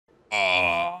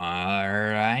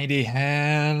Alrighty,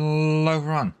 hello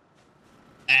everyone,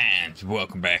 and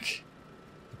welcome back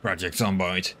to Project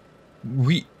Zomboid.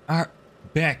 We are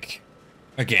back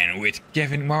again with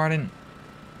Kevin Martin,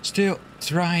 still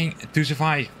trying to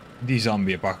survive the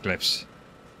zombie apocalypse.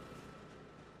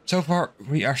 So far,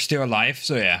 we are still alive,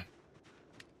 so yeah,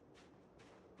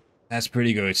 that's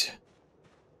pretty good.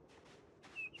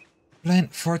 Plan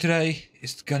for today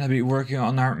is gonna be working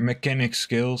on our mechanic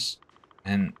skills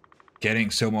and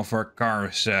getting some of our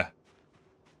cars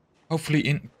hopefully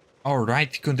in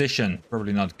alright condition.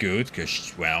 Probably not good,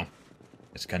 because, well,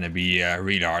 it's gonna be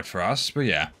really hard for us, but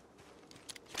yeah.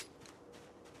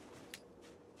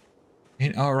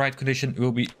 In alright condition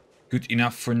will be good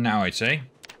enough for now, I'd say.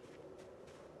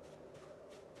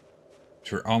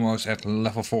 So we're almost at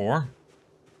level 4.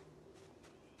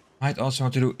 I'd also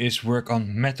want to do is work on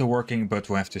metalworking, but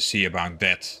we'll have to see about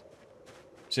that.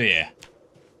 So yeah.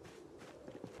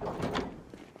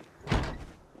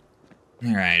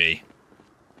 Alrighty.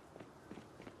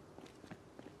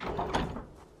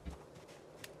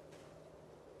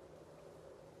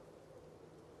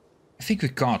 I think we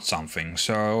caught something,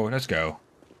 so let's go.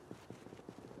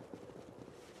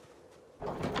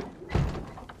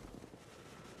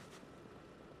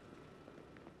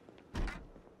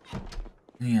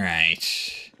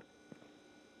 Alright.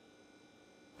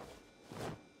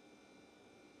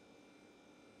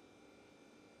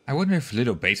 I wonder if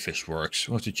little baitfish works.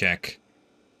 We'll have to check.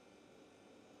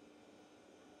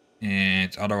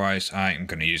 And otherwise, I'm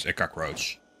gonna use a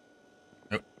cockroach.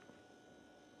 Oh.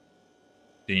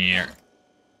 There.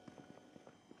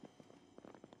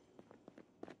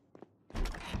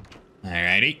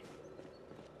 Alrighty.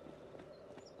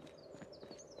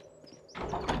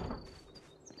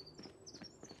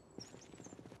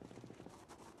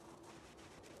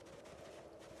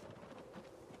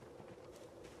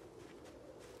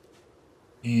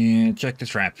 And check the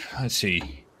trap. Let's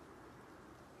see.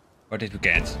 What did we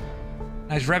get?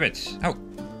 Nice rabbit. Oh.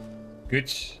 Good.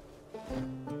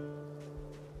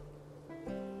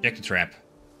 Check the trap.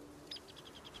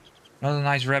 Another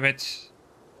nice rabbit.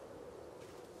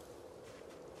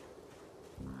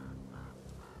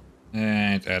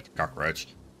 And a cockroach.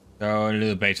 So a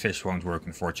little bait fish won't work,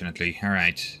 unfortunately.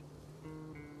 Alright.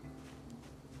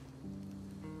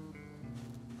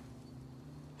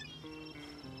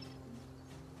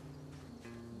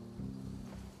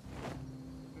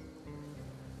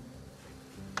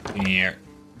 Here.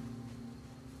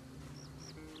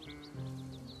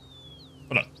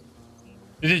 Hold on.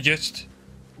 Did it just...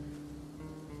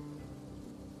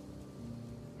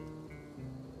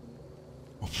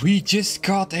 We just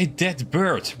caught a dead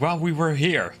bird while we were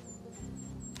here.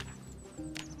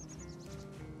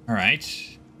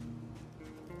 Alright.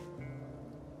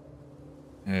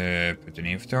 Put in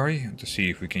inventory to see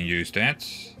if we can use that.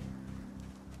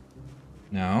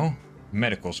 No.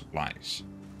 Medical supplies.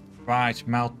 Provides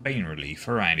mild pain relief.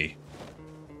 Alrighty.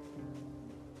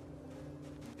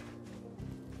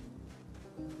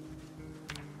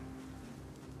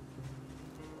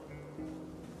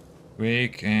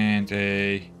 Twig and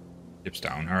a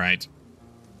dipstone. Alright.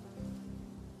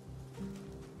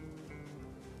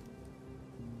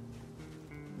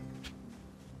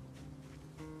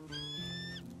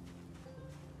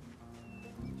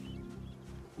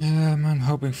 I'm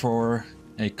hoping for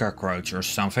a cockroach or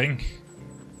something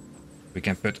we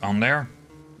can put on there.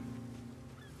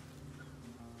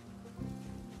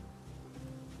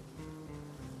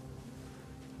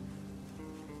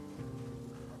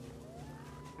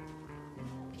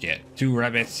 Yeah, 2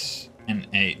 rabbits and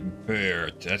a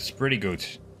bird. That's pretty good.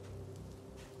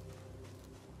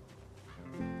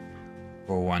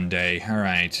 For one day.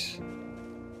 Alright.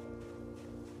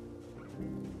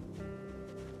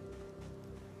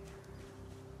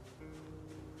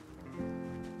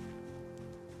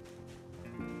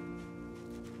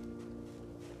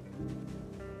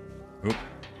 Oop.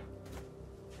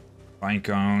 Pine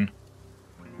cone.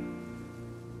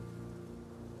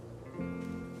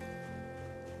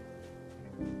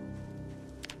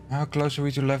 How close are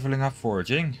we to leveling up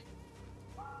foraging?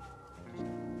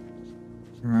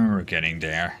 We're getting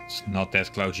there. It's not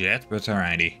that close yet, but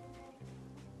alrighty.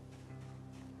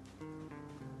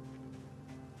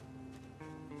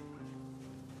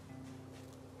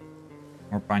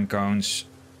 More pine cones.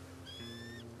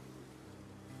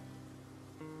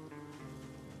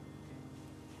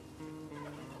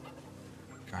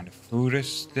 What kind of food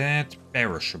is that?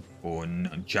 Perishable. No,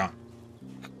 junk.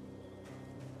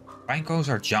 Pine cones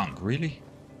are junk, really?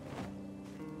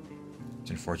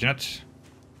 It's unfortunate.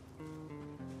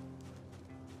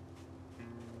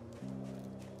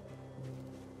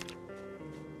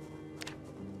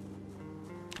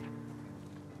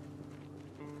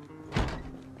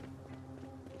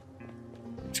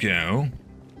 go.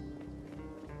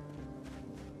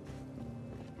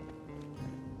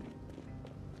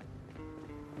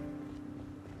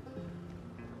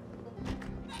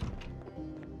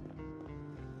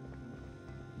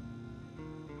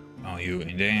 Oh, you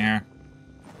in there.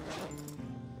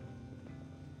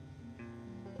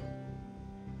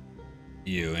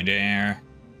 You in there.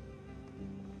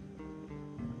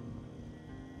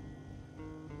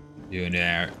 You in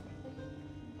there.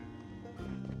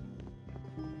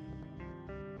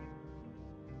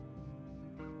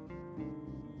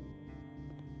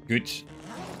 Good.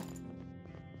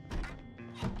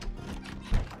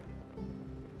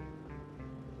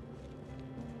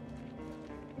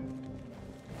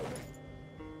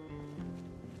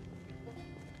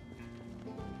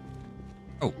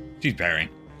 Oh, she's bearing.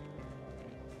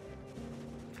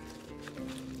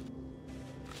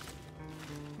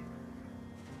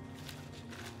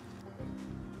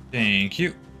 Thank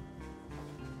you.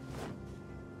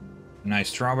 Nice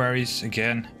strawberries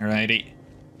again. Alrighty.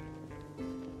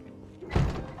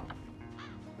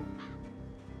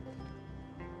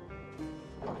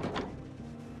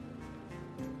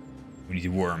 We need a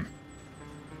worm.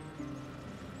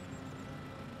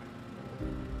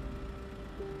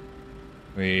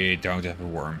 We don't have a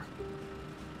worm.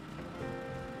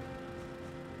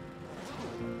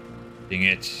 Dang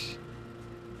it.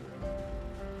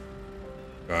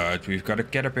 But we've got a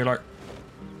caterpillar.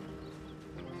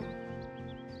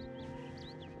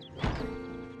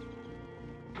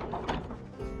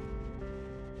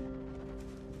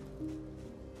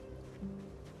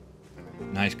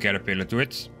 Nice caterpillar to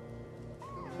it.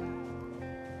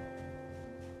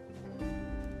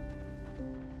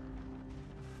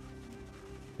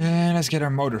 And let's get our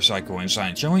motorcycle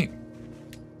inside, shall we?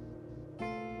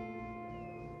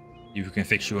 See if we can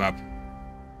fix you up.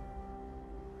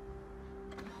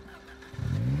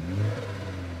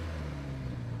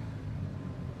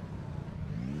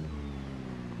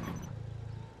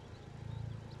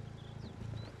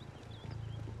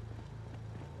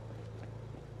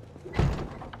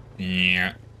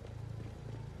 Yeah.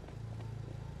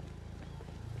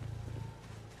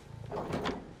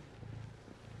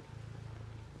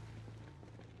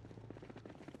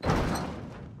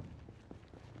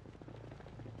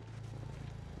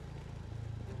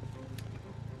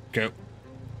 Go.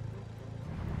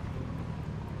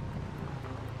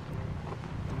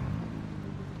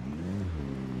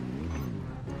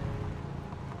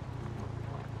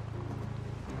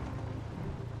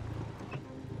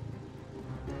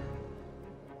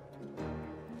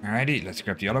 Alrighty, let's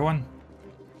grab the other one.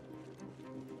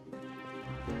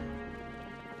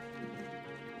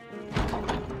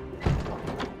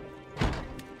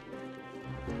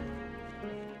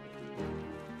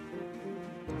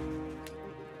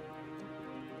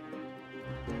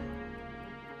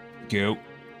 Go.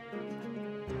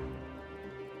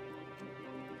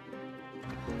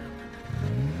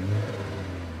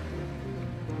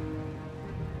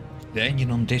 The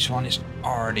engine on this one is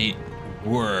already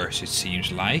worse, it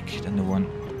seems like, than the one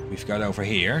we've got over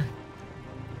here.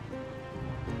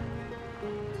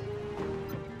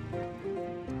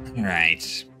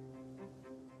 Right.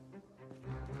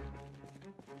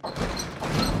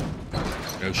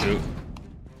 Go shoot.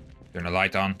 Turn the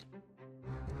light on.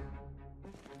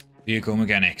 Vehicle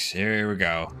mechanics, here we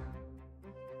go.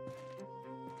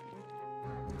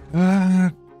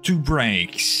 Two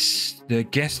brakes. The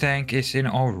gas tank is in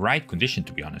alright condition,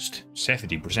 to be honest.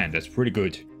 70%, that's pretty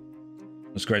good.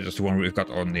 Not as great as the one we've got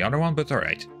on the other one, but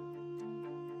alright.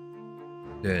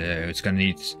 It's gonna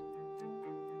need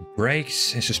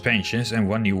brakes and suspensions and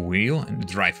one new wheel in the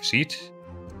driver's seat.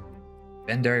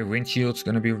 Secondary windshield's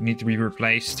gonna need to be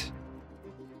replaced.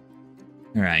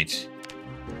 Alright.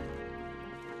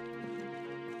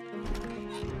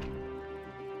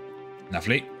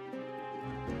 Lovely.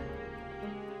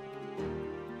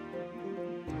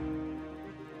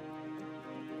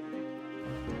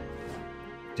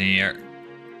 There.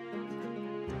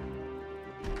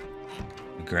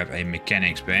 Grab a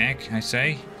mechanic's bag, I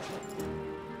say.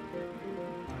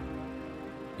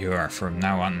 You are from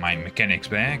now on my mechanic's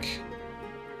bag.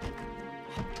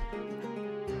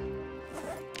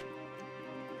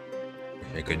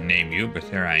 Wish I could name you, but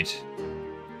alright.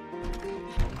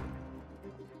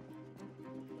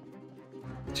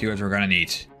 See what we're gonna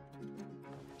need.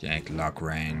 Jack lock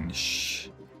range.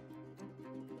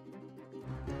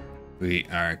 We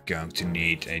are going to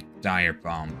need a tire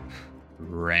pump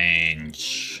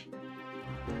range.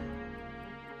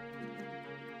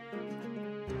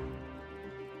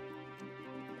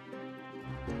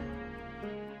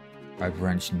 Pipe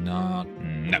wrench, not.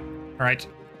 No. Alright.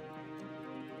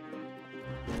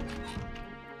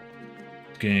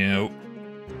 go.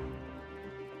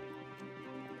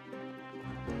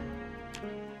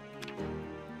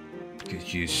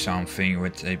 Could use something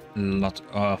with a lot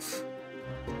of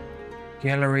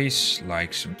calories,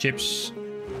 like some chips.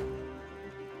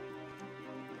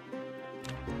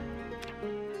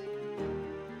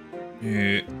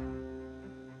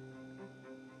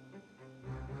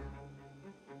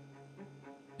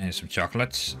 And some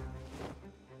chocolates.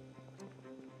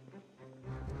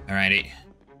 Alrighty.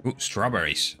 Ooh,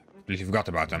 strawberries. Completely forgot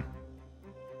about them.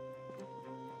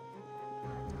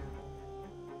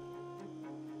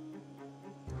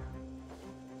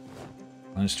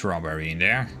 One strawberry in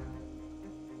there.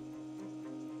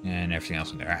 And everything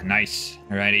else in there. Nice.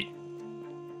 Alrighty.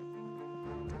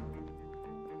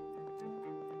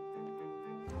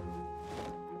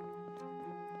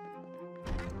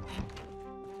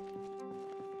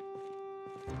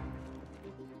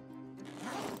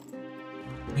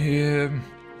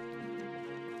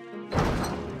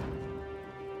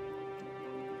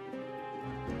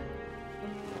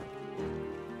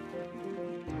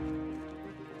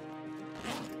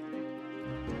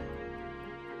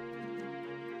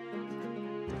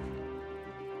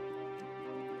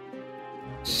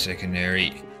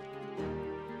 Secondary.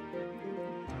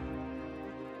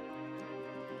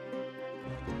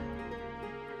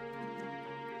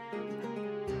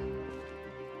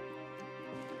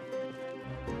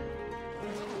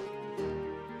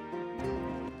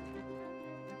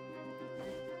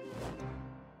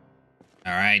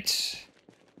 All right.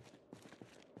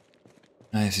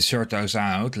 I have to sort those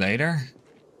out later.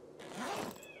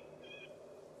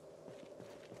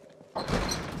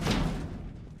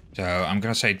 So I'm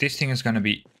gonna say this thing is gonna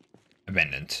be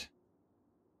abandoned.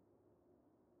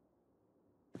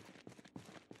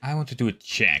 I want to do a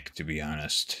check, to be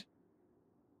honest.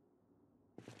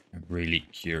 I'm really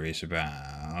curious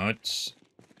about...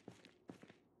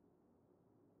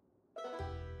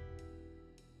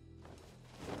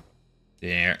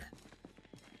 There.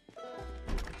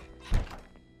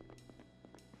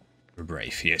 We're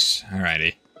brave, yes.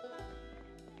 Alrighty.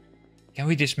 Can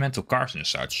we dismantle cars and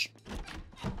such?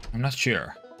 I'm not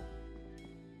sure.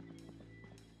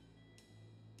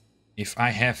 If I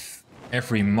have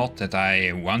every mod that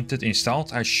I wanted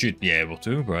installed, I should be able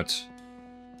to, but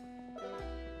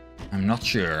I'm not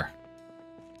sure.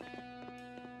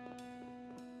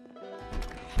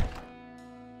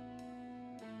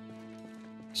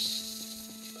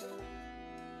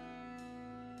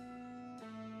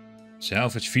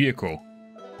 Salvage vehicle.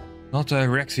 Not a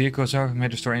wrecked vehicle, so we may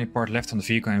destroy any part left on the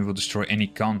vehicle and will destroy any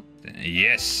content.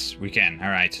 Yes, we can.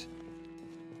 Alright.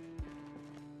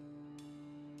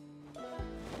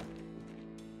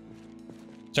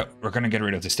 So, we're gonna get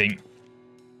rid of this thing.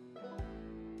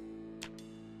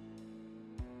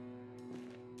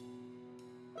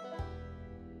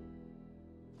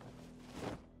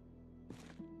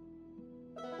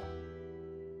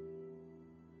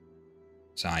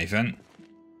 Siphon.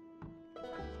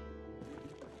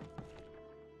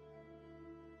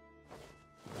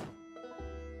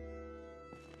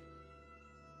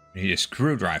 We need a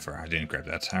screwdriver. I didn't grab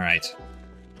that. Alright.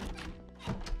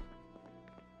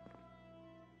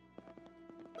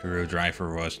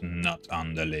 Screwdriver was not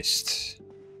on the list.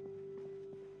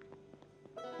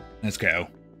 Let's go.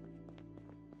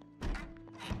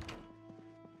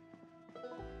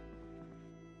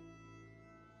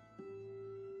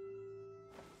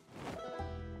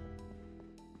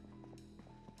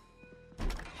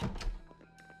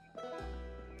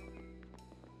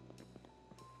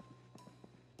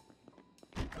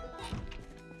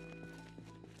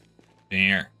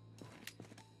 There.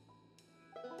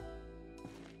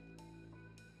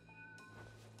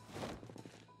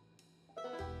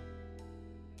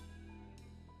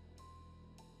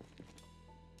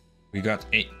 We got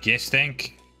a gas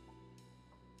tank.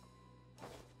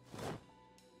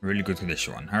 Really good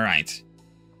condition one. Alright.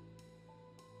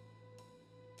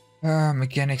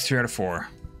 Mechanics 3 out of 4.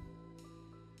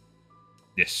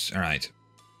 Yes, alright.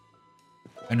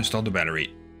 Uninstall the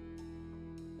battery.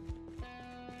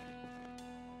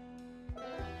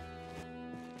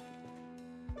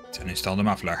 Uninstall the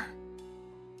muffler.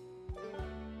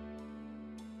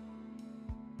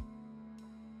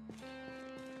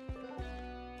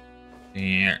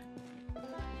 Here.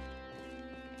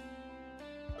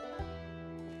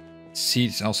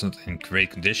 Seat is also not in great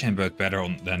condition, but better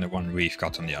than the one we've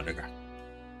got on the other car.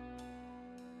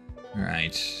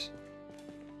 Right.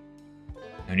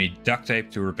 I need duct tape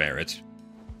to repair it.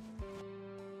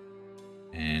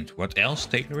 And what else?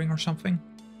 Tailoring or something?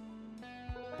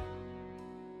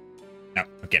 No,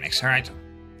 mechanics, alright.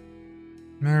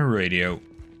 Radio.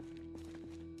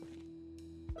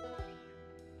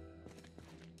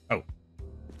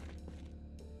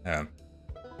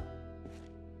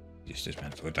 is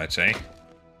dismantled, I'd say.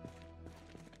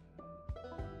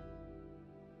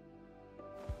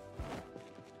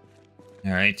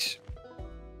 Alright.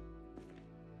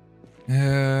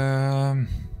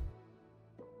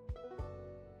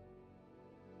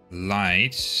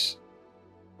 Lights.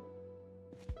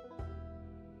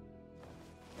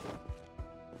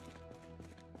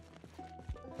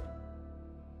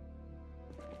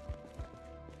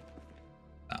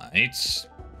 Lights.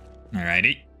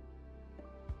 Alrighty.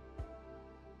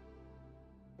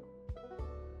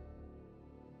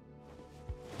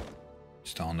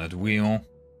 Just on that wheel.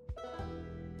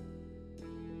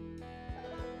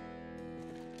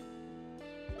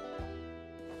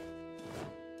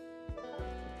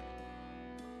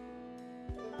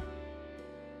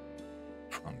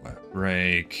 Front left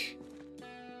brake.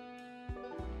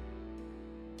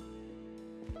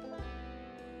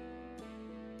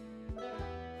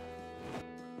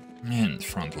 And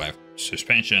front left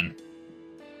suspension.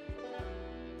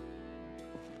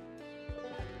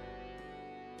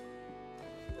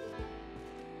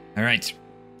 Alright.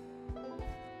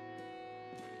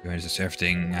 This is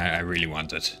everything I really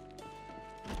wanted.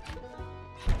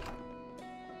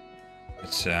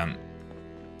 Let's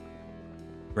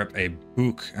grab a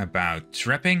book about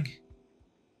trapping.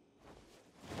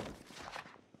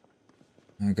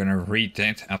 I'm gonna read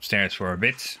that upstairs for a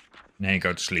bit, and then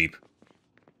go to sleep.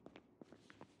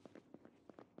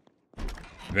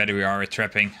 Whether we are at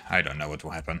trapping, I don't know what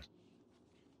will happen.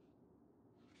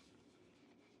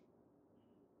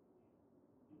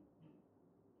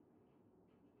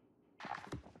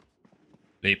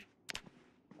 Sleep.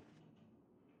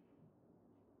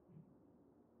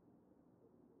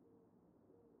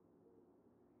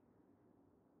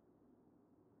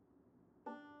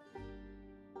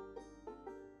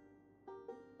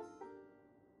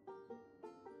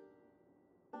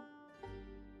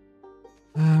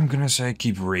 I'm gonna say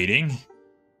keep reading.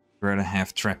 Rather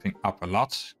have trapping up a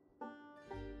lot.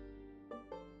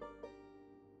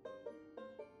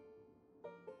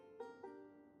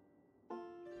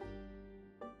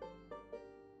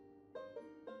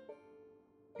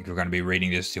 I think we're gonna be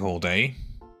reading this the whole day.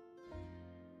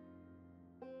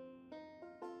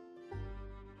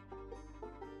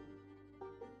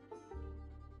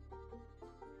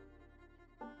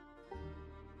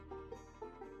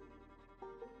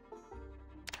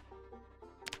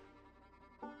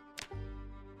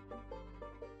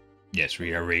 Yes,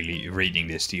 we are really reading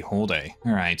this the whole day.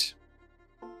 All right.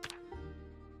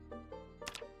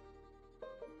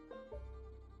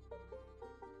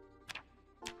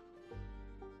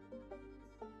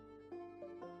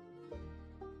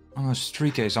 Almost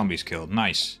 3k zombies killed.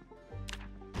 Nice.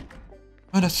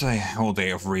 Oh, that's a whole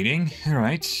day of reading. All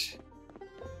right.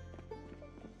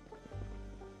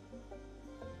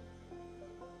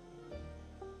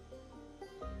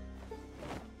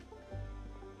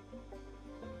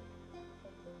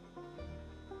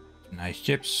 Nice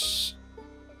chips.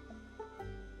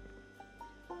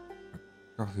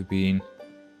 Coffee bean.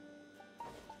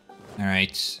 All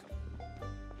right.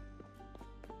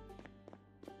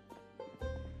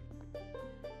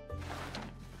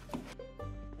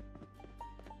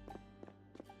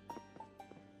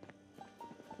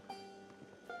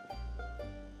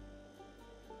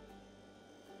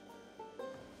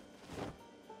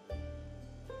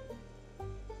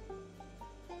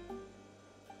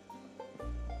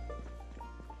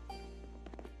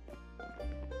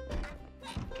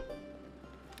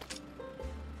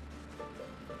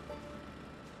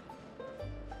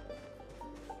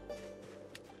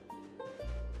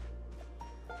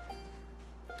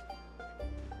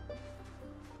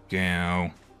 Go.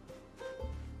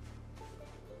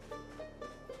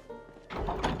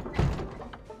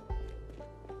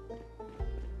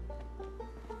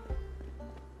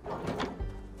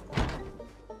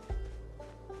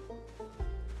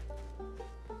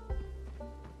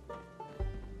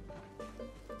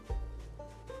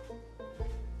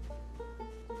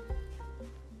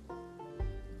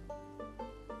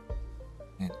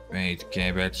 Wait,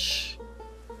 cabbage.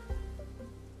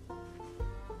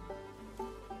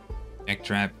 Egg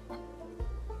trap.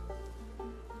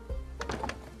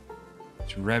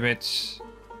 It's rabbits.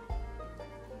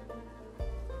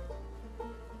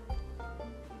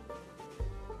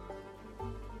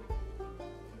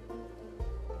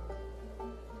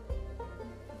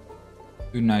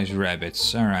 Two nice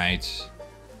rabbits, alright.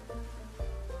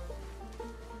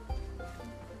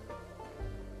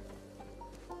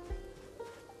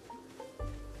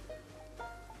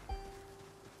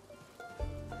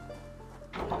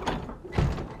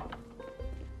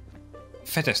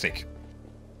 Fantastic.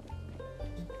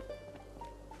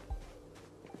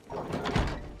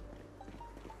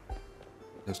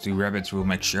 2 rabbits will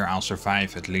make sure I'll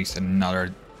survive at least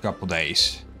another couple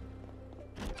days.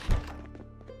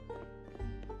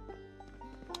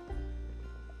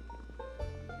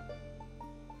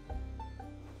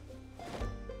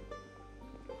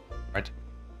 Right.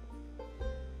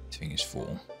 That thing is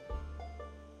full.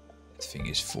 That thing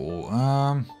is full.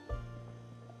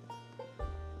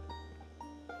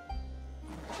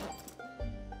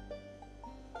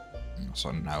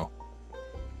 So no.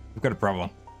 We've got a problem.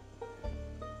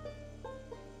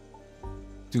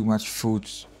 Too much food.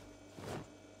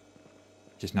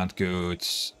 Just not good.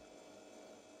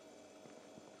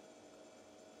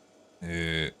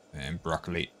 And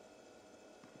broccoli.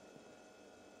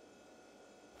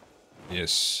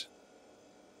 Yes.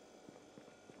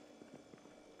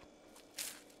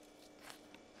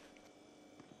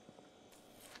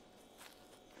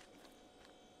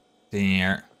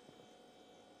 There.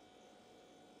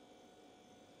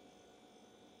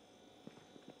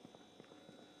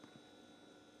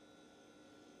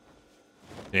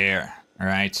 There. All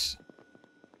right.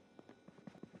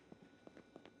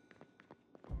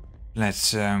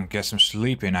 Let's get some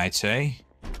sleep in, I'd say.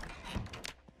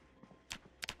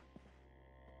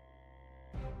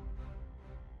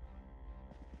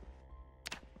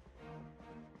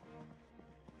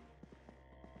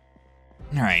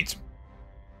 All right.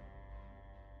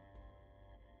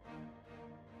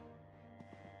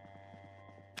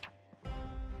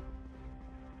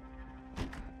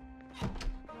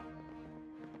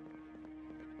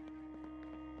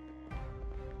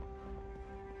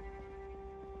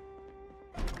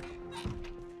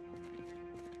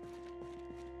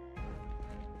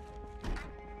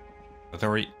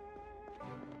 Sorry.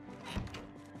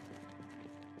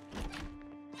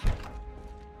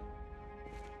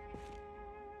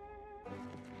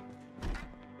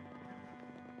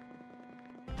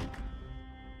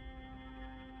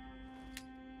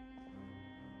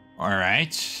 All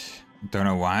right. Don't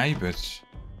know why, but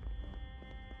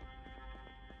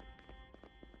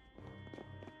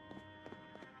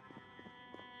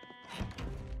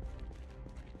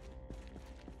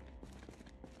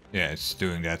yeah, it's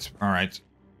doing that. All right.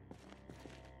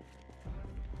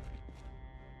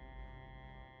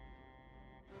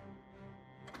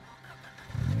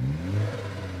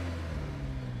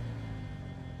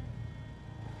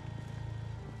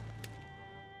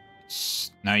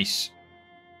 It's nice.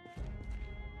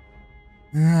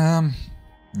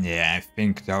 Yeah, I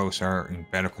think those are in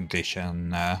better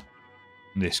condition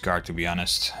this car, to be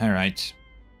honest. All right.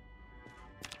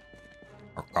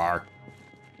 Or car.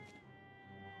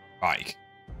 Bike.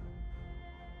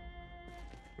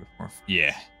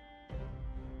 Yeah.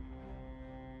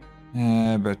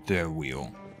 But the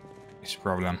wheel is a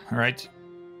problem. All right.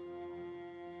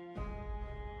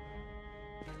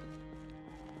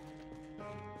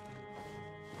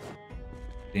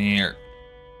 There.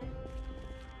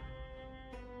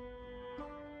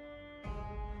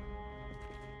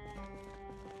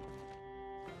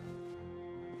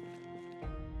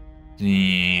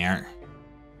 There.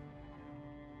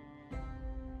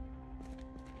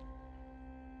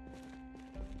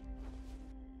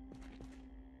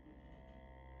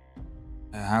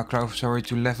 How close are we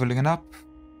to leveling up?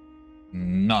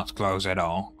 Not close at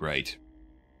all. Great.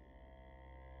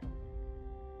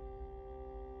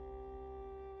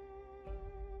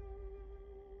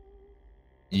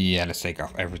 Yeah, let's take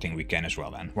off everything we can as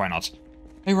well then. Why not?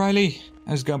 Hey Riley,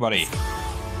 how's it going, buddy?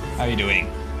 How you doing?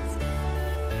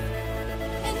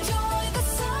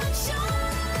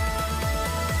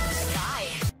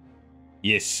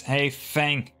 Yes. Hey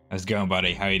Fang, how's it going,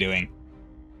 buddy? How you doing?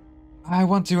 I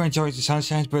want to enjoy the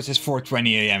sunshine, but it's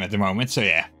 4:20 AM at the moment, so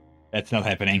yeah, that's not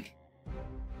happening.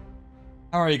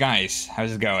 How are you guys?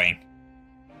 How's it going?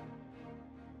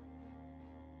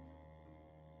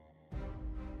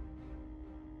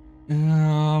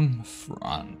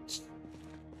 Front.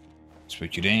 Let's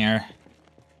put you there.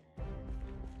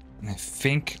 And I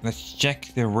think let's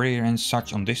check the rear and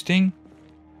such on this thing,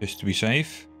 just to be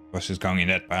safe, because it's going in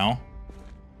that pile.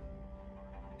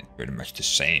 It's pretty much the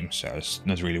same, so it's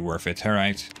not really worth it. All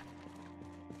right.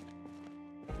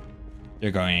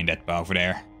 They're going in that pile over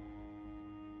there.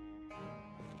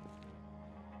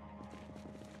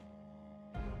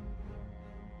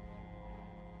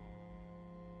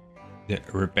 The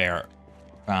repair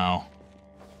pile.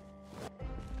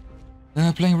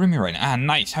 Playing Remy right now. Ah,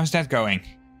 nice. How's that going?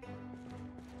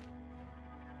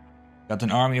 Got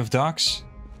an army of dogs?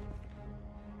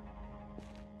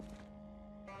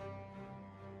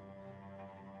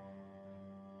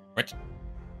 What?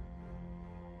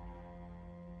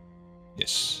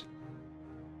 Yes.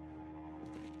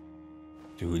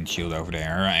 The windshield over there,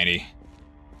 alrighty.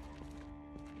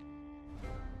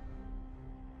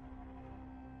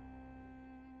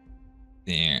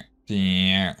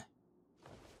 There.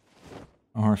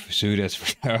 Or pursue, that's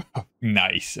for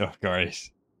nice, of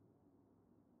course.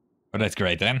 Oh, that's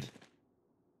great then.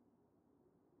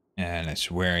 And let's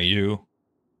wear you.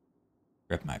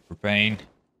 Grab my propane.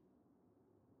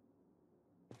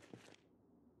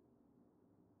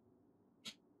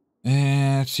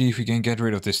 And let's see if we can get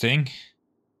rid of this thing.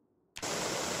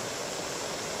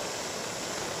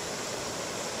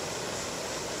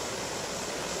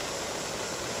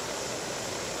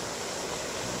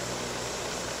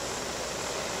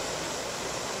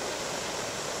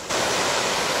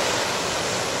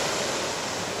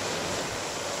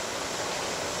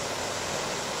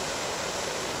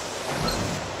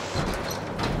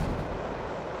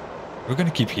 We're gonna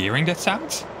keep hearing that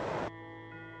sound?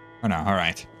 Oh no,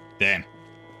 alright. Damn.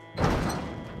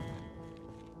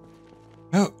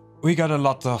 Oh, we got a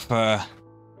lot of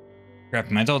scrap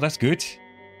metal, that's good.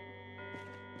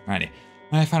 Alrighty.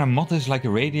 I found a mod that's like a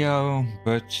radio,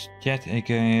 but chat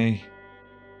aka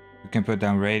you can put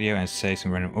down radio and say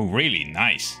some random. Oh really?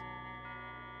 Nice.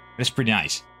 That's pretty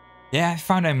nice. Yeah, I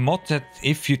found a mod that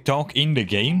if you talk in the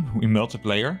game, in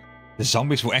multiplayer, the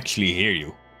zombies will actually hear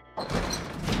you.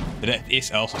 That is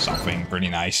also something pretty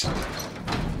nice.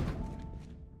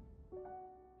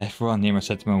 Everyone near my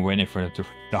settlement waiting for them to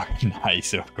talk.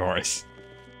 Nice, of course.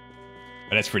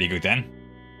 But that's pretty good then.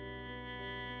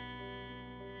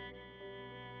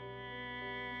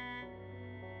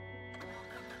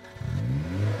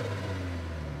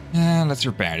 Let's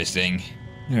repair this thing.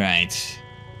 Right.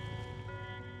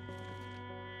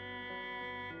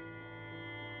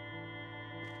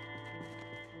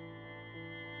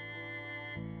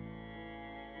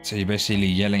 So you're basically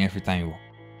yelling every time you...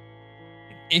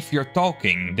 If you're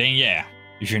talking, then yeah.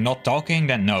 If you're not talking,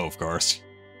 then no, of course.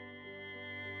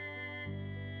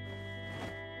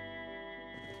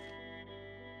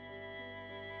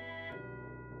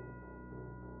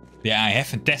 Yeah, I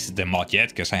haven't tested the mod yet,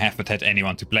 because I haven't had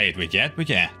anyone to play it with yet, but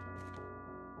yeah.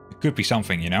 It could be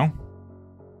something, you know?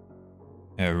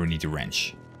 We need a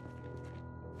wrench.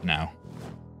 Now.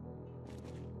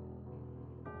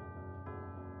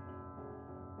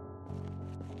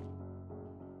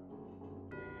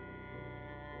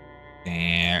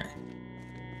 There.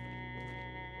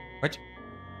 What?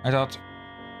 I thought...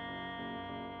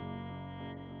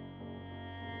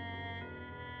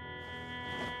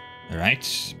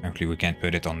 Alright, apparently we can't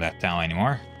put it on that tile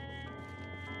anymore.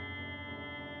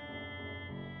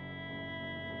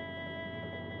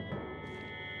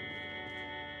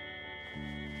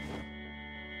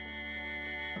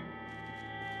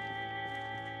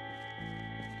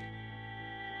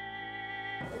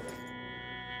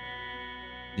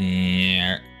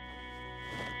 There.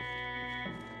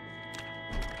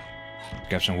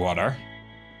 Grab some water.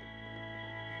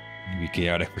 Be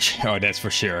chaotic for sure. Oh, that's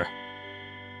for sure.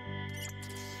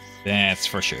 That's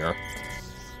for sure.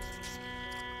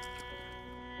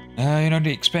 You know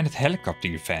the expanded helicopter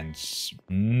events?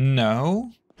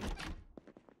 No.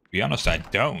 To be honest, I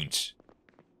don't.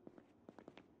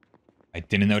 I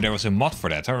didn't know there was a mod for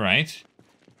that, alright.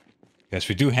 Yes,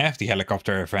 we do have the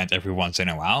helicopter event every once in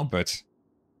a while, but...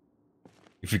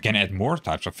 if we can add more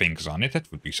types of things on it,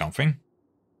 that would be something.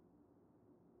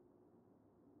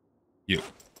 You.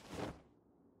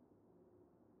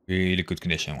 Really good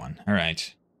condition one.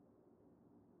 Alright.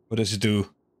 What does it do?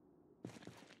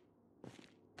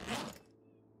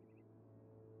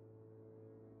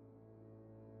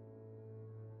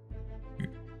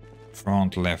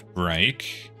 Front left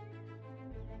brake.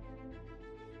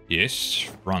 Yes,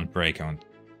 front brake on.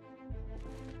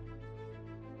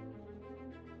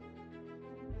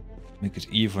 Make it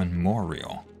even more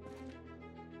real.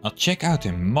 I'll check out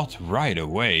the mod right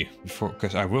away,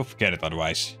 because I will forget it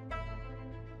otherwise.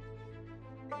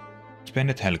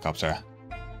 Expanded helicopter.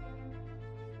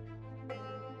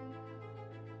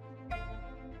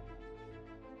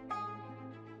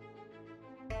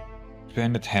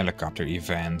 Expanded helicopter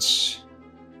events.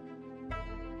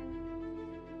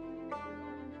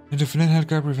 The vanilla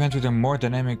helicopter event with a more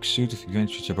dynamic suite of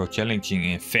events which are both challenging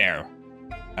and fair.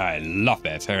 I love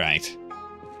that, alright.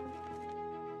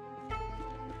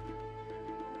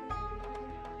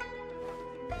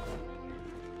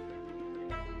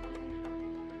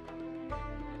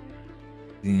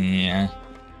 Yeah.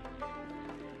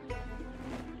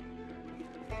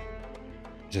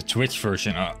 The Twitch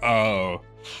version. Oh.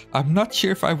 I'm not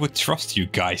sure if I would trust you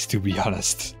guys, to be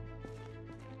honest.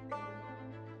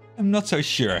 I'm not so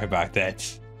sure about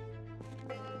that.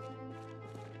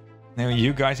 Now,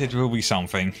 you guys, it will be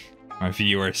something. My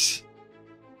viewers.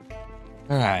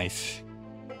 Alright.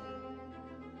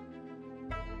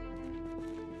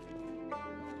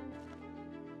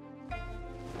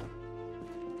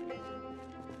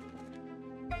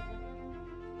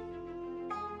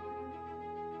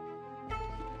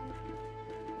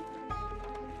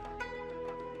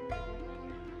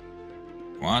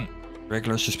 One.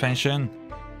 Regular suspension.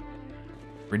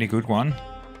 Pretty good one.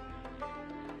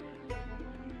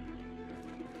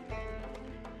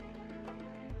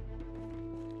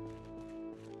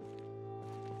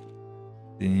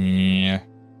 Yeah.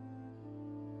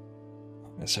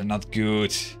 These are not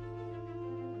good.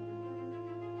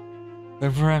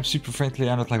 Whenever I'm super friendly,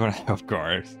 I'm not like, what? Of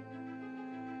course.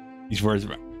 He's worried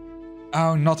about...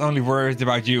 Oh, not only worried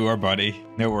about you, our buddy.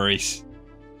 No worries.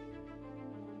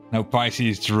 No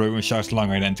Pisces to ruin shows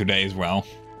longer than today as well.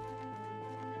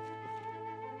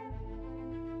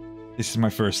 This is my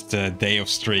first day of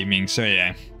streaming, so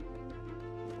yeah.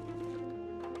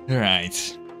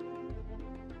 Alright.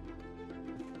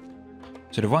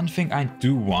 So the one thing I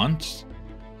do want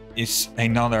is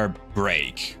another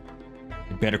brake.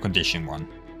 A better condition one.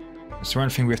 That's one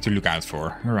thing we have to look out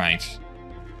for. Alright.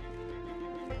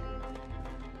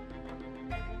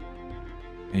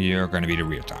 You're gonna be the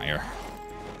rear tire.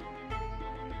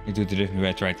 You do the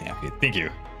different right? Yeah, thank you.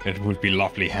 That would be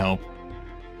lovely help.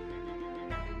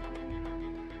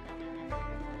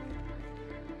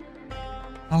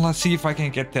 Well, let's see if I can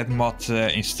get that mod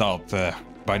installed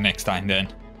by next time then.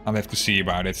 I'll have to see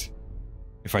about it.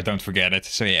 If I don't forget it,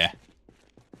 so yeah.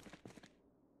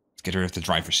 Let's get rid of the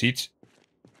driver's seat.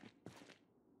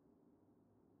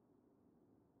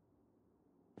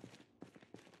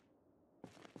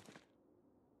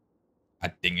 I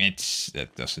think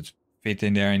that doesn't fit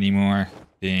in there anymore.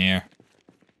 There.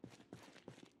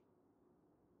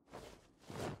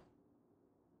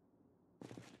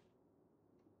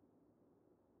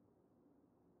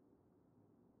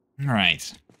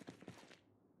 Alright.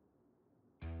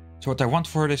 So what I want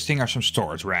for this thing are some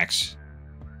storage racks.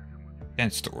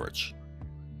 And storage.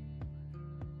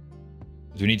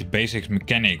 But we need the basics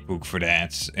mechanic book for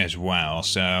that as well,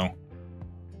 so...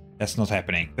 That's not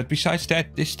happening. But besides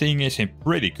that, this thing is in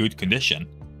pretty good condition.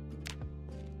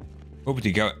 Hope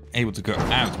to go able to go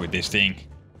out with this thing.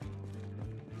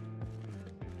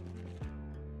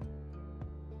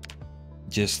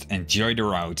 Just enjoy the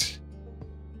road.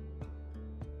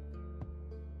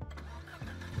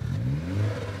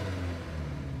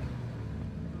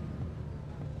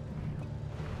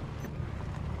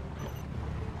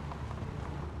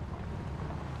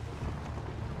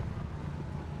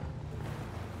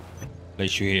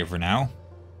 Place you here for now.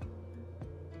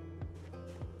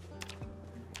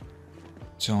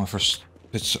 So first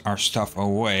put our stuff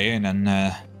away and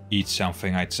then eat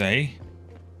something, I'd say.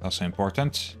 Also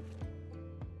important.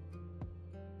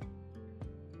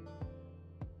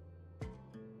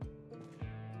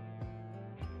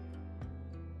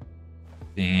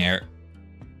 Here.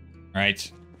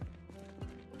 Right.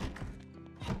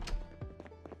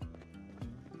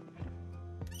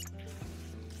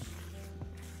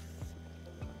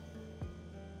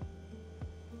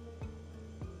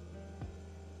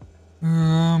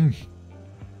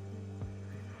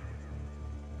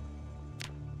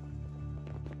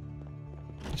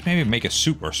 Let's maybe make a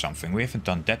soup or something. We haven't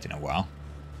done that in a while.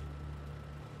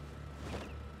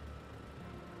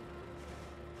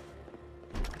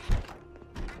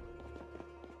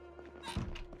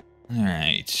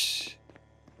 Alright.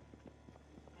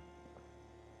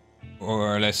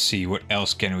 Or let's see, what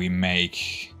else can we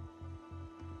make?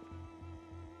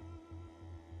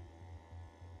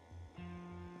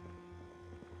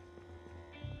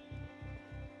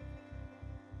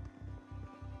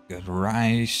 Got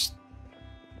rice,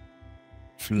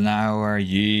 flour,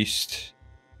 yeast.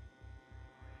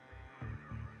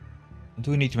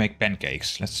 Do we need to make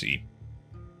pancakes? Let's see.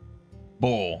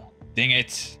 Bowl. Dang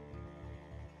it.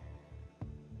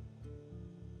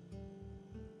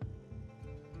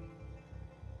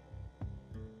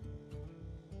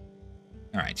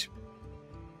 Alright.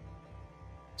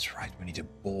 That's right, we need a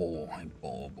bowl. A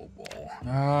bowl.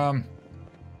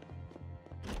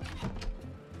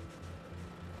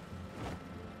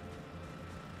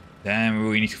 Then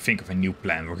we need to think of a new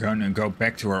plan. We're going to go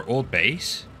back to our old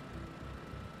base.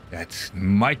 That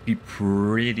might be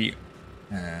pretty...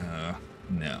 no.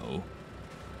 Going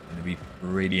to be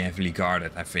pretty heavily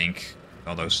guarded, I think.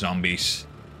 All those zombies.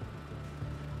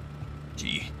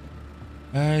 Gee.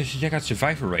 Check out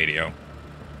Survivor Radio. Is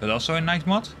that also a night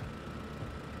mod?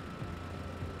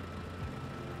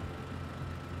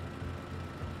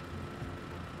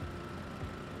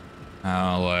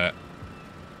 I'll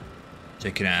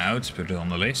check it out, put it on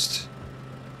the list.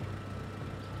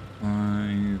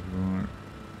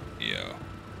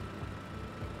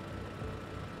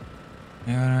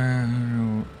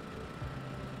 Yeah.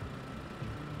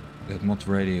 That mod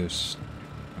radio's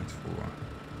for.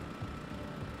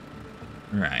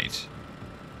 Right.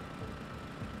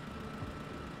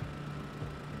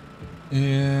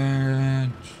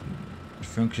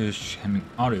 functions having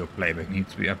audio playback need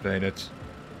to be updated.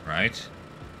 Right.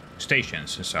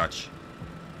 Stations and such.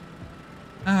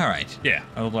 Alright, yeah.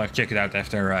 I'll check it out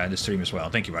after the stream as well.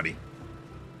 Thank you, buddy.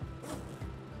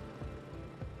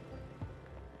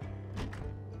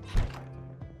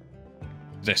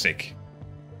 Fantastic.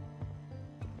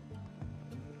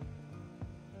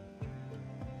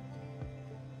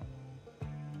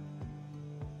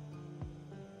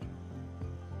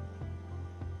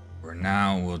 For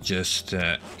now, we'll just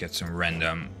get some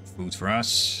random food for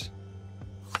us.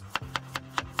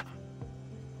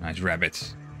 Nice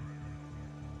rabbit.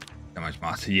 How much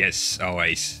moth? Yes,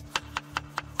 always.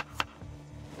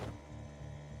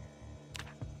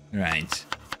 Right.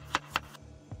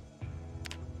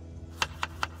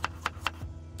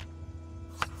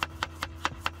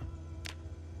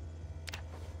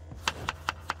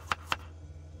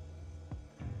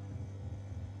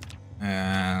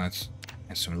 Let's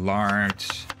add some lard,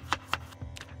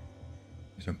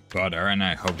 some butter, and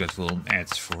I hope that will add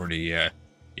for the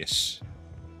yes,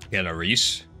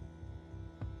 calories.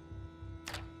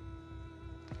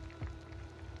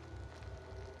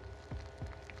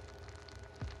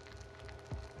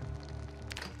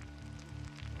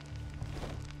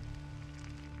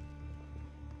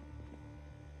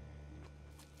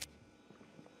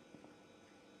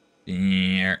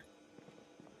 Here.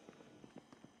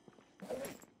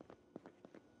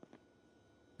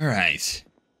 Alright.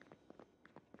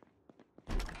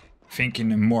 I think in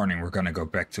the morning we're gonna go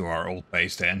back to our old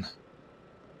base then.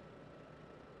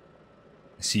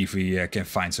 See if we can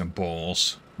find some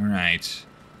balls. Alright.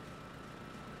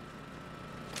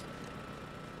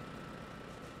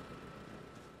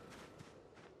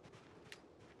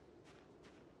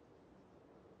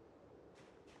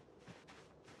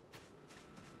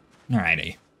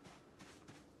 Alrighty.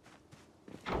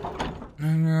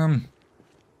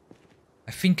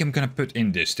 I think I'm gonna put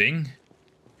in this thing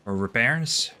for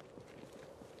repairs.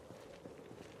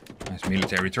 Nice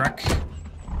military truck.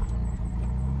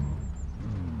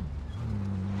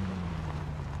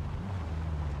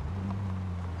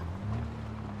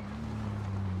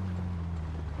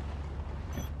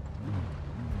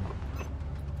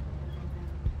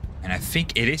 And I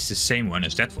think it is the same one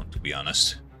as that one, to be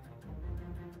honest.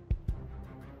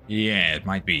 Yeah, it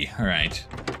might be. Alright.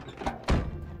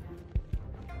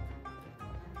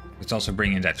 Let's also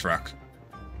bring in that truck.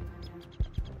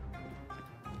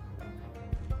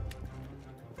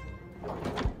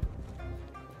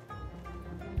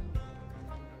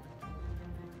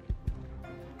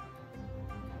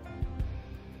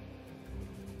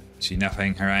 See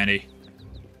nothing, alrighty.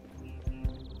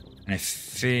 And I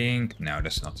think... No,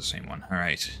 that's not the same one.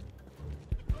 Alright.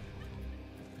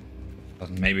 But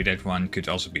maybe that one could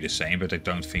also be the same, but I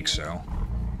don't think so.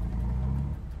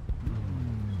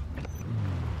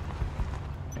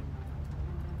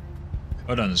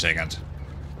 Hold on a second.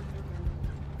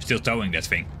 Still towing that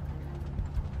thing.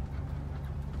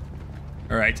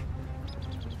 Alright.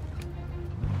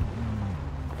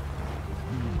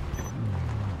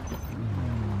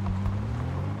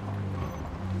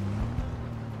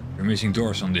 We're missing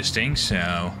doors on this thing,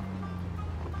 so...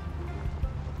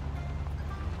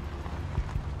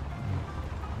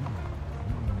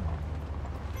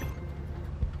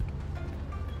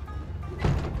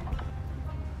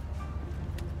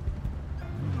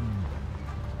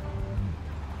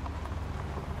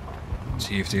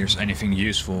 See if there's anything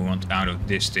useful we want out of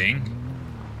this thing.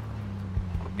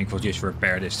 I think we'll just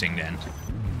repair this thing then.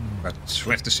 But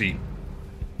we'll have to see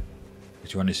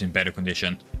which one is in better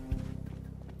condition.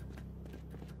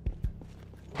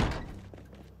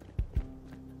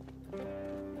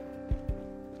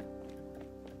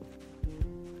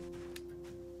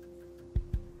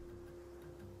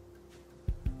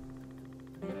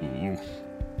 Ooh.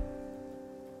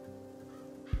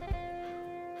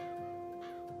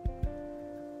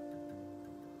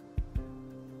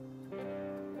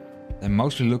 I'm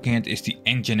mostly looking at is the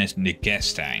engine and the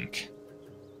gas tank.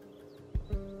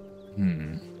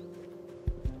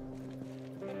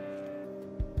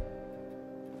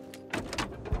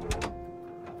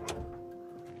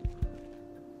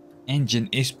 Engine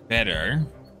is better.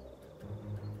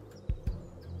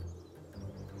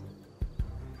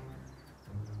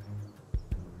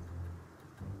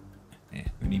 Yeah,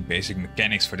 we need basic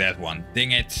mechanics for that one.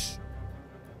 Dang it.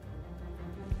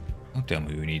 Don't tell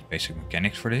me we need basic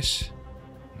mechanics for this.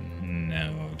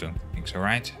 No, don't think so,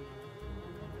 right?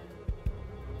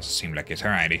 Doesn't seem like it.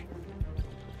 Alrighty.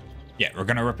 Yeah, we're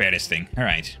gonna repair this thing.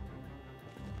 Alright.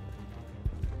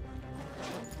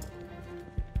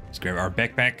 Let's grab our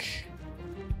backpack.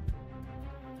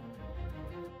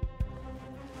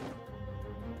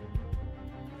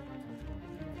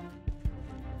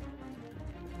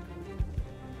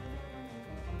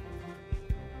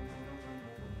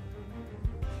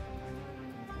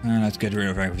 Let's get rid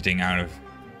of everything out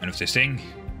of this thing.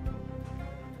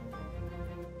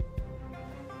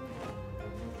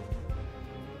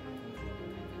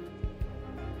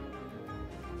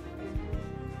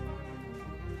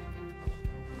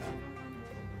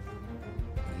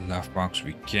 Love box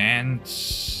we can't.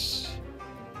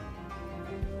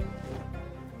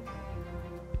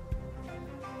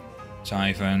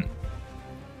 Siphon.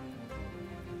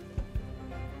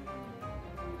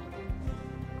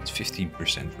 It's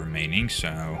 15% remaining,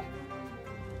 so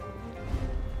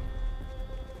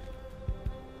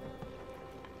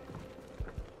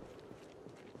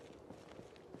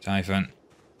siphon.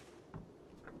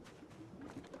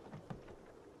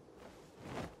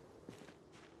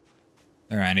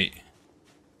 Alrighty.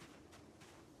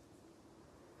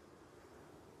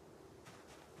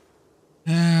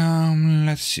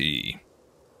 Let's see.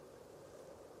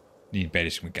 Need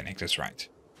basic mechanics, that's right.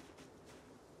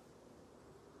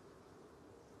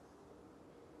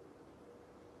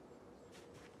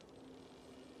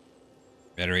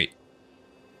 Battery.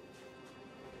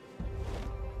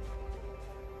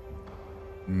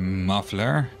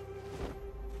 Muffler.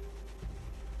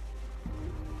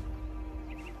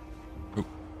 Oh,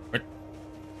 what?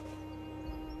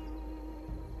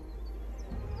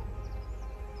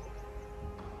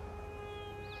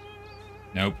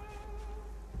 Nope.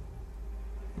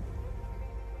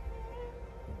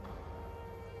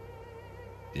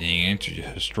 Dang it,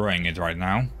 just destroying it right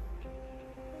now.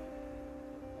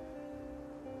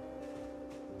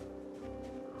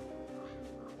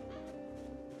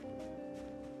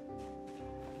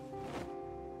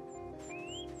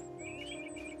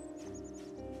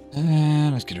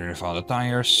 Let's get rid of all the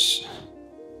tires.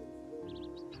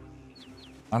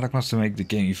 I like wants to make the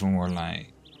game even more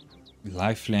like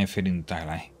lively and fit in the tire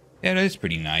line. Yeah, that is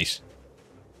pretty nice.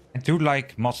 I do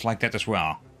like mods like that as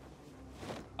well.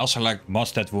 I also like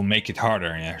mods that will make it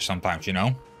harder sometimes, you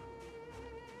know?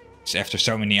 So after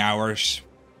so many hours,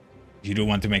 you do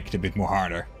want to make it a bit more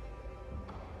harder.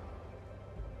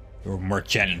 Or more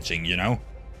challenging, you know?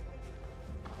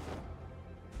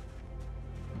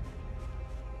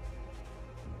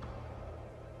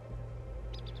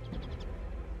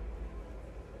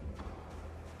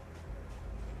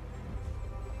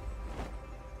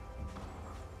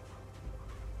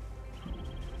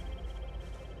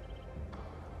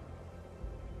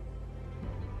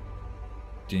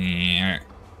 Dang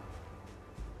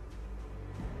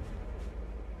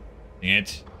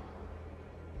it.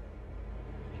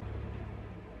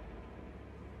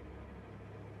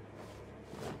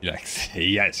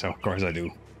 Yes, of course I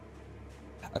do.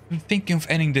 I'm thinking of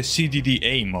adding the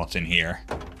CDDA mod in here.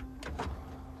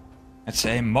 It's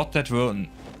a mod that will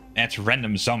add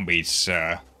random zombies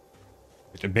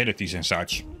with abilities and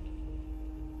such.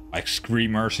 Like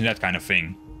screamers and that kind of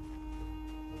thing.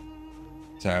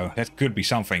 So that could be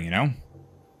something, you know?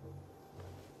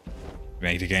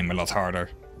 Make the game a lot harder.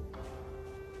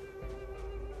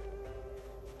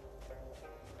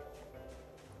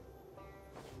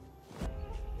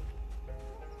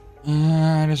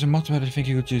 There's a mod where I think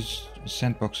you could use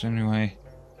sandbox anyway.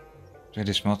 So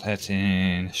this mod had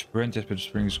in Sprinters, but the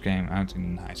Springs came out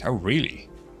in the night. Oh, really?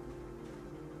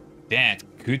 That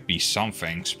could be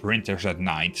something. Sprinters at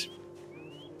night.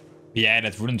 Yeah,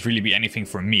 that wouldn't really be anything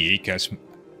for me, because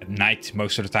at night,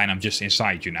 most of the time, I'm just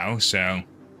inside, you know, so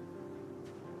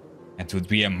it would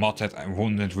be a mod that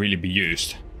wouldn't really be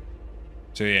used.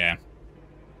 So yeah.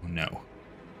 Oh no.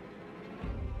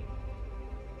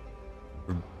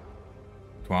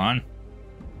 Come on.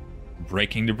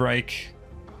 Breaking the brake.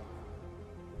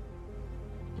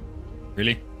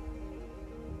 Really?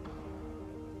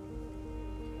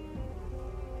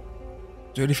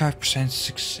 35%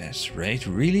 success rate,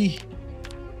 really?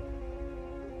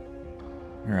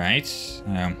 Alright.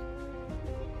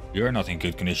 You're not in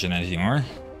good condition anymore.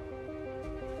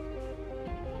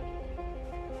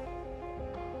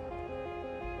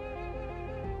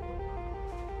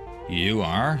 You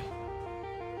are.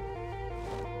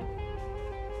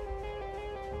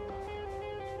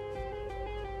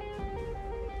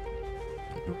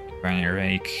 Burn your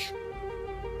rake.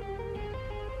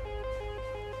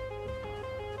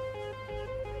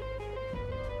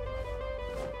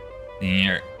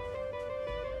 Here.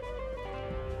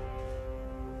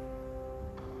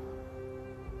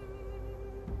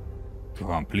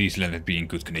 Come on, please let it be in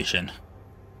good condition.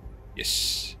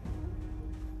 Yes.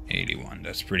 81,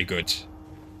 that's pretty good.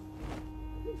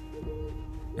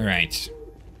 Alright.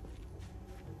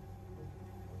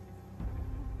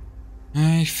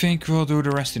 I think we'll do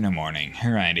the rest in the morning.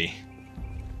 Alrighty.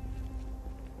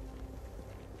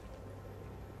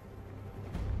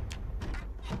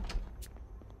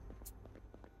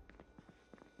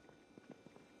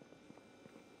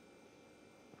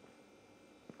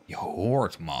 The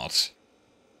Horde mod.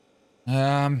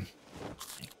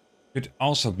 Could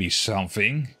also be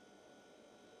something.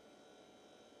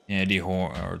 Yeah, the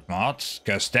Horde mod.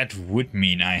 Because that would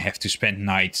mean I have to spend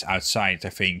nights outside, I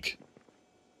think.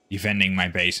 Defending my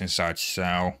base and such,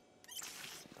 so...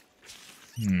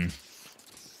 We'll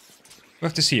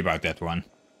have to see about that one.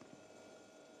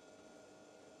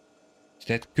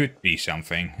 That could be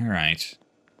something, right.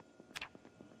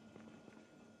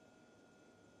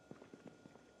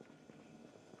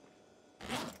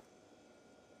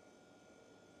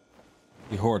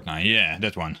 The Horde now, yeah,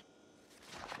 that one.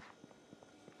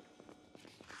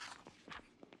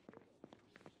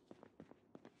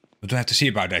 But we'll have to see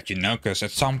about that, you know, because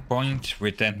at some point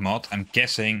with that mod, I'm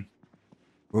guessing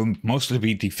we'll mostly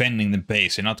be defending the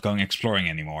base and not going exploring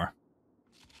anymore.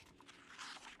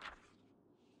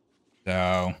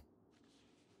 So,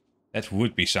 that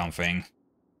would be something.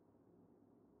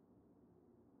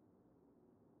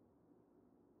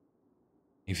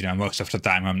 Even though most of the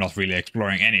time I'm not really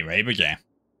exploring anyway, but yeah.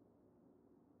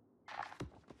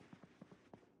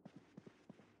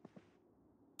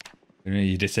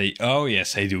 You did say, oh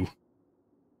yes, I do.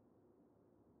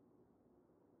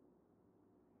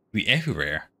 Be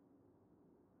everywhere.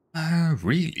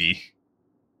 Really?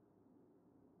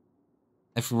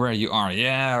 Everywhere you are,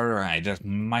 yeah, alright,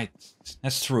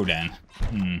 that's true then.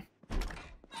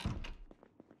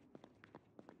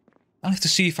 I'll have to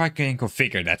see if I can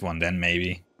configure that one then,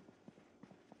 maybe.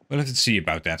 We'll have to see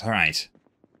about that, alright.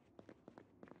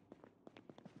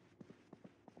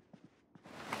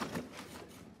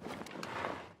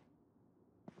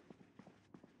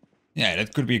 Yeah,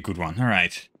 that could be a good one,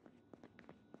 alright.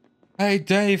 Hey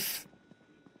Dave!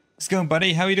 How's it going,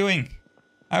 buddy? How are you doing?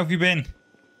 How have you been?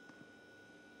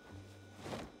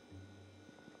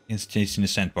 It's changing the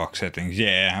sandbox settings,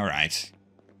 yeah, alright.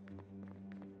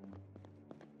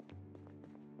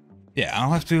 Yeah,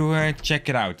 I'll have to check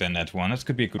it out then, that one. That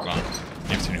could be a good one.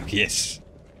 Afternoon, yes.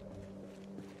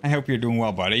 I hope you're doing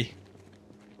well, buddy.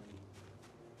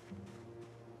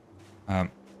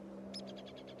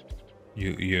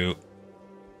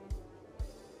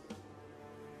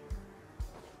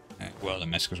 Well, the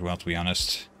mask as well, to be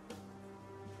honest.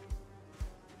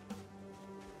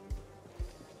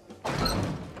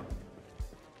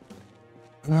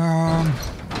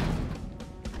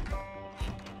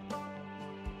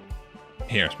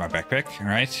 Here's my backpack,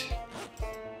 alright.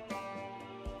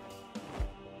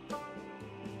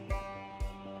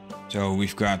 So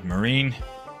we've got Marine.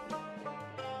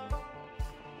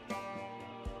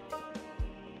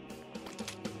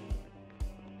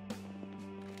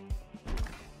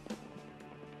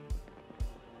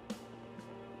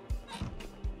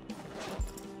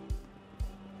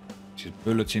 Shoot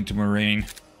bullets into Marine.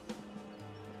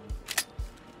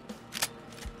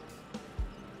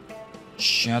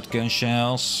 Shotgun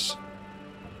shells.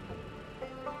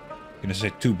 I'm gonna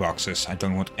say 2 boxes. I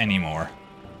don't want any more.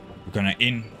 We're going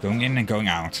in and going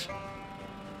out.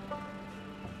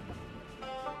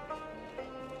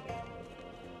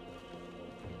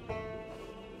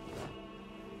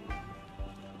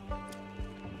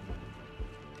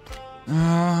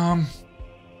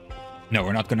 No,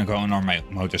 we're not gonna go on our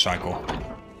motorcycle.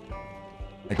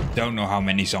 I don't know how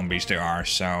many zombies there are,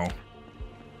 so...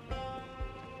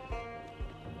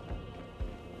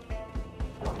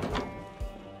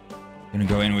 Gonna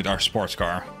go in with our sports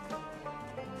car.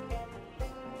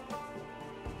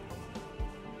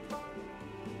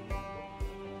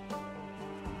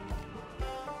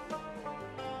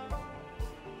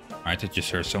 Alright, I just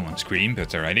heard someone scream, but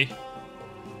alrighty.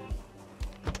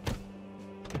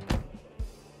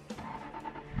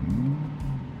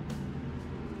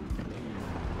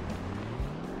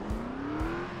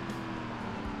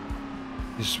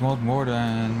 This mod more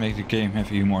than make the game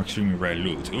have even more extremely rare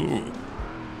loot. Ooh.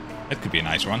 That could be a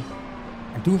nice one.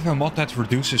 I do have a mod that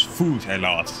reduces food a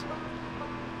lot.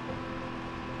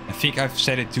 I think I've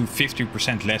set it to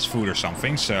 50% less food or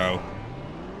something, so...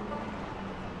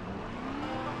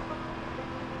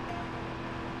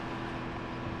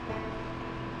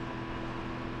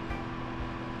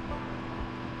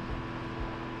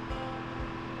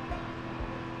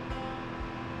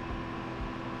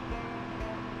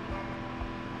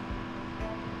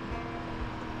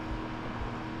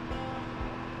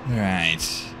 Right.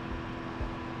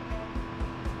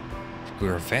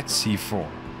 Corvette C4.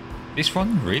 This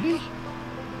one, really?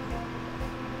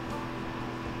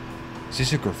 Is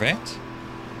this a Corvette?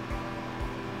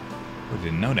 I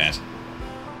didn't know that.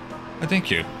 Oh, thank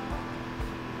you.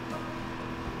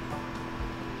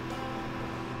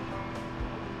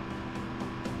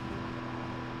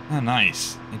 Ah,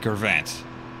 nice. A Corvette.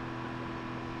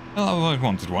 Well, I always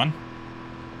wanted one.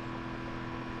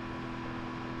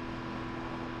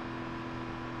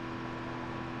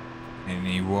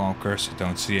 Any walkers? I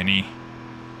don't see any.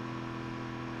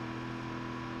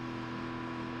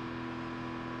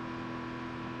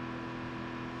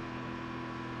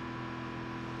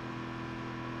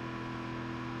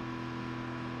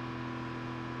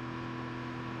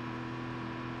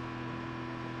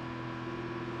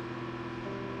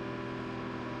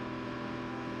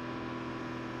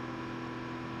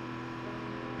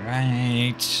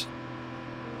 Right.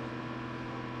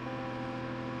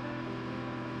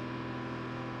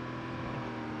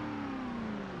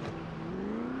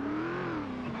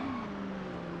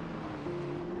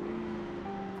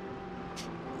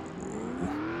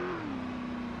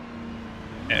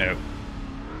 Oh.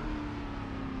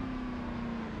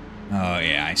 Oh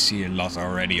yeah, I see a lot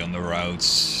already on the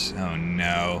roads. Oh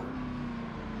no.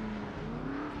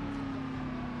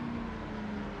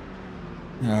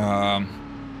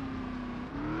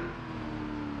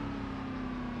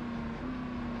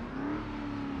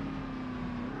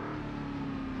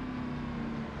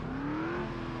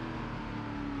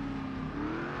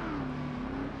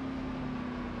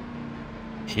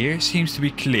 Here seems to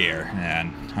be clear,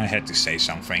 and I had to say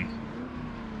something.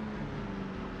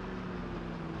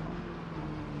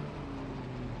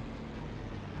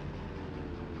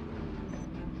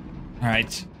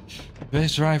 Alright.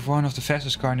 Best drive one of the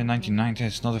fastest car in the 1990s.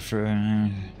 It's not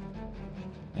a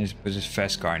but it's a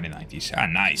fast car in the 90s. Ah,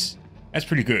 nice. That's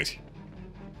pretty good.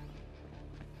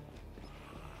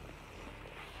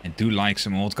 I do like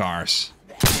some old cars.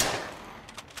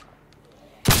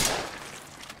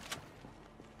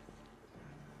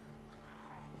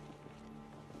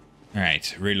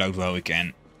 Alright, reload while we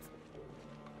can.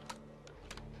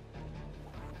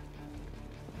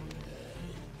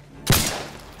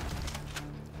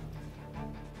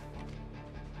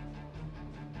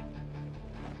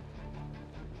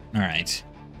 Alright.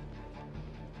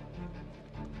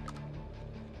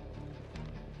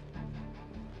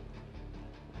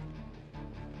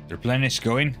 The plan is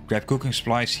go in, grab cooking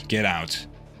supplies, get out.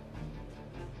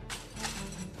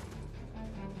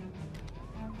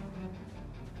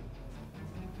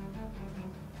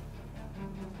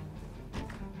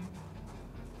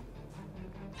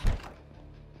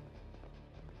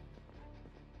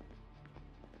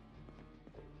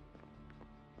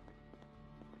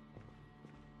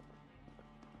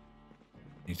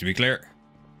 Needs to be clear.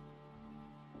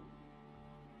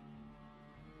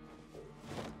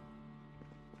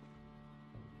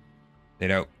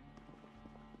 Potato.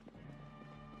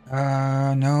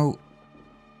 No.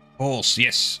 Balls,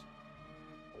 yes.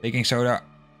 Baking soda.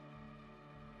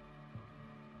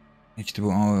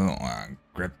 Vegetable oil.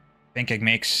 Grab pancake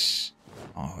mix.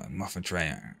 Oh, muffin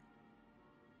tray.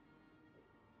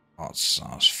 Hot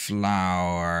sauce,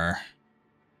 flour.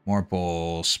 More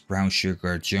balls, brown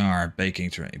sugar, jar,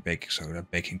 baking tray, baking soda,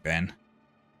 baking pan,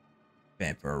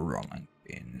 pepper, rolling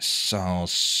pin, salt,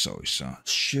 soy sauce,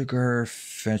 sugar,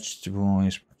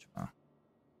 vegetables.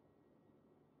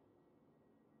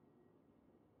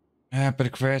 But the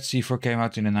Quet C4 came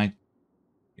out in the night.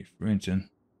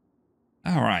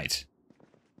 Alright.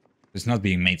 It's not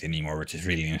being made anymore, which is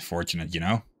really unfortunate, you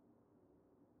know?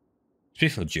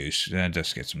 Spiffle juice,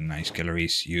 does get some nice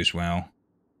calories, use well.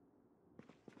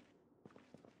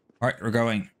 Alright, we're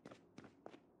going.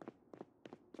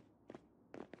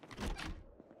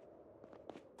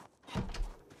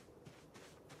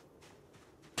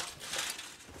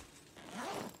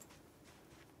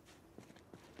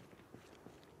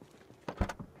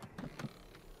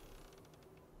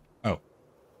 Oh.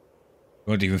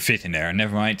 Won't even fit in there,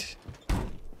 never mind.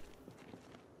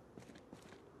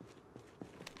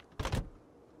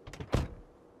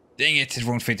 Dang it, it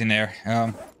won't fit in there.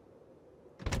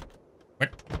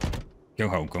 What? Go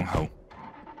home, go home.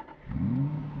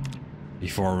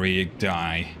 Before we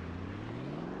die.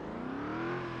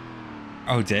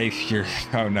 Oh, Dave, you're...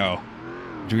 Oh, no.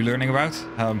 What are we learning about?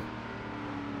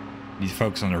 Need to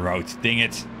focus on the road. Dang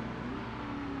it.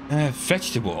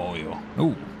 Vegetable oil.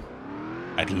 Ooh.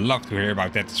 I'd love to hear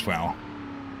about that as well.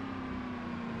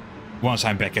 Once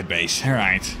I'm back at base.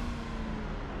 Alright.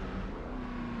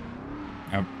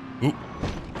 Ooh.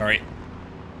 Sorry.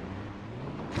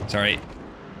 Sorry.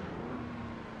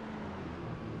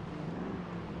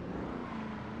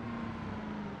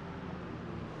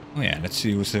 Oh yeah, let's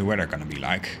see what's the weather gonna be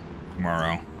like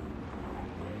tomorrow.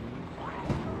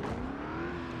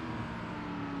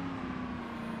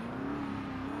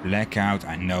 Blackout,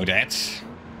 I know that.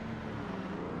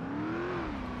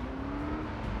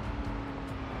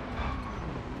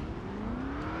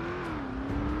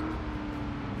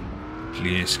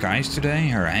 Clear skies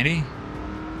today, alrighty.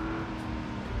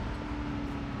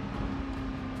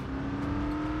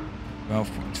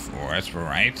 12.4, that's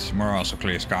right. More also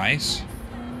clear skies.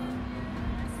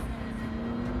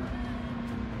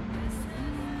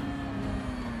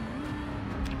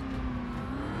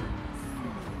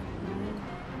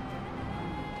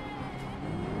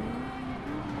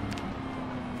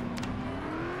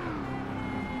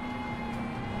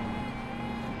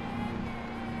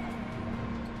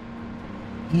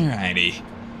 Alrighty.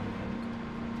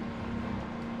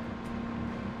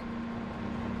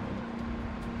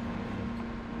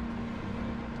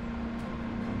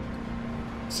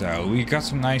 So we got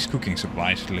some nice cooking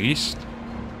supplies at least.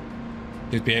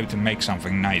 Should be able to make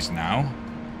something nice now.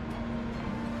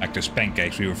 Like those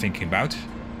pancakes we were thinking about.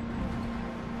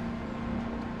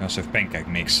 We also have pancake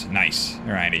mix. Nice.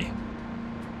 Alrighty.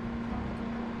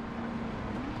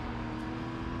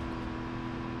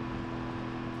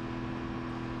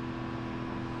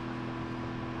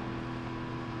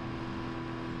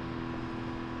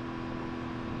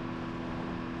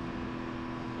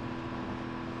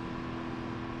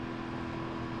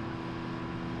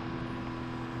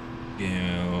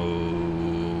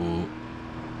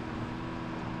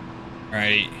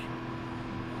 Alrighty.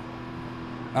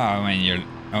 Oh, man, you're...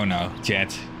 Oh no,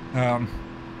 jet.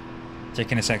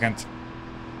 Check in a second.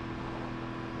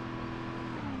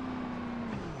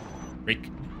 Break.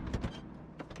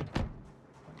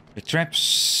 The traps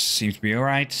seem to be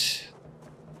alright.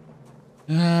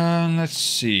 Let's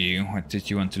see. What did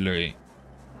you want to learn?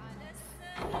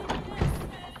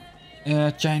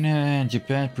 China and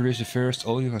Japan produced the first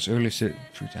oil as early as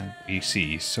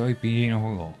BC. Soybean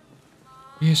oil.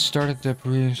 We started the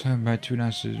production by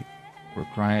 2000.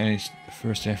 Required the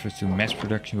first efforts to mass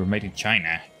production were made in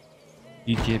China,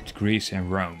 Egypt, Greece,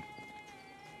 and Rome.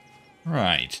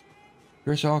 Right.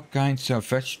 There's all kinds of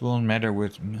vegetable matter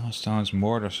with millstones,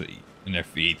 mortars in their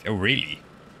feet. Oh, really?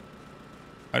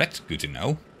 Oh, that's good to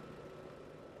know.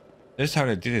 That's how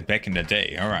they did it back in the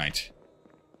day. Alright.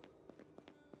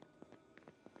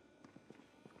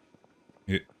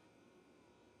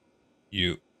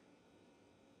 You.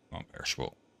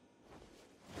 Non-perishable.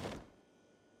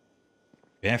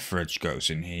 Beverage goes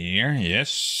in here,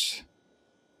 yes.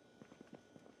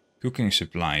 Cooking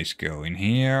supplies go in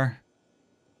here.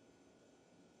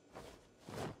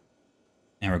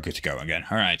 And we're good to go again,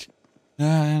 alright.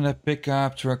 And the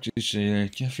pickup truck is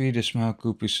Jeffy, the small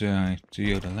coupe is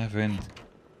Toyota 11.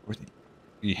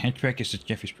 The hatchback is the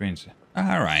Jeffy Sprint.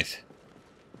 Alright.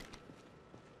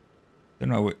 Don't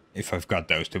know if I've got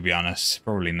those, to be honest.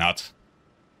 Probably not.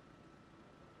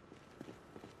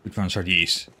 Which ones are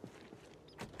these?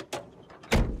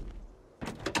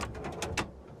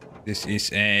 This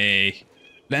is a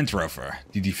Land Rover,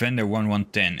 the Defender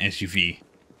 1110 SUV.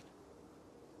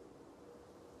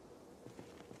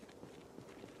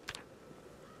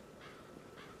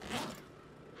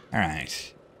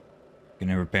 Alright.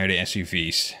 Gonna repair the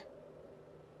SUVs.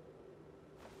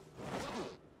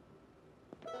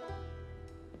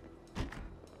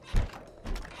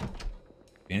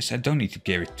 Yes, I don't need to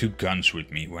carry 2 guns with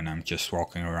me when I'm just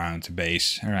walking around the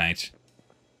base. Alright.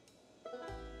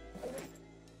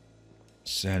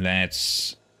 So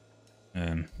let's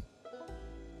go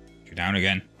down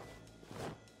again.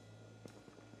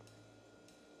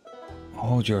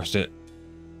 Hold yours to...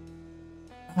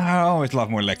 I always love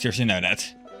more lectures, you know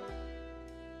that.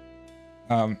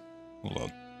 Hold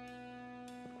on.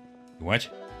 What?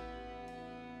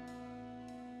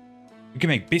 We can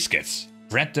make biscuits.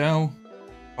 Bread dough.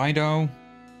 Pie dough.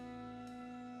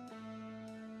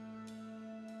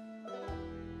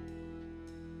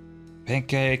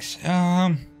 Pancakes.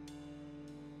 I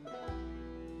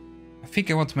think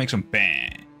I want to make some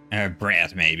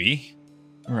bread, maybe.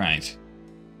 Right.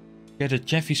 Get a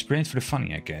Jeffy Sprint for the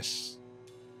funny, I guess.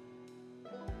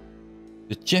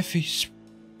 The Jeffy...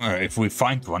 if we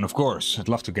find one, of course. I'd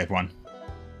love to get one.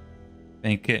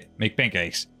 Make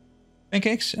pancakes.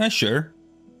 Pancakes? Sure.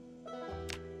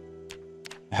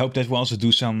 I hope that we'll also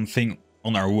do something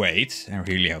on our weight. I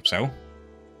really hope so.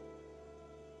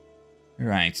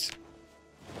 Right.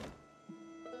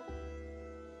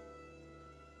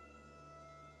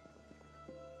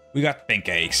 We got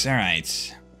pancakes,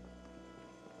 alright.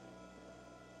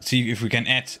 Let's see if we can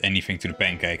add anything to the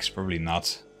pancakes. Probably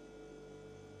not.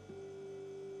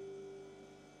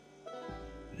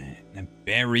 And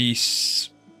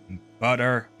berries,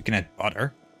 butter. We can add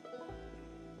butter.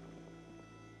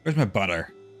 Where's my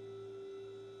butter?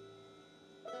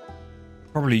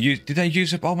 Probably use. Did I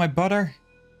use up all my butter?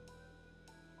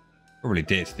 Probably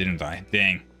did, didn't I?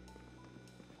 Dang.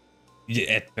 You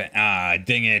had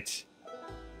dang it.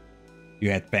 You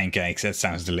had pancakes. That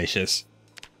sounds delicious.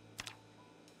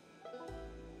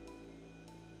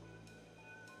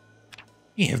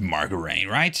 We have margarine,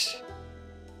 right?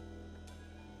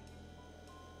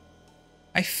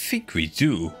 I think we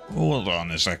do. Hold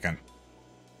on a second.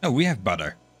 No, we have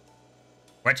butter.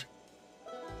 What?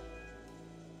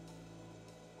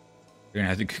 You're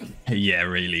gonna have to... Yeah,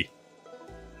 really.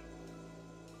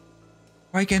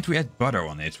 Why can't we add butter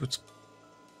on it? What's...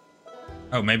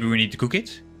 Oh, maybe we need to cook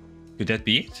it? Could that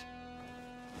be it?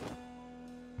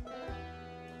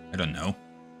 I don't know.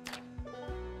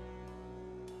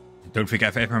 I don't think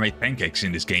I've ever made pancakes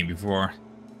in this game before.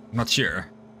 I'm not sure.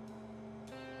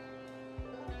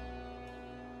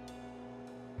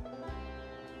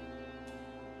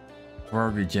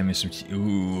 Strawberry jam and some...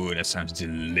 Ooh, that sounds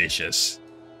delicious.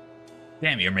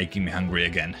 Damn, you're making me hungry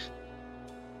again.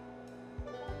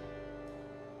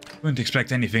 Wouldn't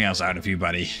expect anything else out of you,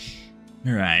 buddy.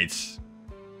 Right.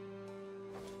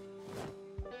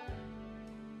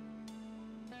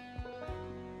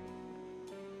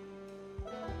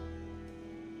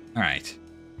 Alright.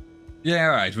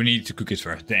 Yeah, alright, we need to cook it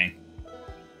first. Dang.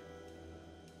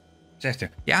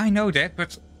 Yeah, I know that,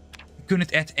 but I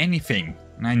couldn't add anything.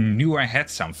 And I knew I had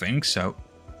something, so...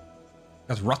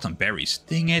 Got rotten berries.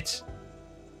 Dang it.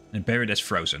 And a berry that's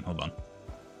frozen. Hold on.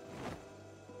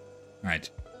 Alright.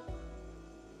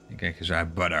 Okay, because I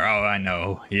have butter. Oh, I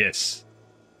know. Yes.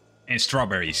 And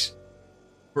strawberries.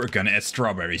 We're gonna add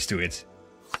strawberries to it.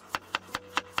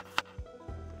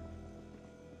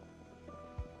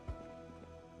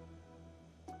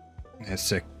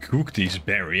 Let's cook this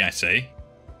berry, I say.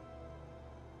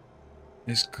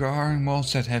 This car and mall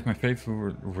set have my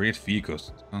favorite weird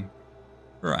vehicles.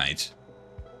 Right.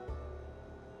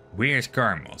 Weird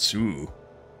car mods, ooh.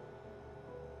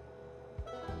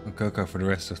 Cocoa for the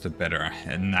rest of the better.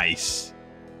 Nice.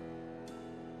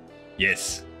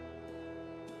 Yes.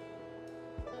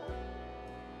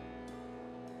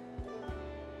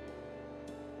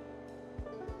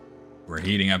 We're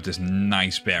heating up this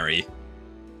nice berry.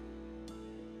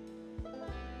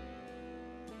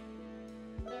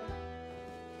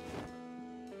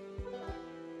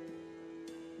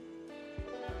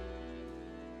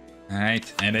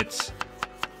 Alright, and it's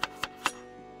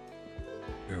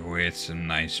with some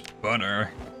nice butter.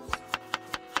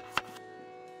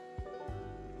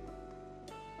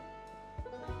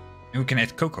 And we can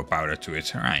add cocoa powder to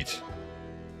it, alright.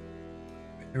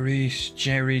 Berries,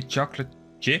 cherry, chocolate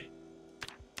chip.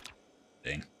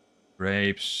 Thing.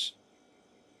 Grapes.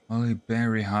 Holly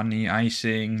berry, honey,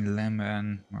 icing,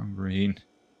 lemon, margarine,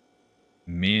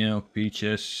 milk,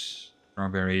 peaches,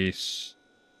 strawberries.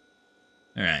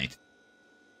 Alright.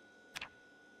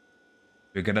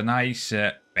 We got a nice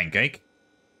pancake.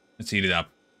 Let's heat it up.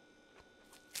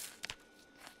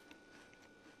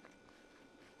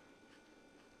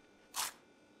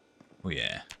 Oh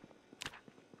yeah.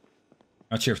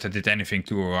 Not sure if that did anything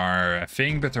to our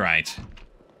thing, but right.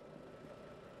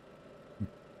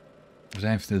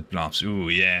 Blijft blobs. Ooh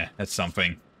yeah, that's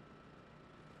something.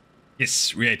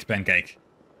 Yes, we ate the pancake.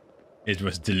 It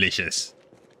was delicious.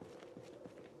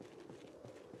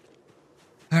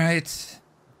 Alright.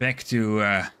 Back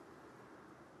to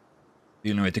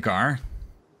dealing with the car,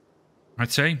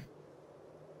 I'd say.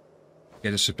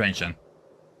 Get a suspension.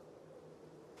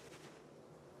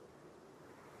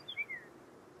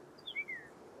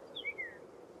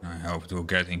 I hope it will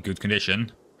get in good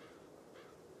condition.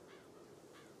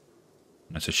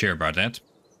 Not so sure about that.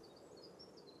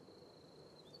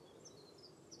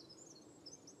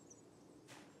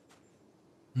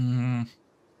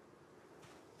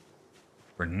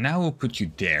 For now, we'll put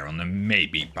you there on the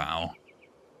maybe pile.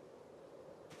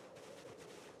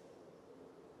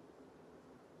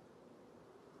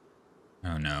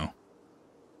 Oh no.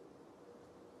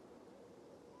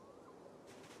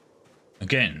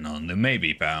 Again, on the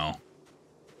maybe pile.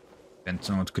 Depends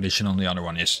on what condition on the other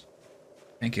one is.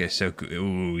 I think it's so good.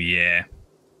 Ooh, yeah.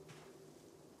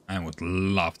 I would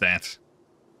love that.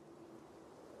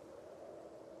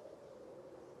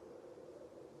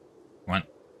 One.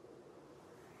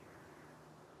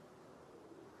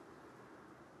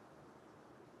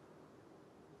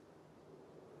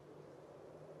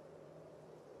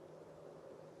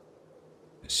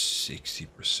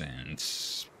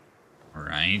 %60%.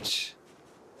 Alright.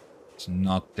 It's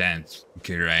not that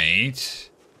great.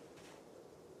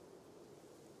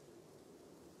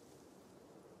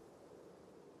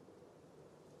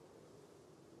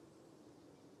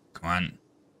 Come on.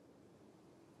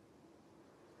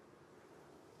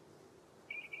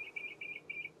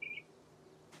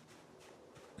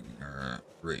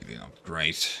 Really not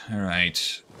great.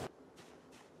 Alright.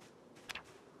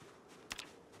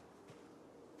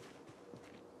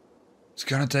 It's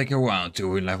gonna take a while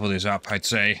to level this up, I'd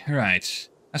say. Alright.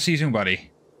 I'll see you soon,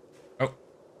 buddy. Oh,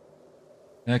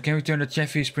 Can we turn the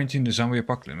Chevy sprint into the zombie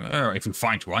apocalypse? If we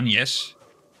find one, yes.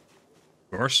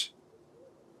 Of course.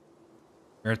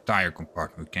 Spare tire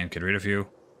compartment. We can't get rid of you.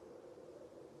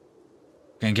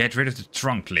 Can get rid of the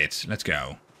trunk lid. Let's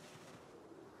go.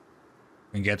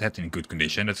 Can get that in good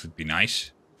condition. That would be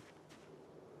nice.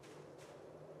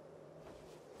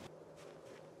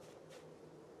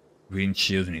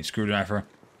 Windshield, we need screwdriver.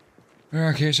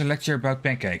 Here's a lecture about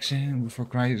pancakes. Before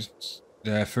Christ,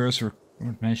 the first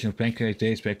mention of pancakes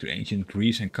dates back to ancient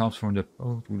Greece and comes from the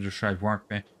poet who described warm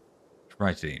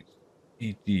pancakes.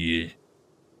 Eat the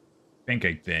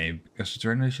pancake day because it's a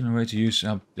traditional way to use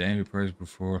up the angry person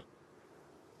before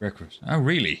breakfast. Oh,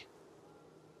 really?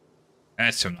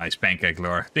 That's some nice pancake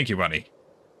lore. Thank you, buddy.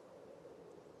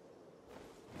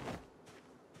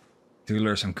 To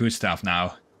learn some good stuff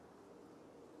now.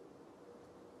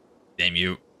 Damn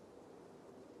you.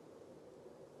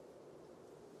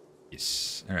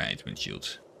 Yes. Alright,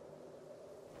 windshield.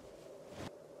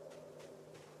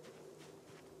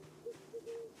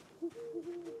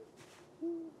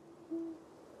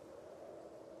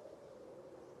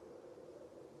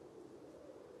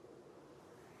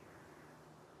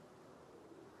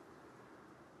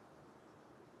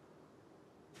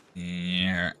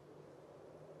 Yeah.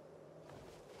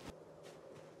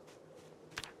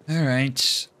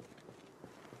 Alright.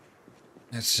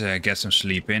 Let's get some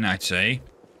sleep in, I'd say.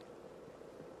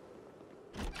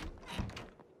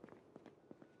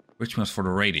 Twitch mod for the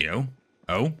radio.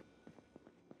 Oh.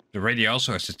 The radio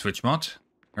also has the Twitch mod.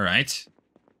 Alright.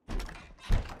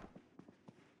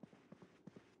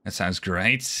 That sounds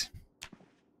great.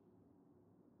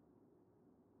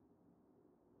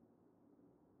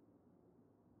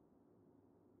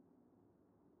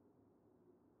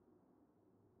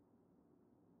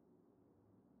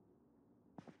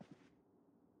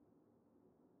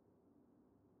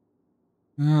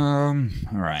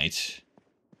 Alright.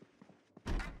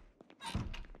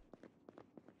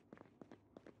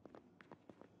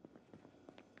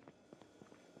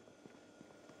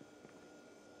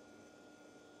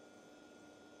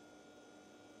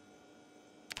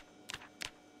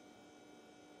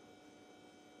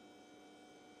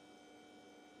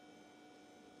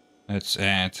 Let's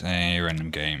add a random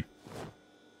game.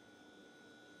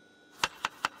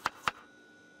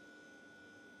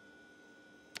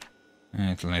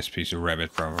 And a nice piece of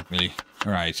rabbit, probably.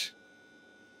 Alright.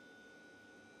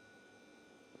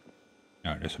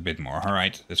 No, there's a bit more.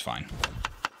 Alright, that's fine.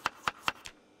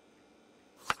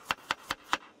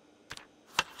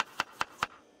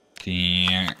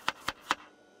 Here.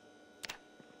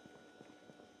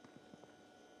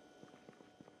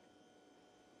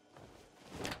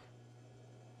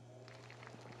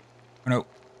 No,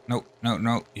 no, no,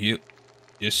 no, you.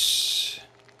 Yes.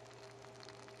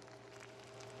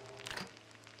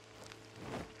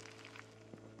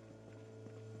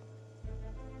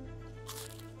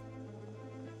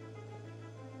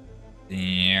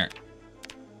 There.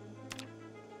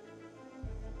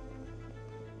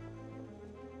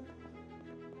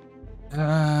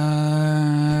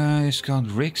 It's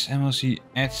called Rick's MLC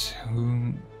at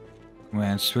who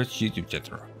command switch YouTube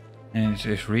chatter. And it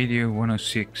says radio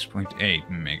 106.8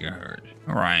 megahertz.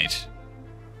 Alright.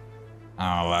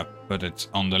 I'll put it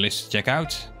on the list to check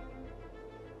out.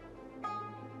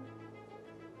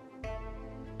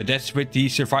 But that's with the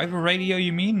survivor radio,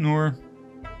 you mean? Or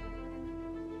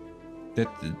that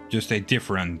just a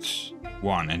different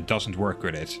one and doesn't work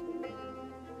with it?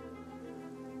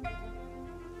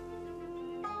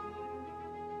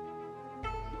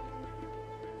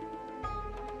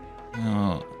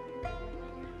 Oh.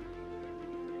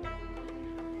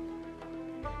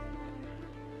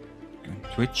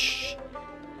 Twitch.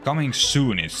 Coming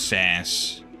soon, it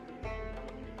says.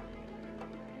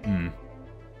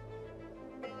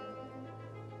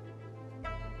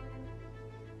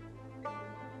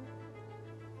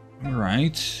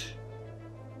 Alright.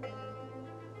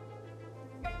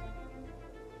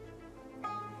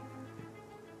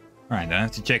 Alright, I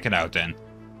have to check it out then.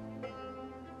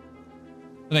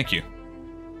 Thank you.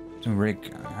 So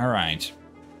Rick, alright.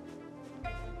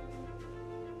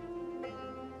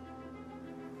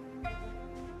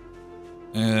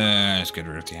 Let's get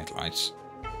rid of the headlights.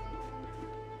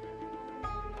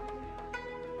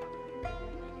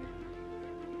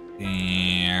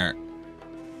 There.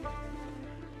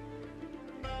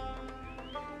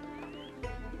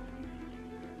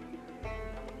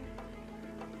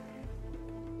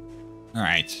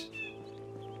 Alright.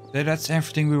 So that's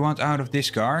everything we want out of this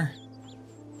car,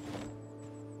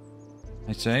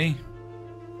 I'd say.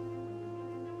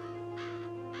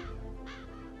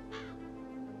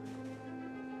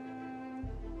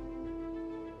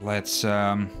 Let's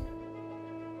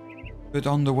Put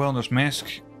on the wellness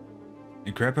mask.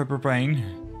 And grab a propane.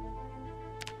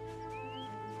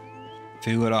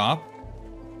 Fill it up.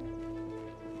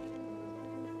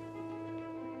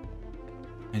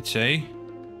 I'd say.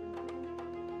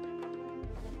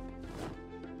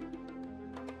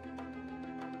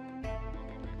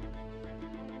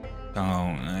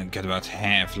 So, got about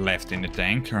half left in the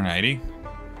tank, alrighty.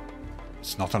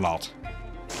 It's not a lot.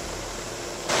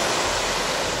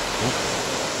 Oh.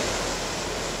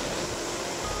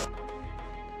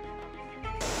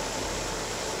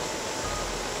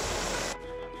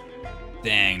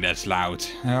 Dang, that's loud.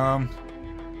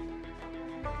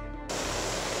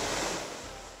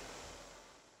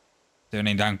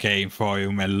 Turning down game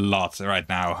volume a lot right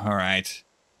now, alright.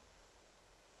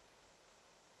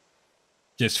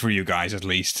 Just for you guys, at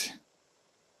least.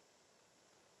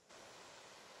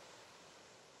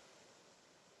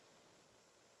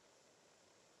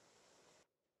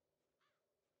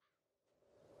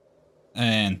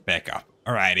 And back up.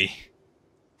 Alrighty.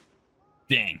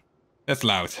 Dang. That's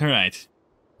loud. Alright.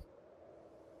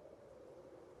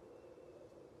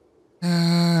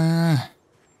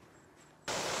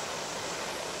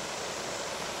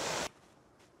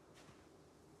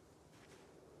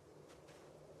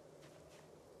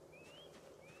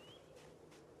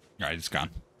 Alright, it's gone.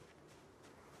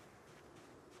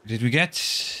 Did we get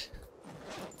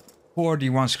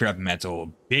 41 scrap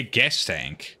metal? Big gas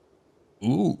tank.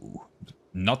 Ooh.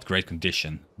 Not great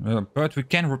condition. But we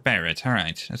can repair it.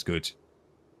 Alright, that's good.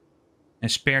 And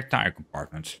spare tire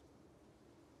compartment.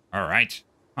 Alright,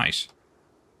 nice.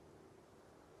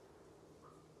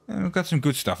 We got some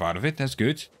good stuff out of it, that's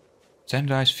good.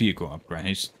 Standardized vehicle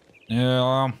upgrades.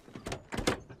 I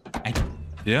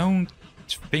don't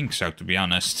think so, to be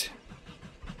honest.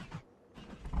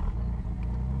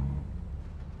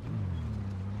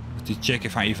 To check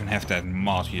if I even have that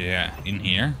mod here in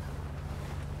here.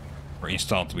 Or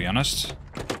installed, to be honest.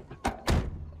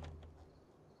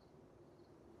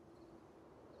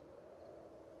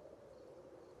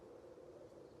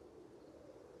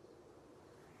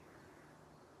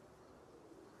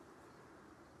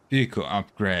 Vehicle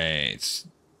upgrades.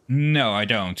 No, I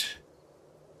don't.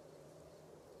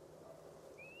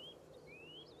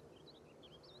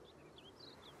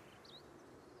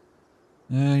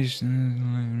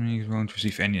 He won't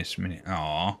receive any as many.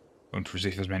 Aww, won't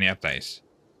receive as many updates.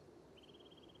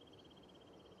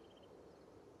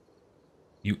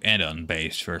 New add-on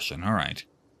based version. Alright.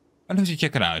 Why don't you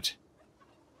check it out?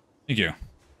 Thank you.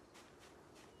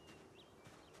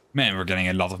 Man, we're getting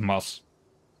a lot of mods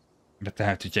that I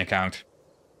have to check out.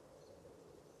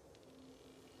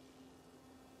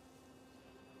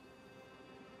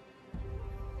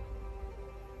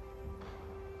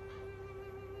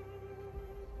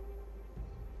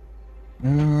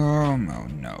 Oh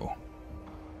no.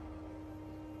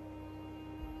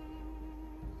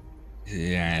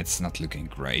 Yeah, it's not looking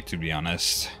great, to be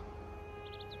honest.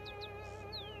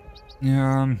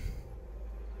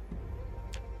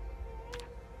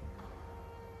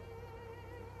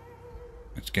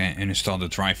 Let's get install the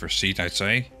driver's seat, I'd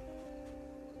say.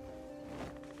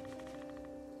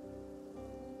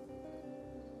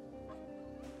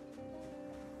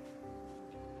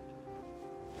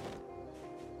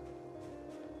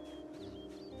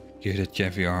 Give it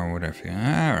caviar or whatever.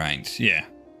 Alright, yeah.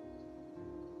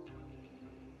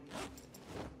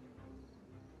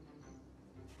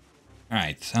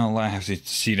 Alright, I'll have to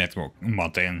see that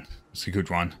mod in. It's a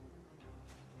good one.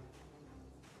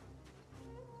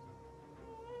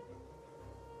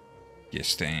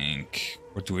 Yes, think.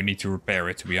 What do we need to repair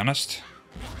it, to be honest?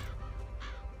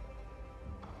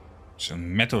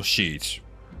 Some metal sheets.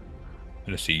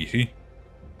 That's easy.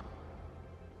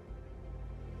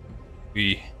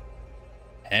 We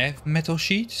have metal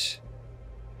sheets?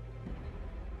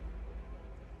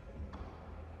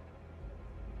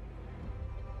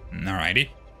 Alrighty.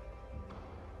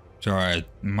 So I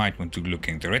might want to look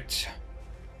into it.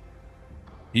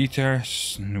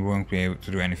 Heaters, won't be able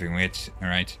to do anything with.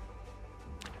 Alright.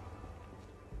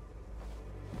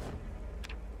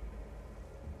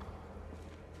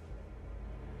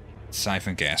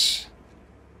 Siphon gas.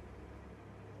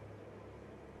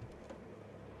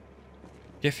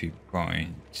 Jeffy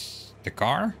Point. The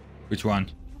car? Which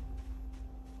one?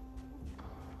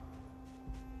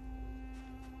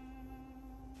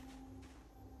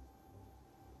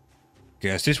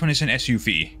 Guess this one is an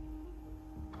SUV.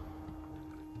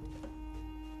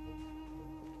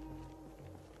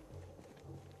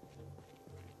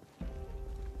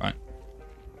 Fine.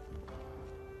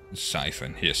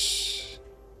 Siphon, yes.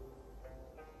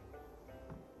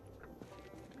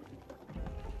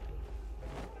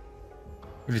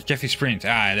 The Jeffy Sprint.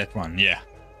 Ah, that one. Yeah.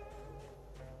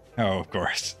 Oh, of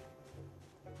course.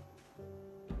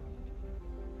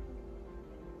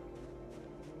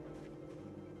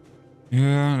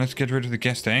 Yeah, let's get rid of the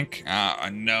gas tank. Ah,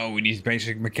 no, we need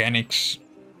basic mechanics.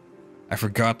 I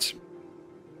forgot.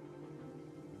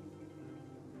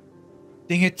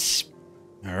 Dang it.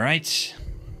 Alright.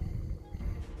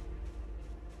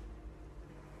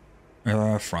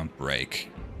 Front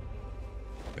brake.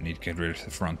 I need to get rid of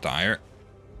the front tire.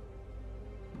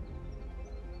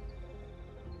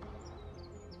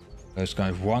 Those guys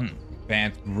have one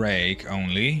bad brake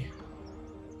only.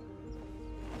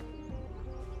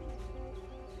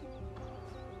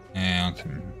 And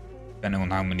depending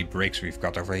on how many brakes we've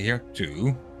got over here,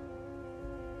 2.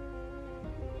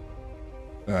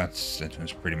 But that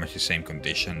was pretty much the same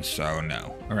condition, so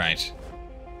no. Alright.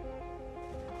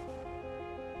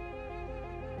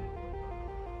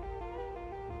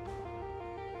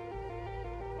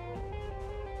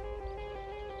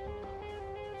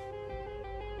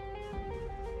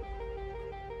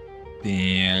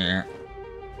 There.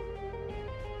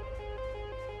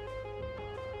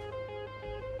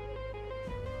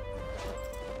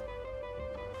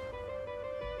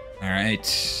 Alright.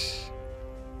 So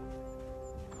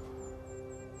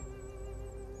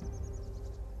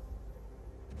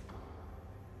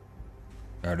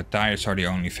the tires are the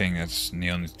only thing that's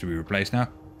needed to be replaced now.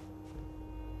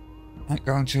 I'm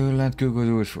going to let Google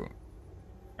do it for...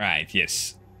 Right,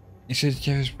 yes. Is it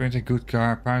Jeffy Sprint a good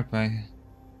car powered by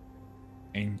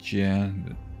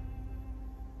engine?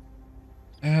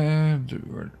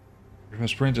 The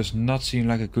Sprint does not seem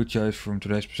like a good choice from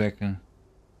today's perspective.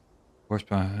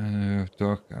 Horsepower,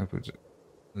 torque output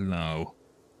low.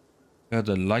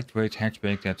 The lightweight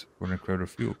hatchback that for an incredible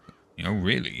fuel. You know,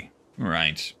 really?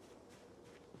 Right.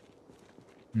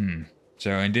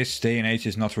 So in this day and age,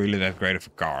 it's not really that great of a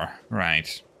car.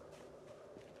 Right.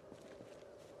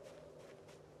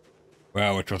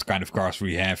 Well, with what kind of cars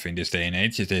we have in this day and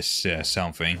age, it is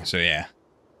something. So yeah.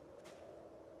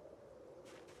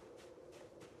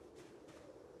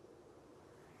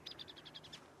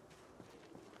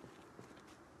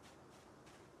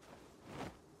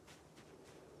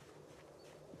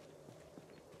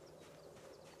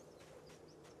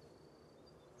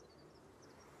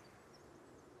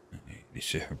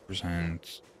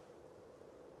 %.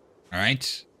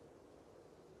 Alright.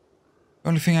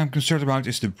 Only thing I'm concerned about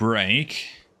is the brake.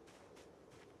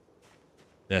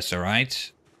 That's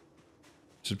alright.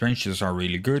 Suspensions are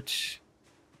really good.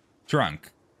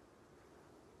 Trunk.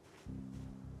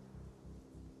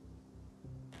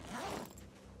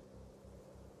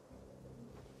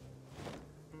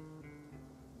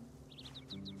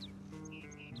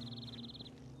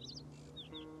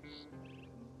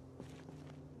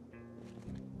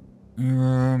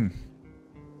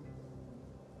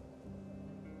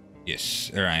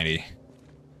 Yes, alrighty.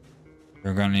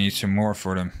 We're gonna need some more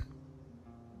for them.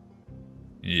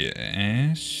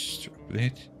 Yes.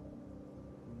 It.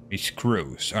 These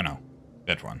screws. Oh no.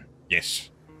 That one. Yes.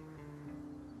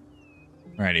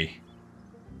 Ready.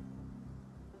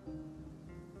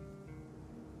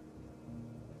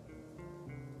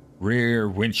 Rear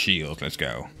windshield. Let's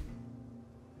go.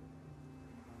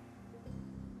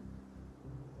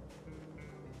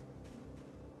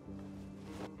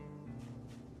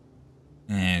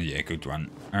 And yeah, good one.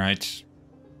 Alright.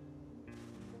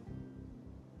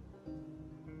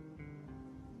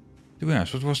 To be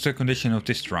honest, what was the condition of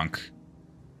this trunk?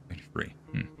 23.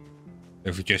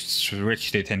 If we just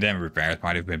switched it and then repaired, it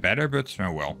might have been better, but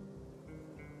oh well.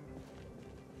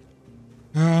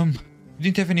 We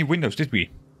didn't have any windows, did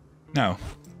we? No.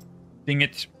 Dang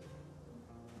it.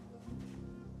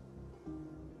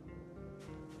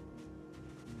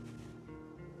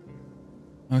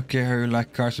 Okay, I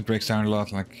like cars that breaks down a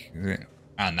lot, like...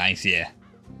 Ah, nice, yeah.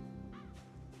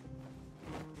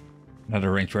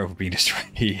 Another Range Rover being destroyed.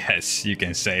 Yes, you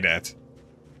can say that.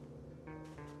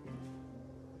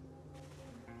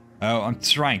 Oh, I'm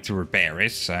trying to repair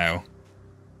it, so...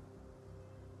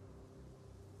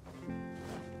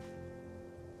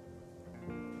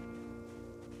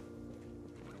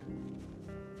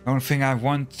 The only thing I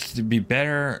want to be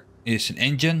better is an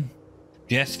engine,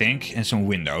 gas tank, and some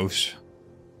windows.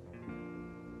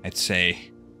 Let's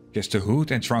say just the hood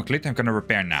and trunk lid I'm gonna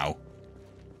repair now.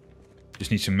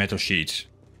 Just need some metal sheets.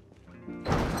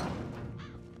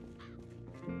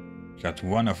 Got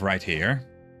one of right here.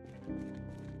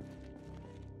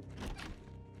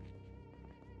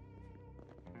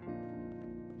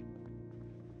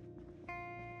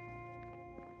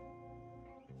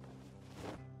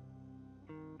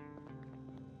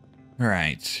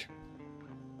 Right.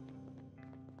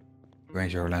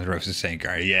 Range Rover Land Rover is the same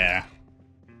car. Yeah.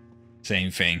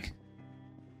 Same thing.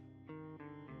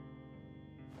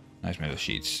 Nice metal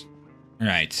sheets.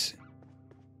 Right.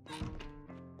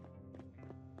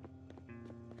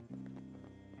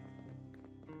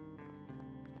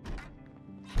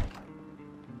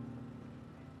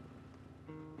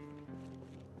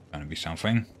 Gonna be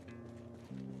something.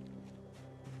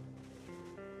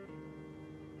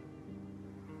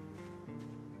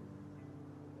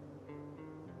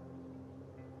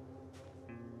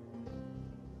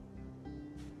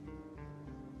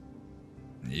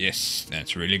 Yes,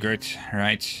 that's really good.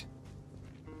 Right.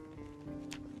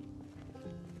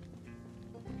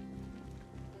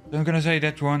 So I'm gonna say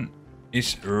that one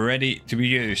is ready to be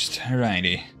used.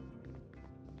 Alrighty.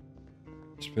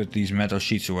 Let's put these metal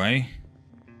sheets away.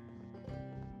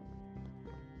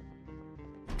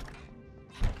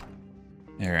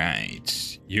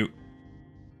 Alright. You.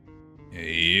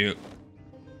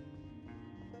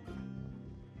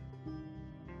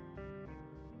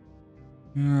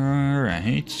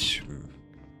 Alright.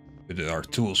 Put our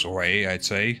tools away, I'd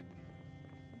say.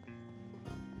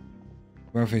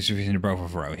 Both is within the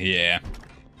buffer row. Yeah.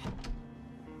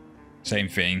 Same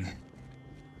thing.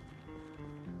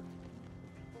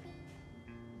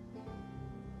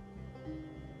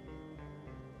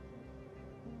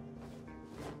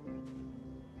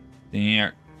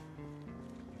 There.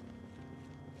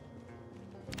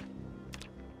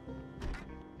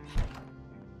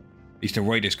 At least the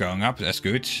weight is going up, that's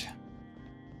good.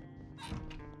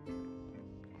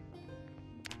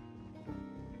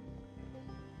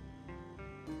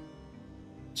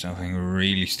 Something we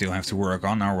really still have to work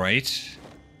on, our weight.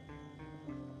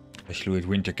 Especially with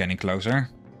winter getting closer.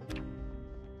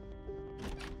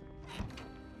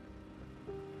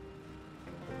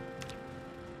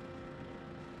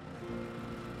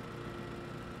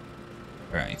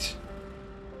 Right.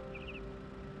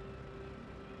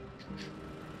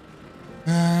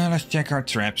 Let's check our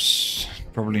traps.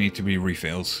 Probably need to be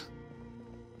refilled.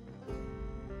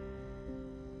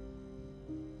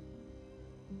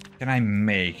 Can I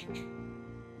make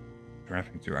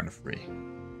trapping 2 out of 3?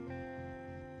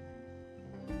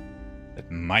 That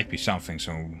might be something,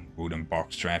 some wooden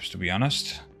box traps, to be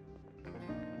honest.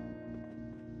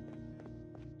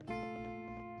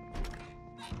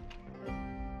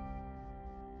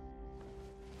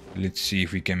 Let's see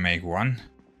if we can make one.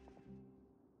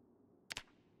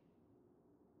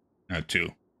 No, 2.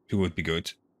 2 would be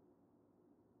good.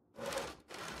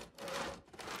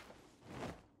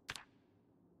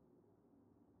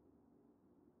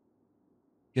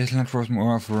 Yes, Land Rover is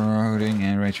more off-roading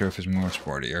and Range Rover is more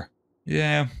sportier.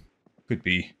 Yeah, could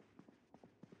be.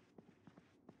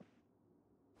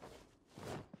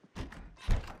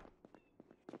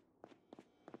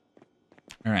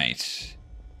 Alright.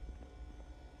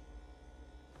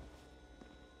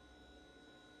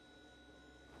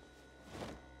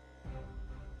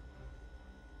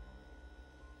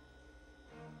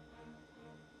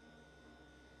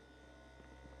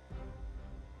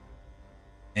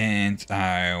 And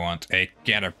I want a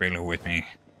caterpillar with me.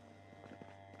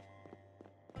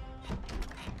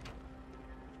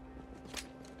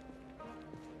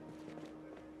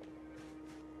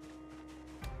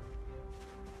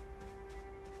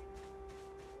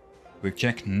 Quick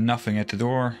check, nothing at the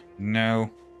door. No.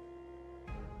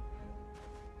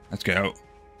 Let's go.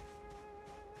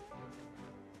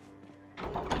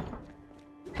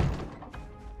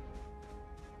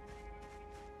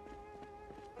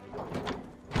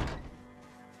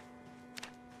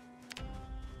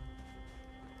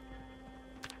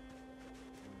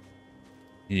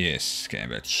 Yes,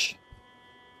 cabbage.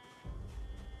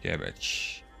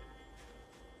 Cabbage.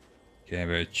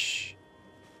 Cabbage.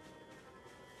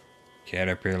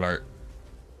 Caterpillar.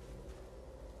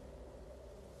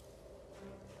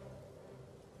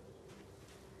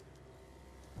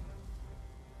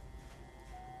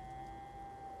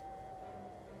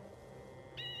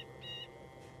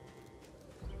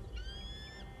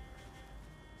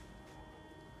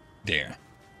 There.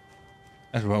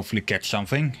 That will hopefully catch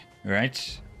something,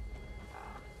 right?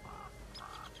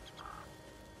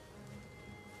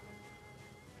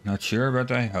 Not sure,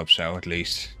 but I hope so at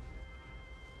least.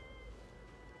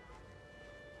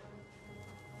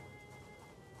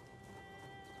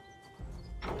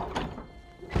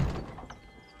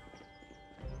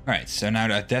 Alright, so now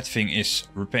that that thing is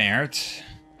repaired,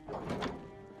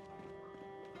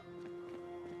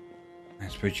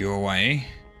 let's put you away.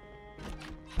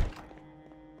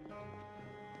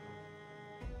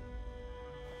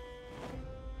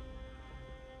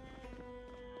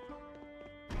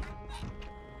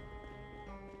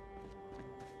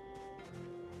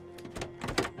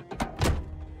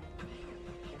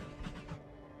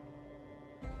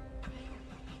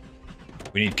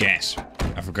 We need gas.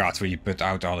 I forgot we put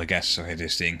out all the gas, so hit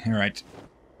this thing. Alright.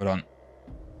 Hold on.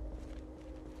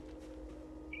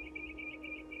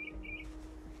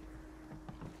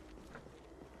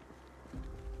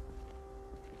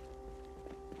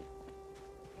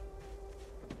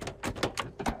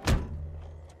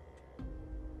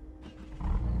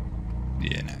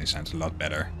 Yeah, now it sounds a lot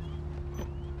better.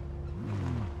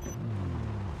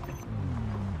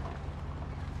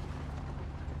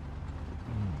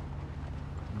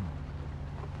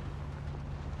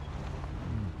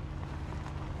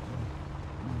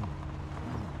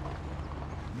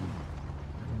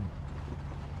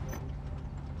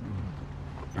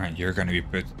 Alright, you're gonna be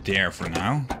put there for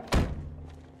now.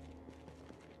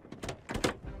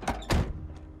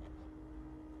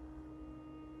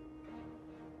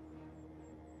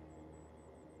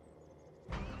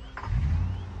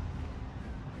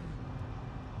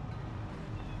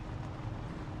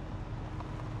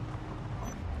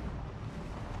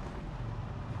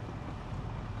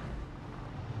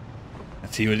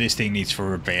 Let's see what this thing needs for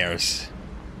repairs.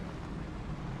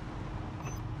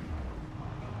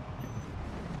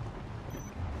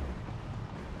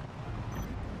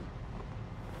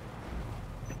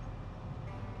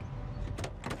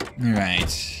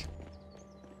 Right.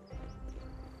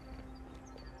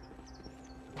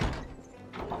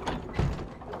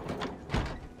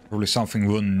 Probably something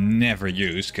we'll never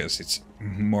use because it's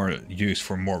more used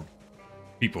for more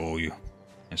people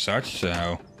and such,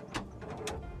 so.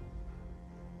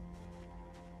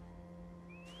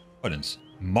 Buttons.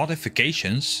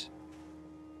 Modifications?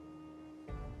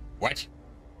 What?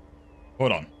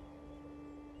 Hold on.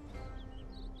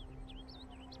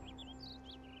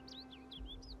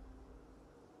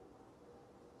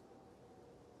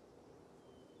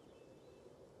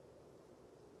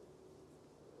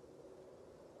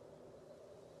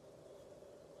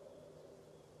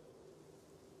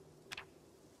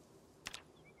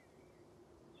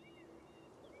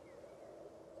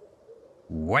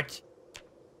 What?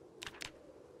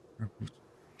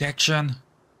 Protection?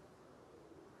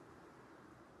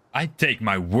 I take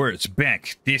my words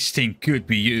back. This thing could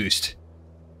be used.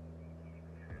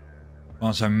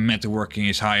 Once our metalworking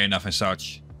is high enough and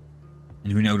such.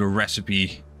 And we know the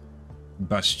recipe.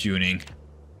 Bus tuning.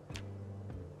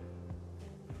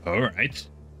 Alright.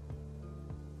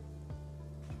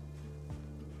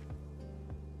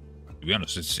 To be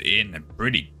honest, it's in a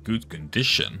pretty good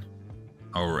condition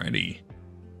already.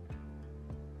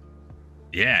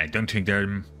 Yeah, I don't think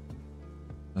they're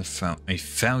a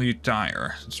value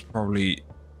tire. It's probably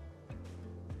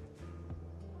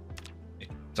a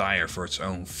tire for its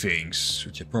own things,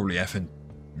 which I probably haven't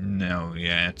know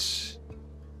yet.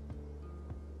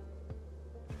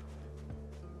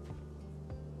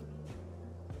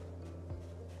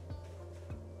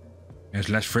 There's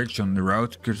less friction on the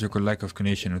road. Critical lack of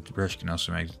condition of the brush can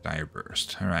also make the tire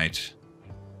burst. Alright.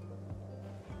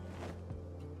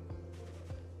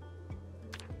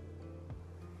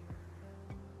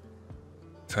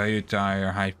 Value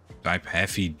tire, high type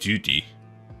heavy duty.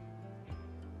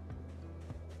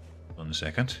 Hold on a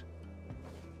second.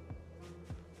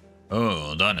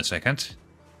 Hold on a second.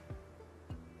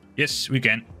 Yes, we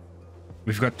can.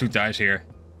 We've got 2 tires here.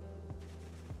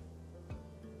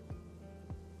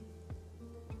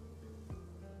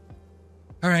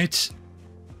 Alright.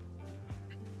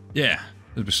 Yeah,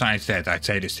 but besides that, I'd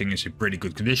say this thing is in pretty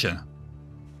good condition.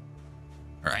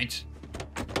 Alright.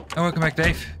 And welcome back,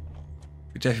 Dave.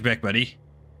 Good to have you back, buddy.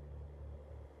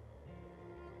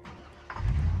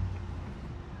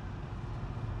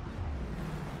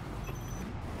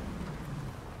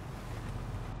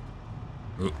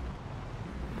 Oh.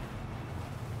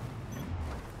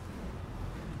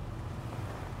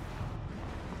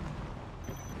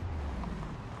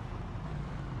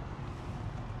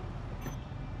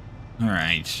 All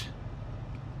right.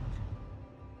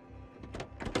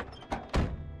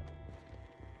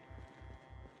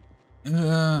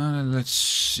 Let's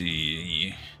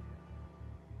see.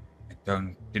 I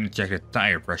didn't check the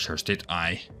tire pressures, did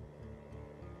I?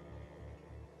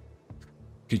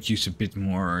 Could use a bit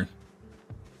more.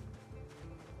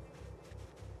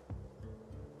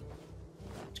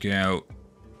 Let's go.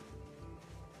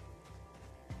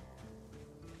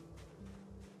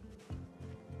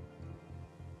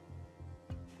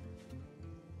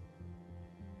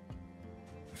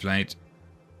 Flight.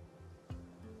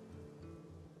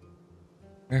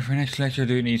 For next lecture,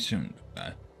 do you need some?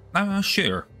 I'm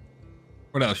sure.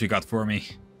 What else you got for me?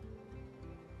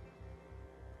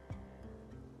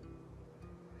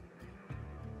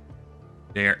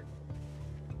 There.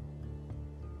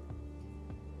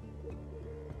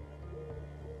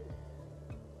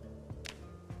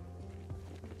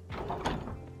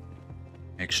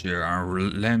 make sure our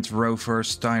Land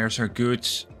Rover's tires are good.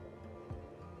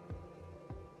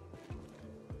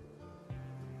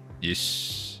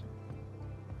 Yes.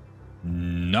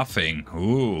 Nothing.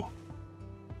 Ooh.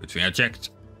 Good thing I checked.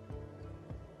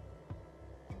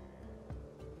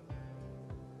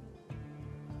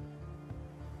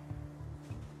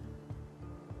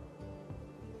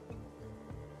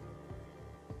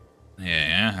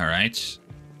 Yeah, alright.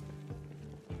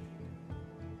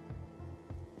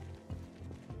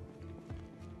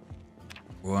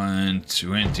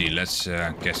 $120. Let's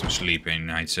get some sleep in,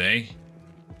 I'd say.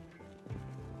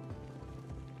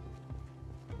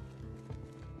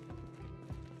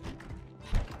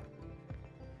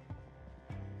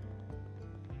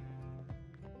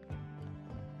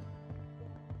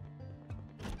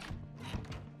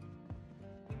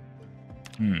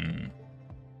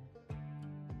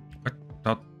 What?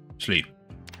 Not sleep.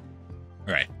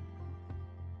 Alright.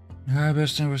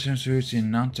 Best time was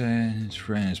in Nantes and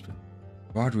France, but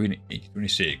Bart reading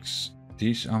 826.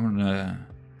 These are the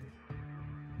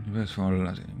best for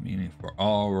meaning for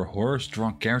our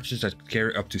horse-drawn carriages that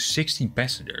carry up to 16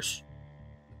 passengers.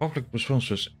 Public response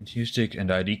was enthusiastic and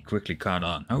the ID quickly caught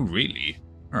on. Oh, really?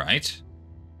 Alright.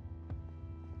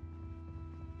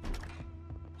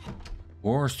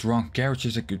 Horse-drawn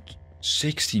carriages that could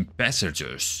 16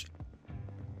 passengers.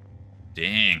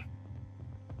 Dang.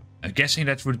 I'm guessing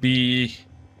that would be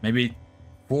maybe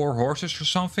 4 horses or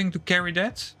something to carry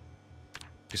that?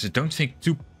 Because I don't think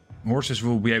 2 horses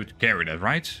will be able to carry that,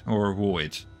 right? Or will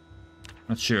it?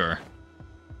 Not sure.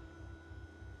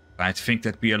 I think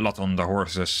that'd be a lot on the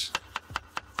horses.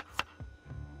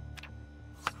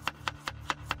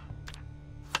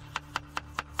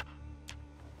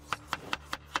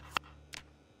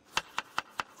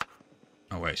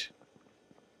 Oh, wait.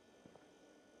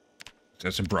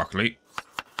 That's some broccoli.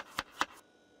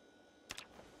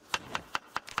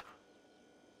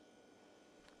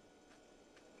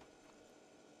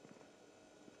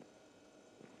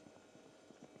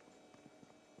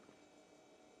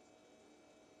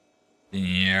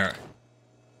 Yeah.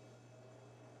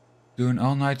 Do an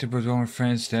all-nighter but one with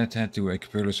friends that had to wake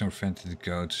up early some friend to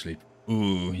go to sleep.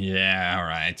 Ooh, yeah,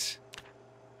 alright.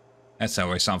 That's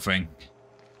always something.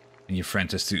 And your friend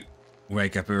has to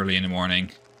wake up early in the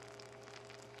morning.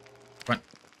 What?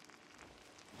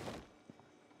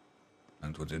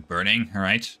 And with it burning,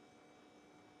 alright.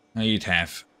 Now you'd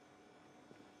have.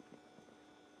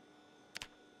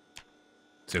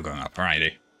 Still going up,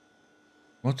 alrighty.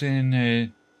 What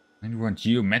in 91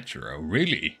 Geo Metro,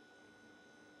 really?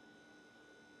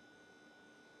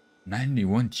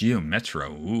 91 Geo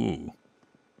Metro, ooh.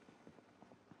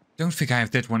 Don't think I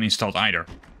have that one installed either.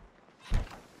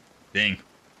 Dang.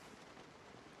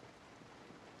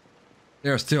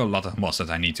 There are still a lot of mods that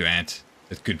I need to add.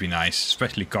 That could be nice,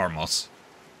 especially car mods.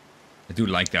 I do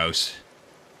like those.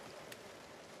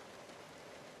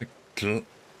 The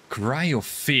Cry of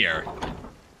Fear.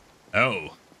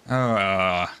 Oh.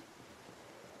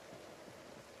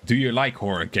 Do you like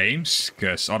horror games?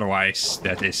 Because otherwise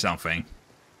that is something.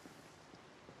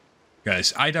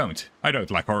 Because I don't. I don't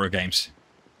like horror games.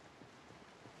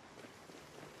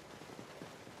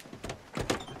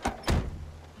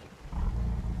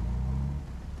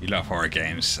 You love horror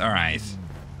games. Alright.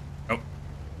 Oh.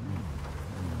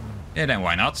 Yeah, then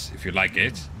why not? If you like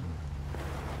it.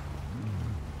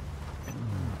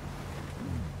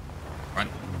 Run.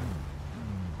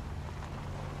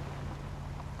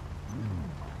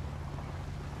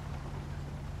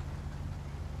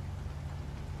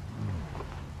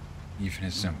 Even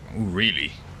as some. Oh,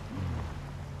 really?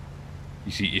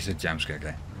 You see, is a jump scare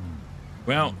guy.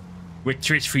 Well, with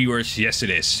Twitch viewers, yes, it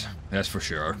is. That's for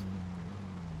sure.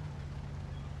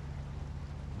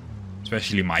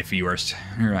 Especially my viewers.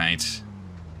 Right.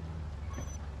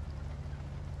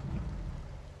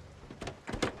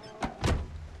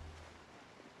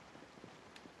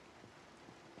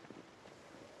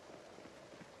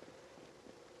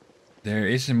 There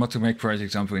is a mod to make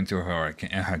project jump into a horror.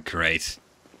 Great.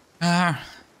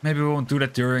 Maybe we won't do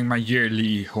that during my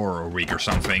yearly horror week or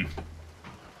something.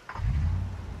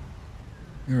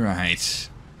 Right.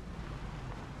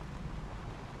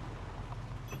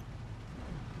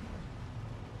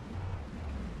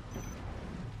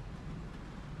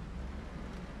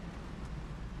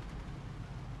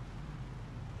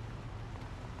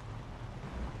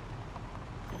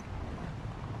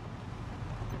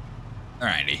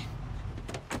 Alrighty.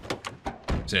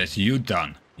 So that's you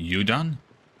done. You done?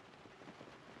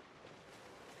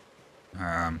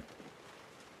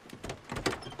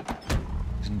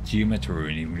 Isn't Geometry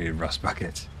really a Rust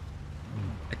bucket?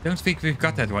 I don't think we've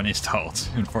got that one installed,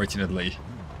 unfortunately.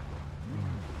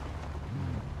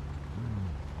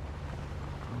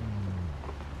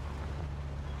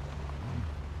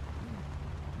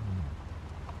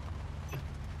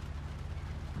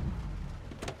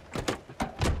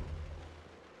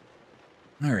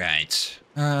 All right.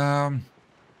 Let's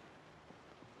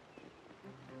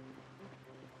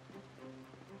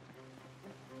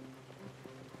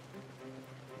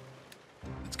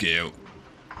go.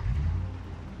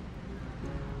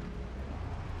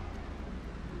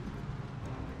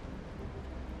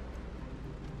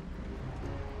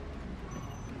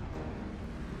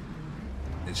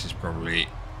 This is probably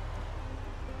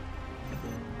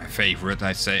my favorite,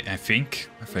 I think.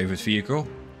 My favorite vehicle.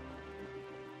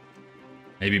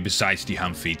 Maybe besides the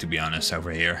Humvee, to be honest,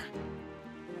 over here.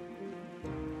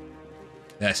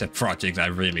 That's a project I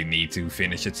really need to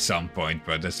finish at some point,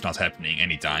 but that's not happening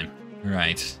anytime.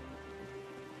 Right.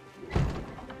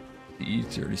 The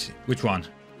E36. Which one?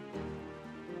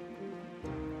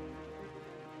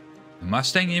 The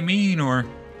Mustang, you mean, or?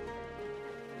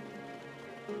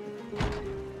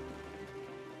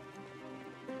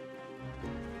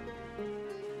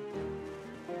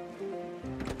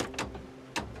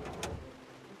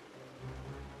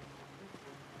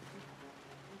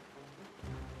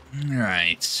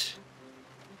 Right.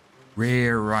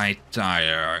 Rear right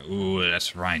tire. Ooh,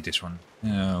 that's right, this one.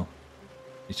 No.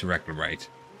 It's a regular right.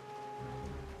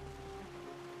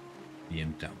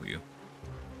 BMW.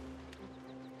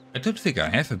 I don't think I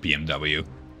have a BMW.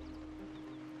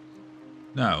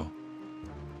 No.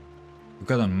 I've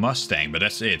got a Mustang, but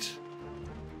that's it.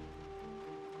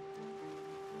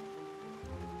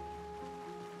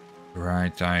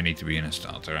 Right tire need to be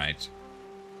installed, right.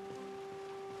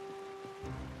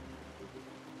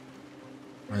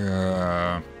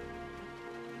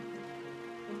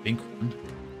 Pink one.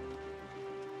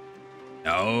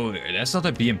 No, that's not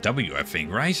a BMW, I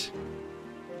think, right?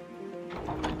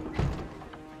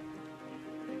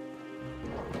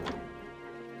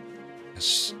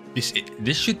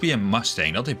 This should be a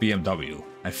Mustang, not a BMW,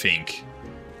 I think.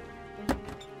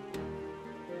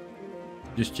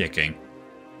 Just checking.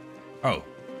 Oh.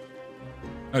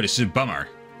 Oh, this is a bummer.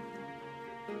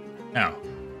 Oh.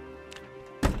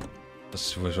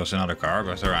 This was another car,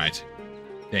 but alright.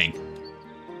 Dang.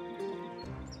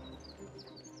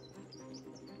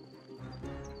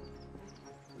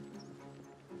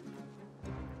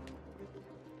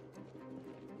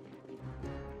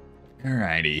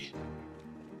 Alrighty.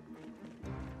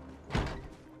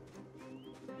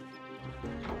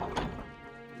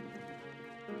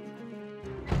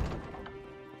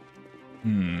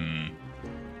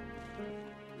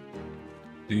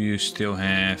 Do you still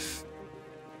have...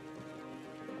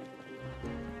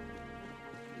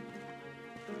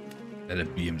 a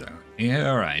BMW?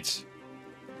 Yeah, alright.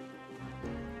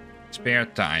 Spare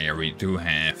tire we do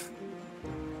have.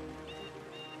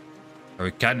 So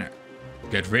we can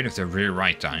get rid of the rear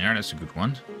right tire, that's a good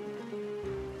one.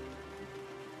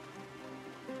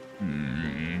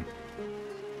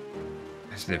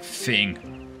 That's the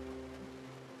thing.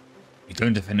 We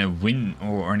don't have any wind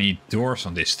or any doors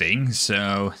on this thing,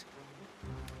 so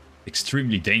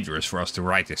extremely dangerous for us to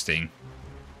ride this thing.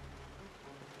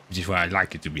 Which is why I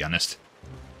like it, to be honest.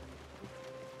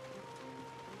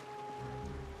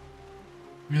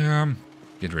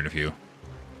 Get rid of you.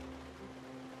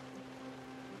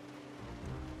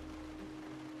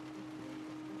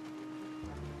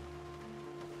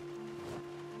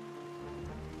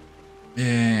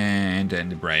 And then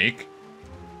the brake.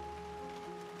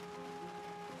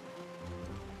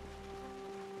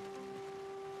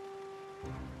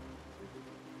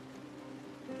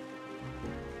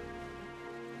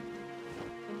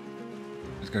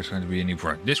 This guy's going to be a new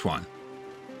product. This one.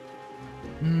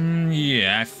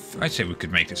 Yeah, I'd say we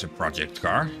could make this a project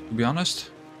car, to be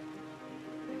honest.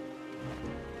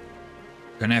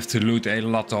 Gonna have to loot a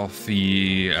lot of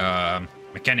the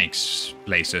mechanics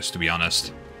places, to be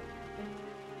honest.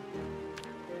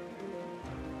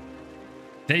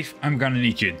 Dave, I'm gonna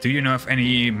need you. Do you know of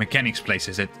any mechanics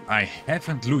places that I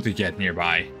haven't looted yet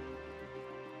nearby?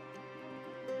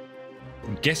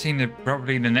 I'm guessing that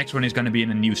probably the next one is gonna be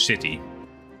in a new city.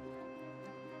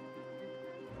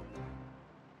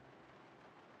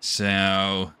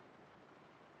 So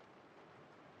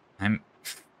I'm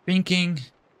thinking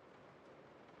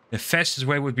the fastest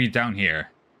way would be down here.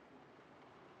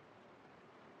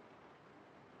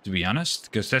 To be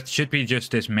honest, because that should be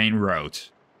just this main road.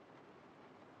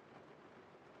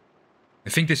 I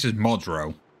think this is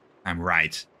Modro. I'm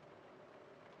right.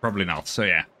 Probably not, so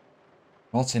yeah.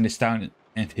 Mod's in this town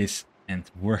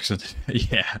and works on it.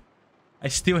 Yeah. I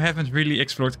still haven't really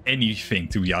explored anything,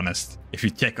 to be honest. If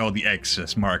you check all the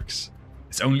access marks.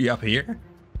 It's only up here.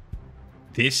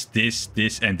 This,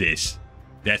 and this.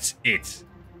 That's it.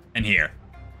 And here.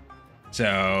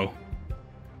 So...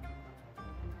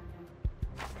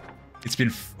 It's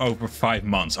been over 5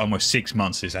 months, almost 6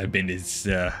 months since I've been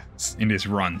in this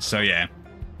run. So yeah,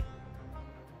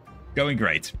 going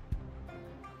great.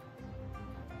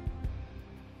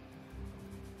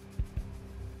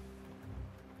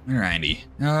 Alrighty.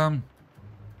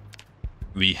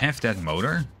 We have that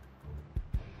motor.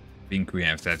 I think we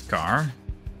have that car.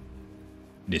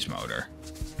 This motor.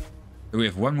 We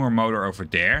have one more motor over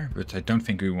there, but I don't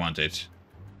think we want it.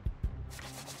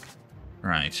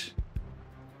 Right.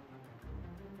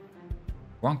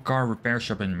 One car repair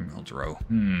shop in Mildro.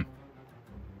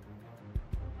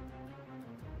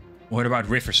 What about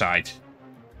Riverside?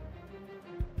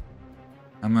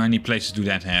 How many places do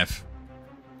that have?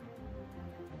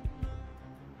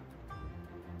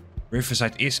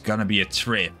 Riverside is gonna be a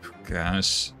trip,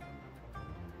 because...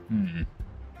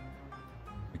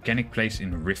 Mechanic place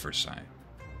in Riverside.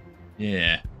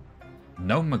 Yeah.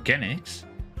 No mechanics?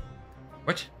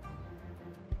 What?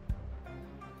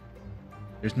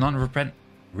 There's non-repent...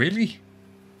 Really?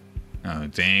 Oh,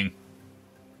 dang.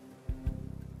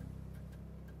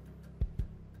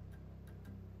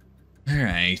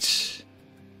 Alright.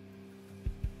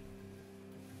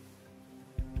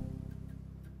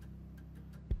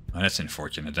 Well, that's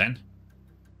unfortunate then.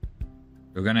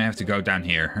 We're gonna have to go down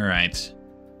here. Alright.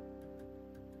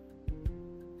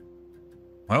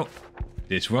 Well,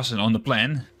 this wasn't on the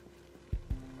plan.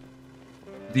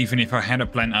 But even if I had a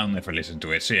plan, I'll never listen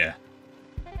to it, so yeah.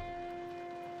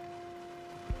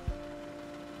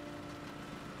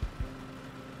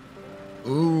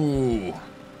 Ooh.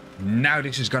 Now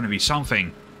this is gonna be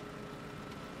something.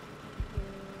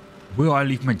 Will I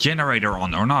leave my generator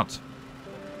on or not?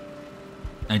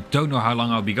 I don't know how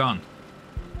long I'll be gone.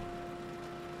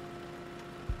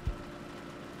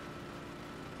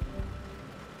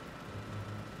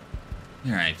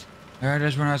 Alright.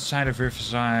 There's one outside of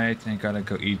Riverside. I gotta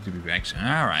go eat to be back soon.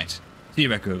 Alright. See you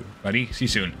back, buddy. See you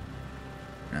soon.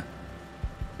 Yeah.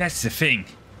 That's the thing.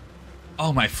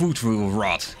 All my food will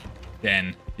rot.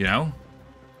 Then, you know?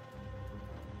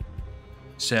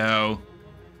 So...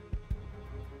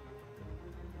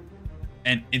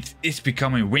 And it's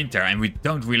becoming winter and we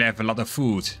don't really have a lot of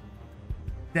food.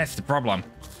 That's the problem.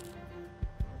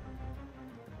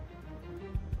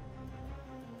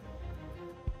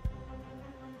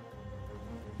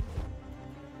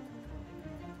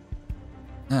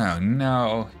 Oh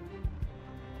no.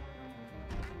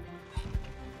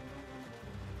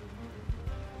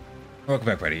 Welcome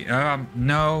back, buddy.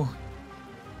 No.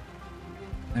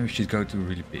 Maybe we should go to a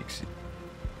really big city.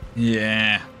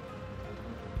 Yeah.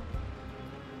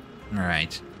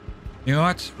 Alright. You know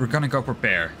what? We're gonna go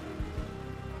prepare.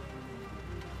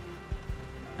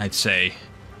 I'd say.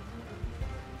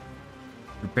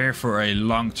 Prepare for a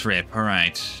long trip.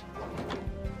 Alright.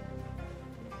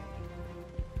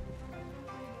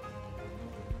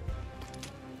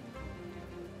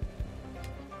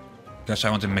 Because I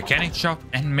want a mechanic shop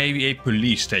and maybe a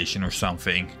police station or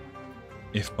something.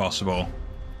 If possible.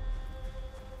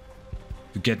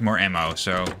 To get more ammo.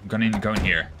 So I'm gonna go in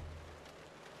here.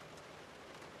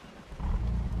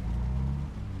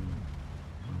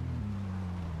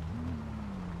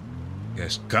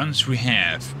 Because guns we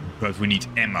have, but we need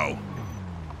ammo.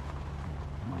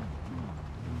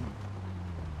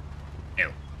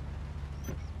 Ew.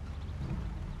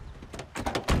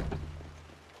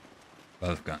 A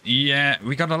lot of guns. Yeah,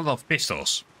 we got a lot of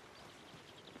pistols.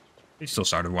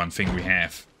 Pistols are the one thing we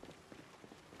have.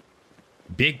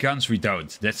 Big guns we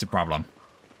don't. That's the problem.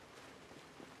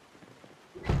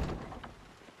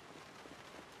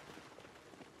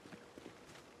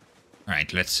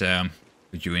 Alright, let's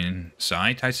put you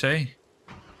inside, I say.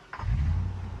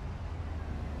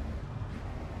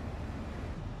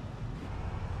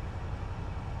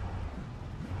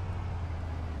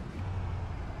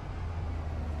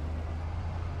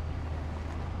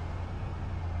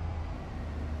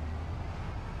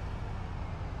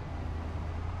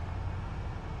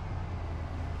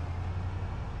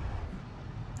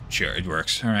 Sure, it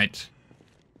works. All right.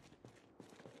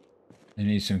 I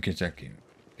need some Kentucky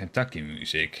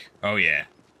music. Oh yeah.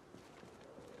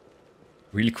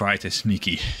 Really quiet and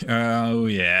sneaky. Oh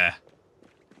yeah.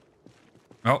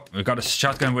 Oh, we got a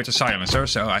shotgun with a silencer,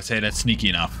 so I'd say that's sneaky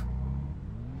enough.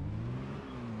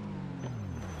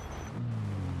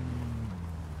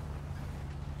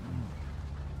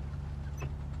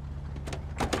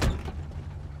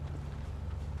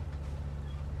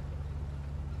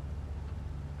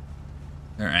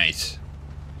 Alright.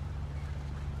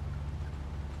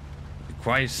 The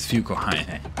quietest vehicle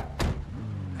I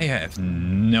have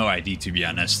no idea, to be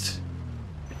honest.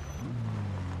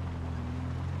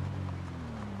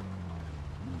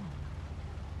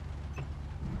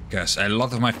 Because a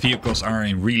lot of my vehicles are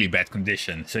in really bad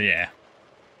condition, so yeah.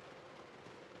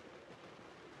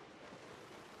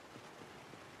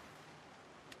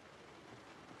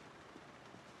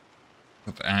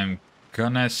 But I'm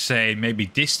gonna say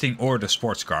maybe this thing or the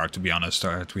sports car, to be honest,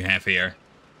 that we have here.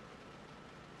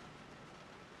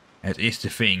 That is the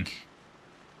thing.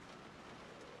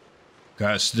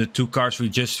 Because the two cars we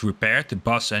just repaired, the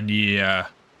bus and the... I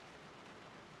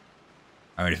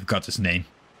already forgot his name.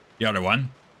 The other one.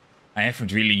 I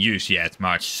haven't really used yet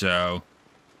much, so...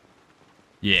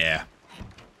 yeah.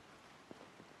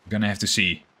 Gonna have to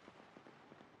see.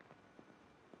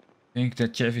 I think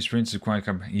that Chevy Sprint is quite...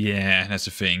 yeah, that's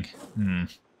the thing.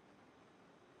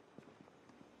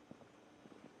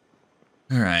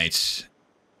 Alright.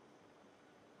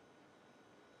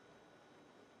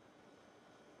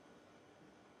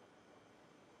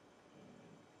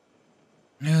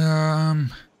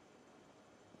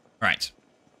 Right.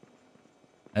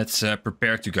 Let's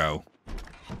prepare to go.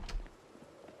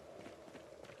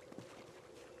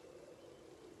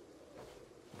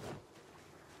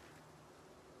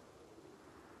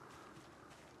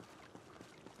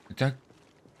 Attack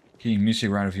keying music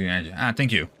right of your engine. Ah,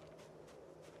 thank you.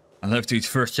 I'll have to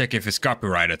first check if it's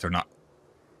copyrighted or not.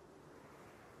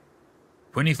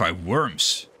 25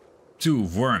 worms. 2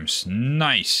 worms.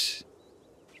 Nice.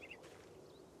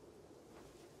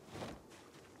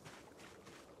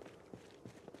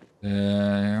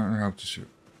 I hope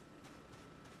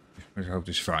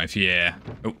to survive. Yeah.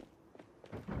 Oh.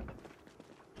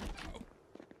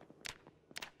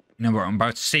 Number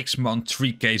about 6 months,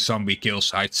 3k zombie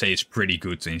kills. I'd say it's pretty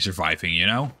good in surviving, you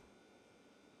know?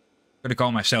 Gonna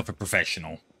call myself a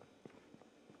professional.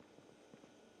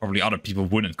 Probably other people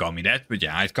wouldn't call me that, but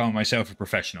yeah, I'd call myself a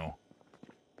professional.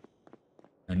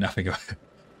 And nothing.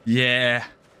 Yeah.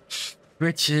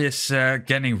 Twitch is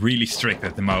getting really strict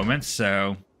at the moment,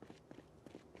 so...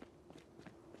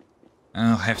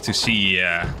 I'll have to see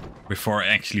before I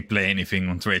actually play anything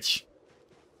on Twitch.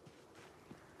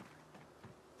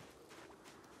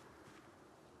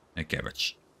 A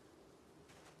cabbage.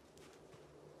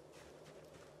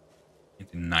 A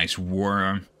nice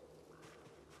worm.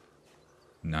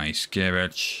 Nice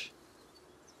cabbage.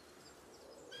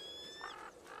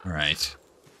 Alright.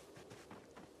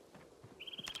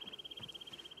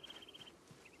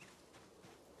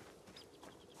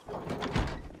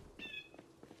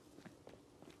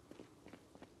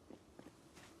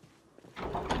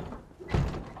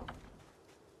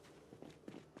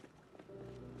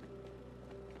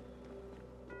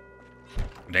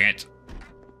 Dang it.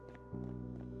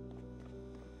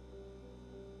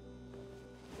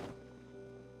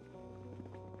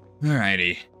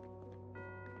 Alrighty.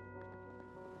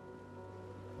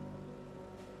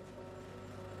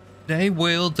 They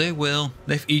will.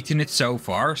 They've eaten it so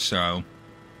far, so...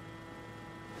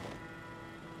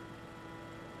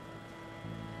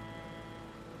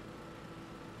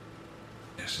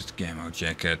 Yes, it's camo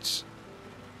jacket.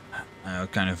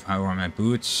 Kind of, how are my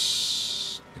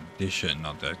boots? Condition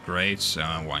not that great, so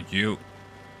I want you.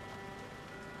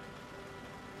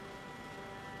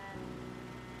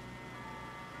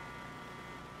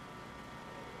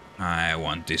 I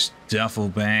want this duffel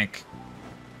bag.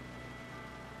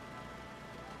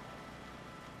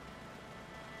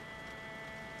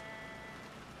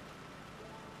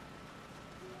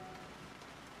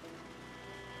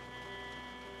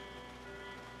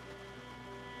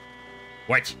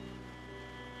 What?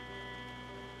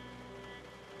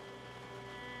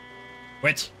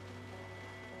 What?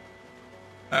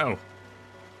 Oh.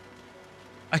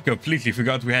 I completely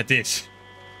forgot we had this.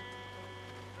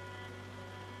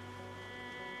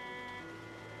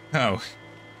 Oh.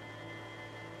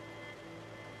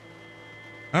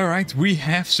 Alright, we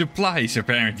have supplies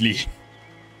apparently.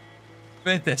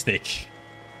 Fantastic.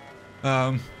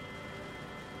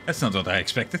 That's not what I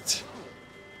expected. Is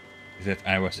that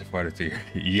I was invited to here?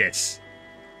 Yes.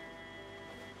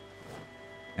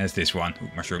 As this one.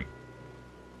 Ooh, mushroom.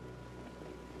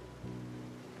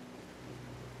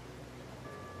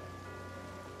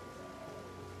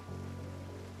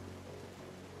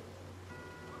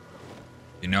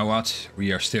 You know what?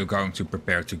 We are still going to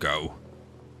prepare to go.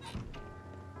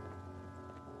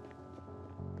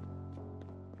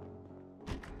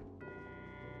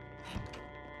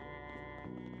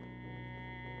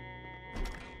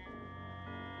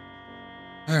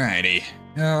 Alrighty.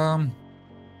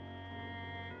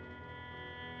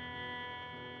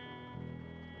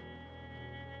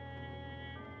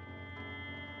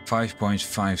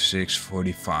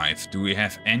 5.5645. Do we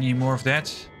have any more of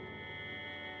that?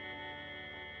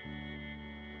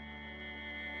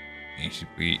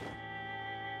 ACP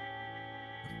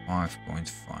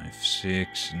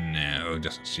 5.56. No,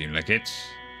 doesn't seem like it.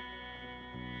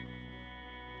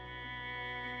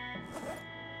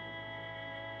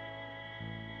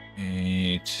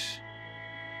 Eight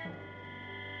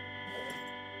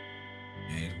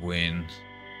win.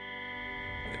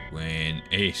 Win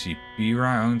ACP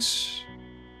rounds.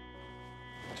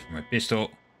 For my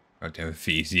pistol. Got to have a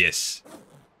feast, yes.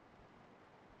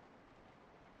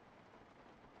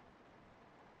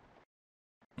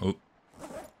 Oh.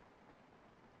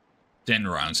 10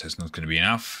 rounds, that's not going to be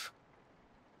enough.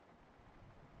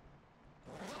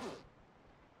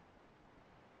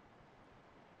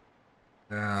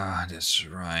 Ah, that's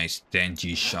right.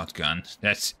 10G shotgun.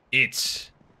 That's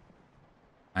it.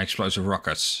 Explosive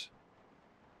rockets.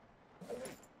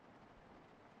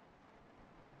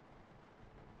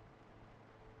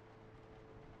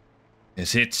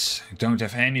 That's it. I don't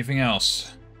have anything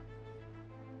else.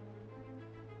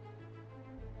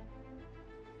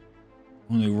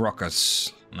 Only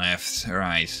rockets left.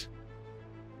 Right. So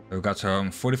we got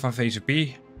 45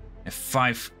 ACP and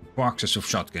 5 boxes of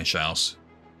shotgun shells.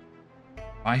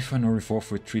 5 or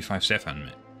revolver with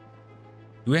 357.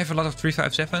 Do we have a lot of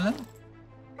 357 then?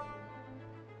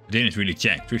 I didn't really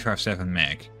check. 357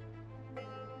 mag.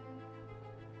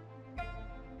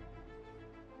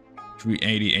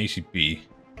 380 ACP.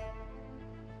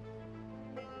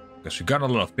 Because we got a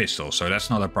lot of pistols, so that's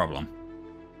not a problem.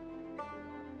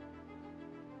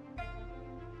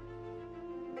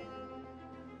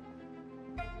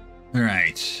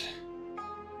 Alright.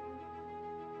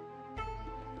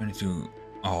 22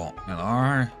 all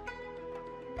LR.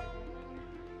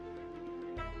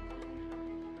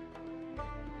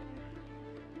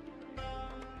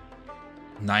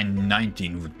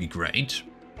 $919 would be great.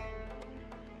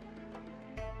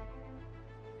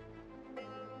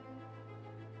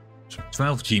 So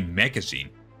 12G magazine.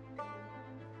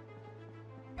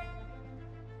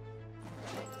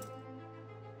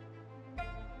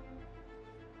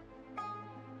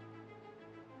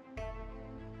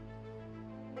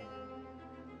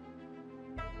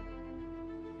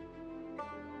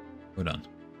 Hold on.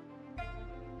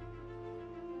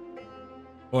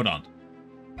 Hold on.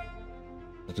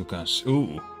 That took us.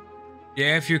 Ooh.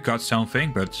 Yeah, if you got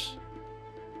something, but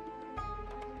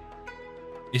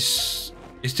is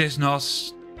this not?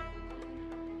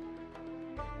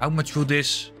 How much will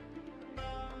this?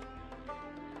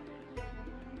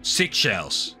 6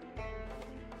 shells.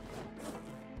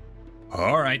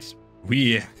 All right.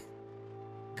 We.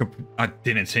 I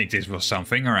didn't think this was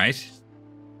something. All right.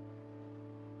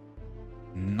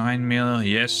 9 mil,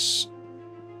 yes.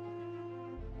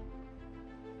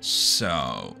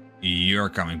 So, you're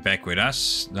coming back with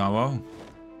us, Dawo.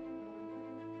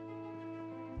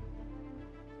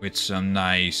 With some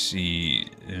nice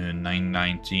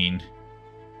 919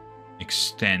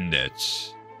 extended.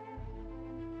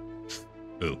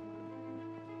 Oh.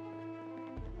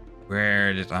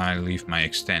 Where did I leave my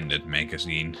extended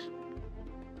magazine?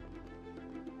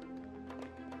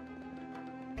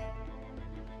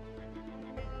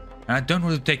 I don't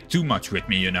want to take too much with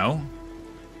me, you know.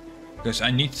 Because I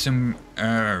need some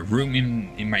room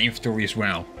in my inventory as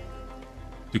well.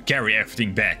 To carry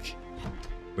everything back.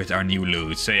 With our new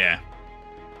loot, so yeah.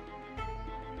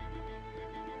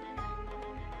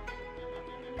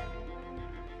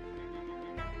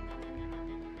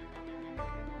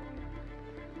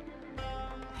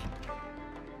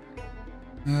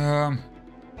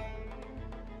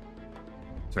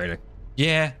 Trader.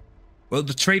 Yeah. Well,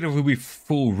 the trader will be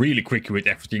full really quickly with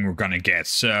everything we're gonna get,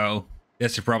 so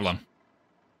that's the problem.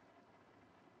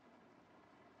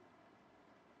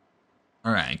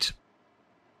 Alright.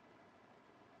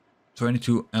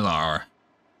 22 LR.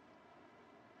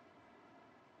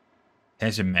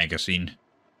 Has a magazine.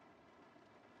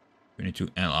 22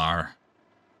 LR.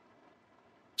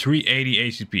 380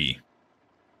 ACP.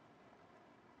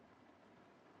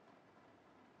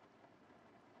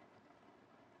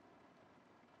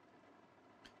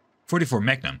 .44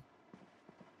 Magnum.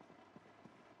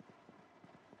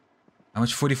 How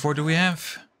much 44 do we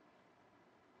have?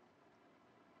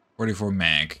 44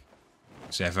 mag.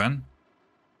 7.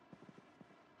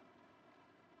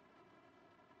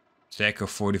 Stack of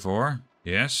 44.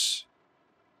 Yes.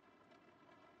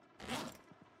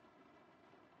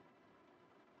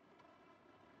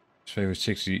 Favorite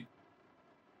 60.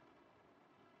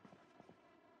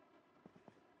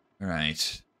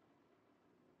 Right.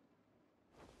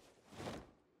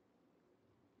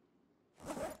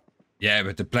 Yeah,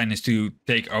 but the plan is to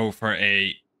take over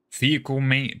a vehicle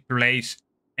place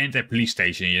and a police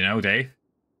station, you know, Dave?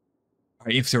 Our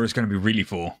inventory is going to be really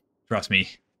full. Trust me.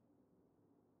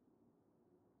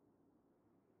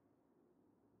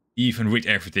 even with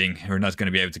everything, we're not going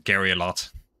to be able to carry a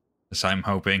lot, as I'm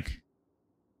hoping.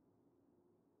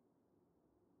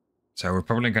 So we're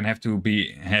probably going to have to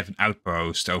have an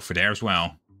outpost over there as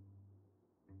well.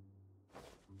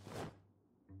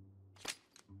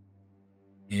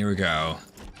 Here we go.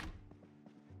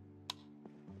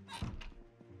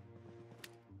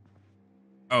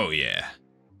 Oh yeah.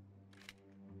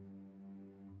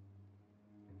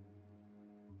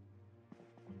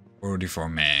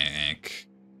 .44 mag.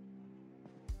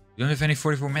 You don't have any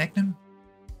 44 Magnum?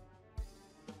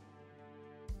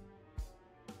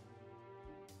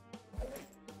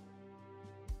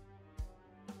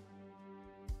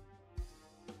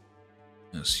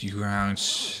 C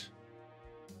rounds.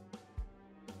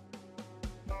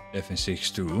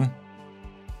 7.62.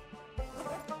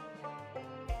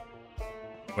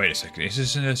 Wait a second, is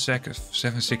this a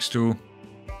 7.62?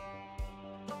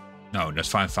 No,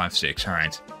 that's 5.56.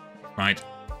 Alright. Right.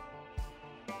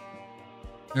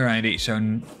 Alrighty, so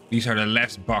these are the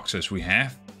last boxes we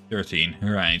have. 13,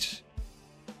 alright.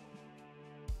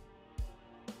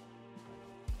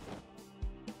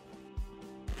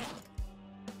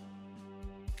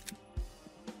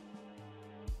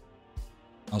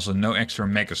 Also, no extra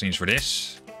magazines for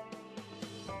this.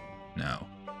 No.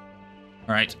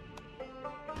 Alright.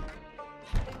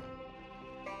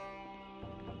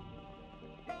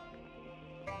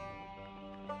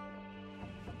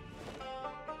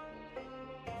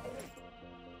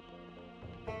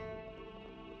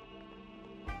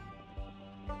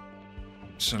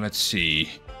 So let's see.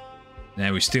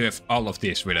 Then we still have all of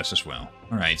this with us as well.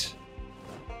 Alright.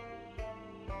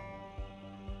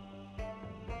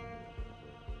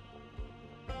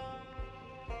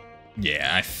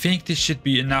 Yeah, I think this should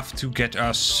be enough to get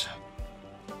us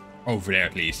over there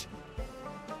at least.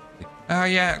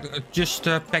 Yeah, just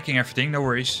packing everything, no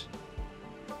worries.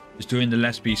 Just doing the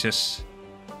last pieces.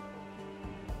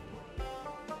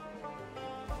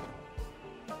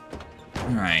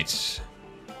 Alright.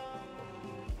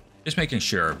 Just making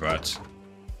sure, but...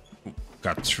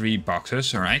 Got 3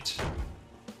 boxes, alright.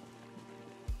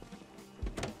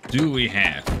 Do we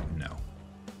have...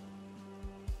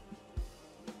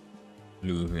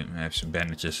 Blue, we have some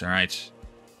bandages, alright.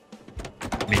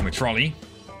 Leave my trolley.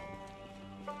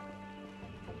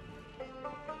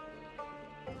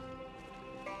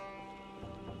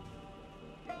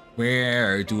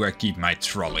 Where do I keep my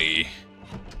trolley?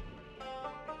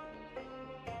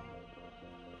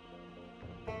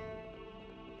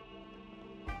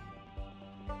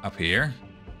 Up here.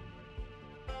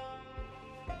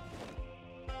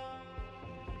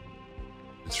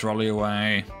 The trolley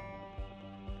away.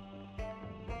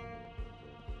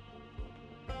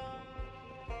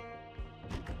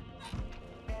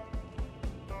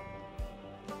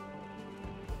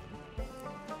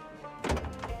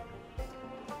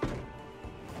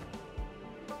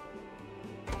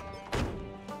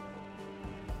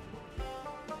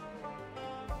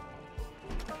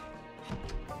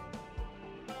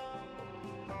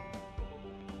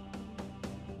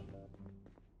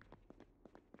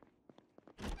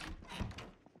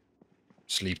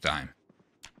 Sleep time.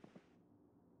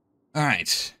 All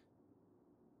right.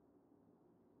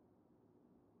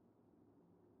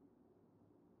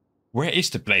 Where is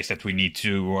the place that we need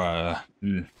to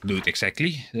loot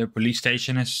exactly? The police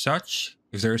station as such,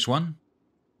 if there is one.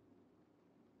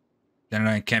 Then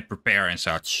I can prepare and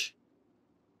such.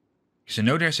 Because I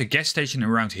know there's a gas station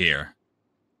around here.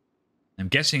 I'm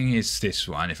guessing it's this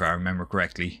one, if I remember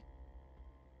correctly.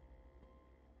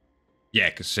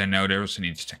 Yeah, because I know there was an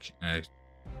intersection.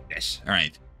 Yes,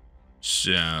 alright.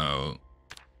 So...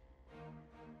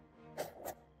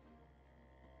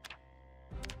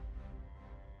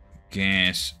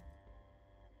 gas...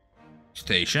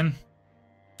 station.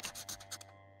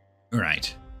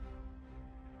 Alright.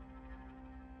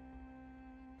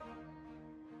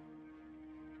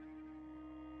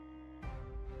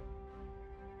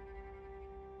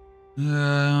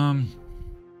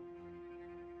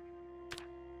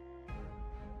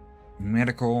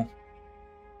 Medical.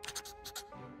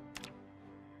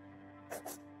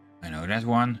 I know that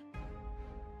one.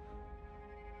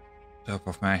 Top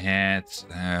of my head.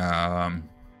 Yeah,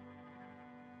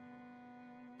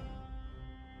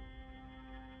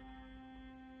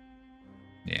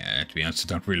 to be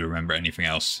honest, I don't really remember anything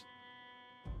else.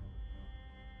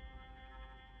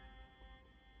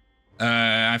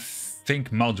 I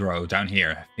think Muldrow down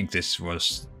here. I think this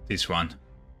was this one.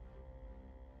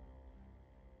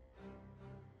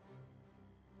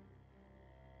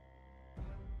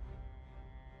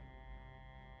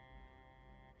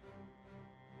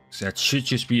 So that should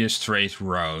just be a straight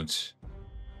road.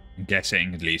 I'm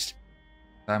guessing, at least.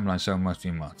 Timeline so must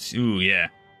be mods. Ooh, yeah.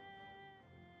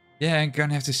 Yeah, I'm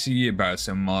gonna have to see about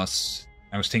some mods.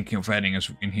 I was thinking of adding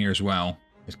us in here as well.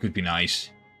 It could be nice.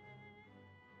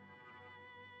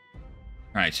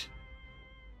 Right.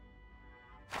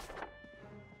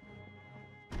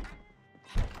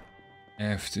 I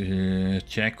have to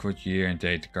check what year and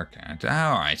date the car count.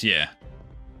 Alright, yeah.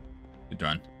 Good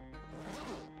one.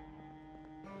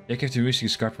 Check if the music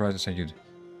is copyrighted as I do.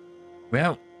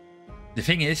 Well, the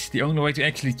thing is, the only way to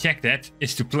actually check that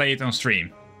is to play it on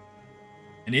stream.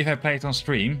 And if I play it on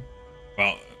stream,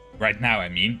 well, right now I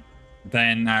mean,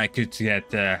 then I could get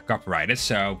copyrighted,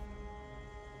 so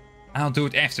I'll do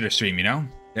it after the stream, you know?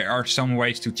 There are some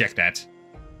ways to check that.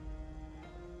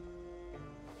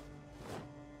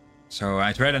 So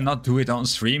I'd rather not do it on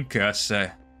stream, because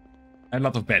a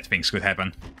lot of bad things could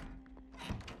happen.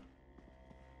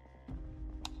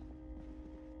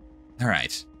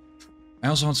 Alright. I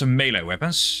also want some melee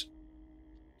weapons.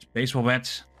 Baseball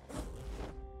bat.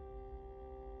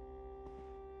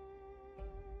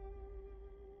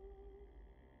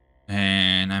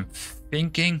 And I'm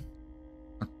thinking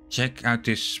I'll check out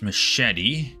this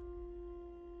machete.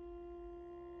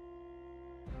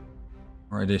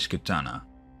 Or this katana.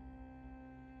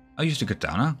 I'll use the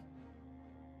katana.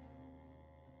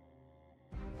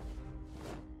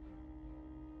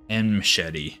 And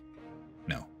machete.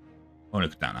 No. Only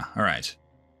katana. Alright.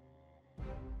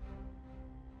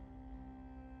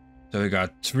 So we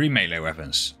got 3 melee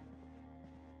weapons.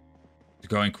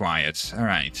 Going quiet.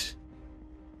 Alright.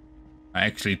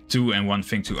 Actually 2 and 1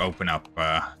 thing to open up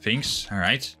things.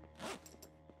 Alright.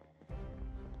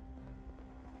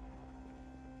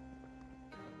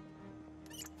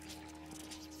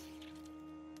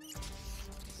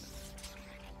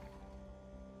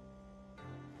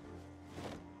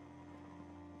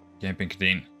 Camping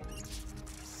canteen.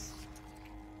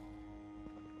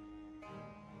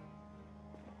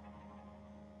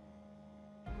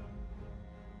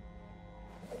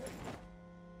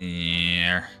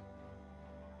 Here.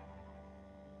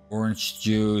 Orange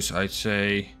juice, I'd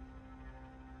say.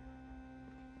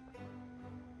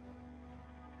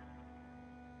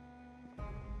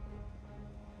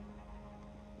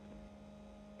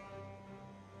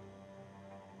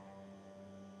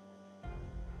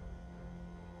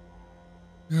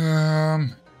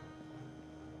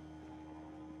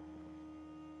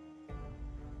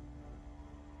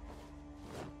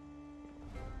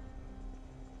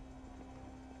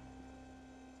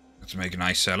 Let's make a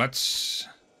nice salad.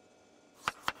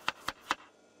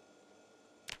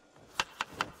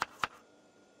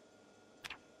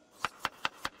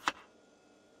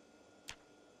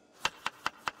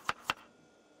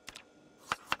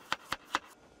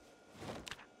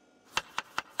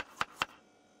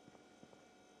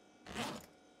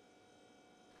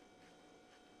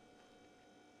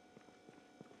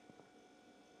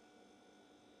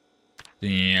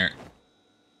 There.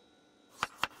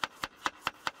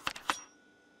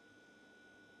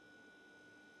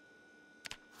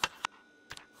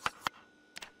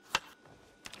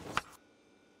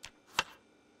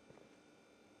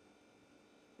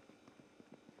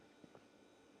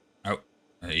 Oh,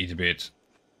 I eat a bit.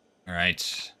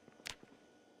 Alright.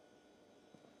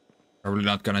 Probably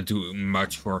not gonna do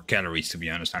much for calories, to be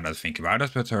honest, now that I think about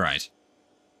it, but alright.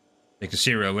 Take the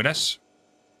cereal with us.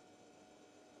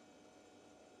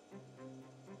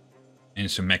 And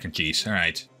some mac and cheese,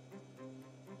 alright.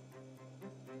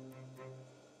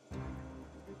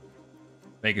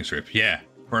 Bacon strip, yeah.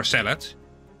 For a salad.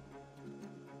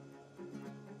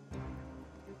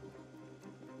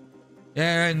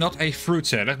 Yeah, not a fruit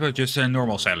salad, but just a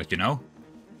normal salad, you know.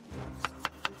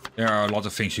 There are a lot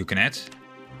of things you can add.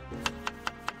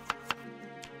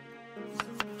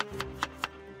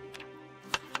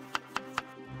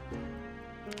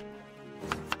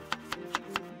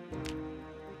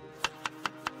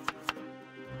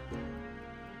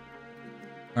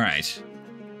 Alright.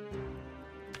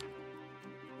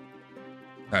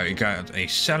 So we got a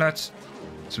salad,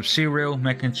 some cereal,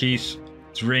 mac and cheese,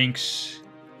 drinks.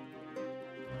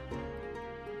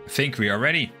 I think we are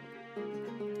ready.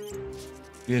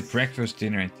 We had breakfast,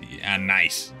 dinner and tea. Ah,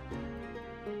 nice.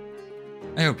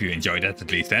 I hope you enjoyed that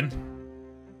at least then.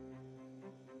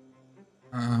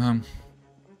 I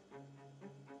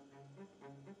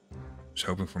was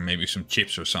hoping for maybe some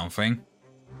chips or something.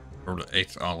 Probably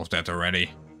ate all of that already.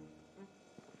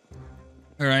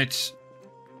 Alright.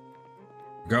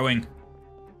 Going.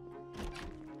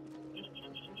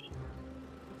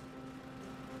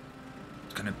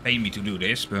 It's gonna pay me to do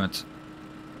this, but...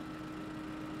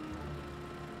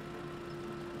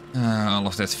 all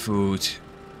of that food.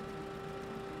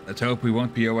 Let's hope we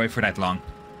won't be away for that long.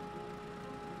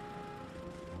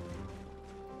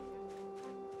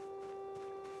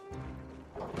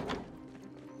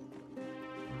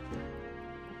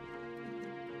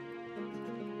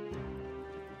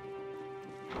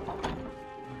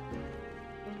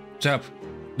 What's up?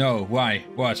 No, why?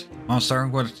 What? Monster?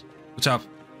 What's up?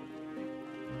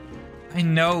 I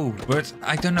know, but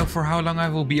I don't know for how long I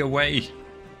will be away.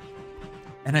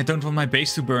 And I don't want my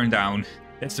base to burn down.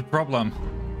 That's the problem.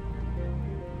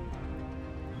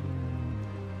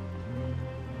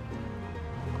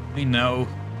 I know.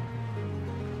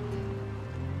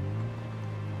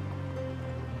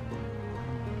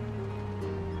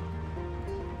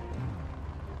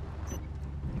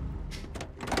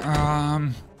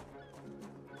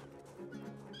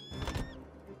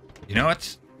 You know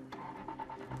what?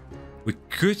 We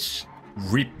could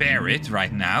repair it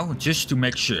right now, just to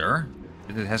make sure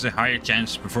that it has a higher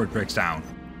chance before it breaks down.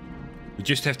 We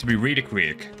just have to be really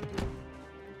quick.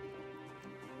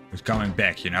 It's coming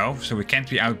back, you know? So we can't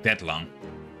be out that long.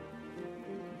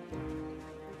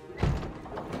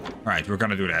 Alright, we're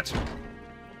gonna do that.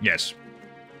 Yes.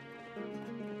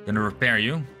 Gonna repair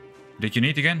you. Did you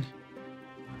need again?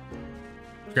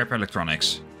 Scrap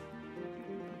electronics.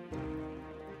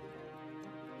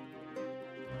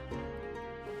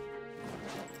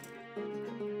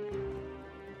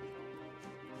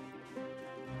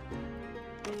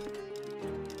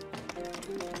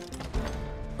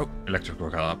 Oh, electrical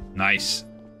got up. Nice.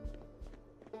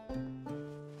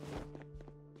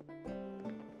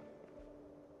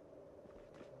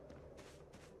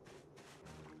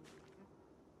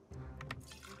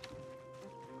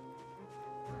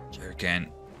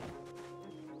 Jerrycan.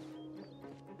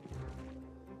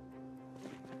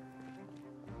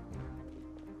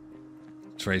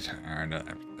 Trade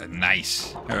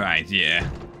nice. Alright, yeah.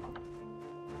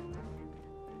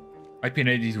 Might be an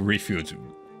idea to refuel.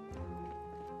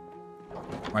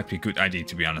 Might be a good idea,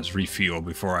 to be honest. Refuel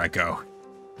before I go.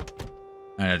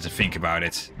 I have to think about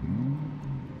it.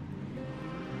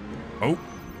 Oh.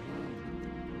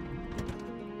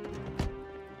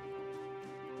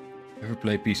 Ever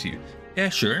play PC? Yeah,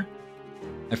 sure.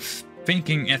 I'm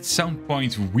thinking at some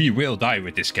point we will die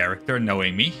with this character,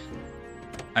 knowing me.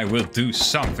 I will do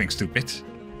something stupid.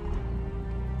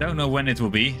 Don't know when it will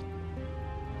be.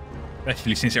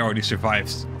 Especially since I already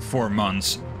survived 4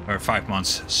 months or 5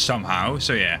 months somehow,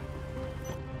 so yeah.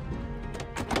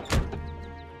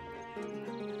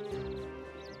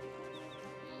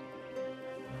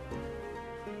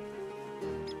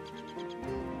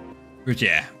 But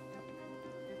yeah.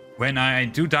 When I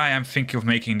do die, I'm thinking of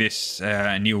making this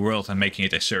a new world and making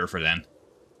it a server then.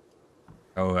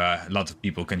 So a lot of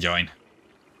people can join.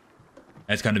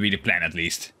 That's gonna be the plan at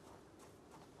least.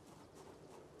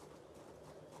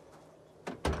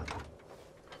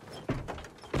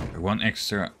 One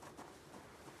extra.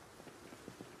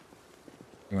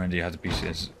 When do you have the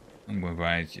pieces? I'm gonna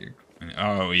buy it.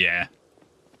 Oh yeah.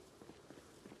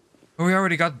 Well, we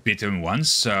already got bitten once,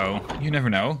 so you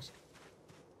never know.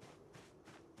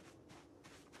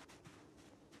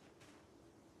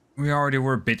 We already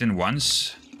were bitten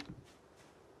once.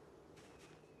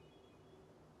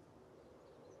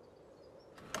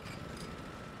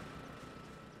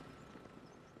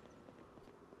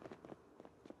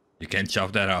 You can't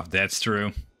chop that off, that's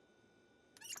true.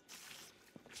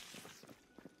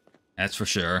 That's for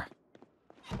sure.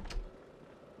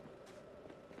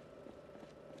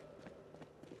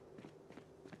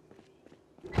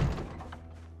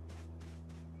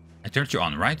 I turned you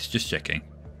on, right? Just checking.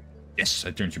 Yes,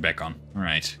 I turned you back on.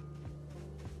 Alright.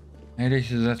 Hey,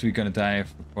 this is that we're gonna die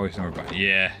of poison or bite.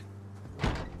 Yeah.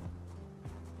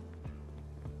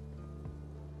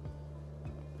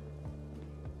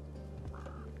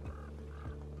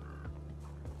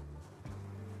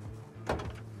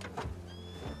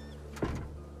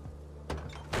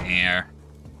 Here.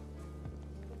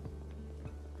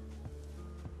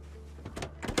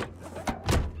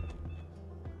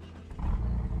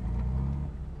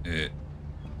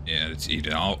 Yeah, let's eat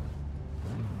it all.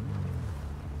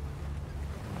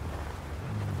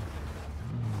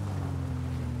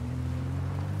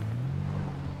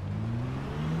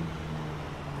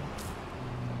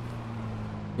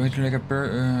 Going to like a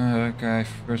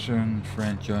person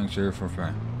friend join server for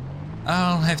fun.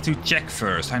 I'll have to check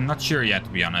first. I'm not sure yet, to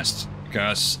be honest,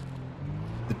 because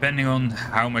depending on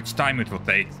how much time it will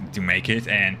take to make it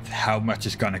and how much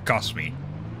it's gonna cost me,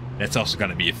 that's also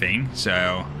gonna be a thing.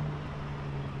 So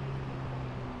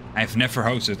I've never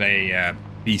hosted a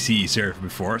PC server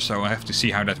before, so I have to see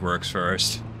how that works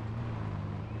first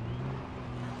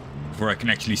before I can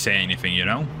actually say anything, you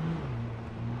know?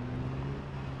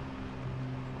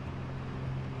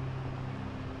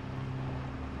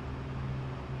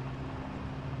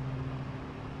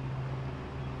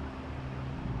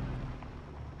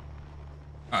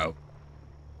 Uh-oh.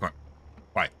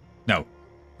 Why? No.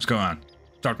 What's going on?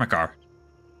 Start my car.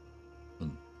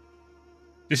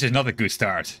 This is not a good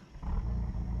start.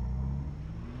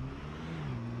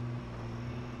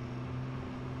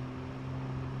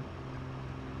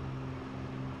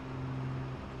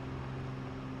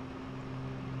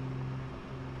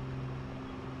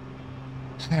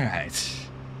 Alright.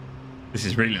 This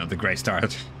is really not a great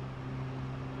start.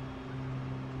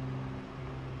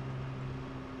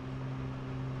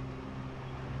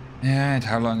 And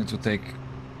how long it will take to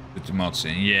put the mods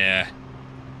in. Yeah.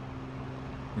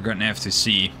 We're gonna have to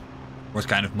see what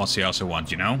kind of mods they also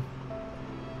want, you know?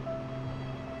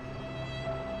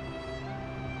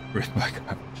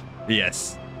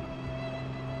 Yes.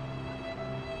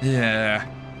 Yeah.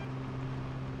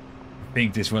 I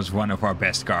think this was one of our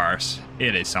best cars.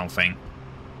 It is something.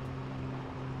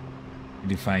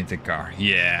 Define the car.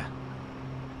 Yeah.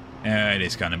 It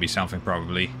is gonna be something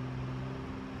probably.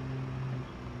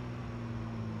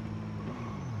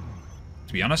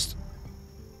 To be honest.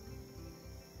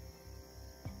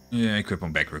 Yeah, equip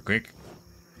them back real quick.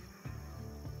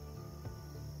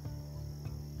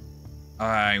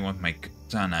 I want my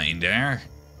katana in there.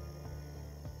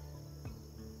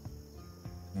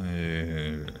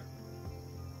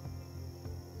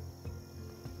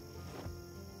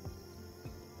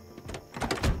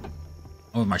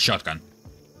 Oh, my shotgun.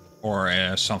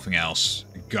 Or something else.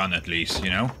 A gun at least, you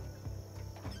know?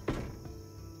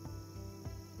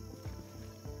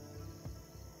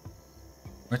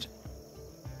 What?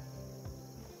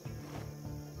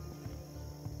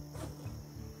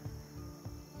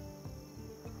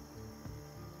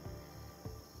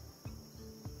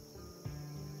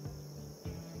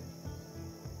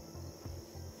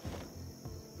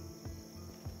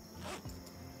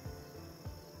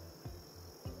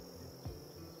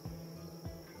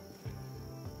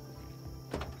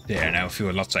 There, now I feel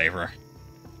a lot safer.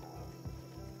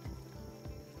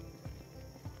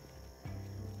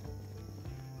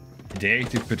 Dare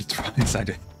to put a trolley inside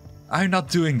it. I'm not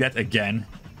doing that again.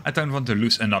 I don't want to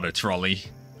lose another trolley.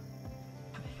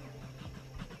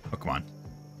 Oh, come on.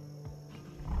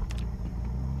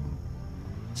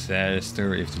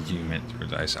 Faster if the geometry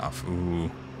dies off.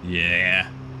 Ooh, yeah.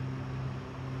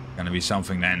 Gonna be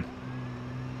something then.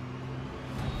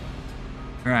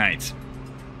 Right.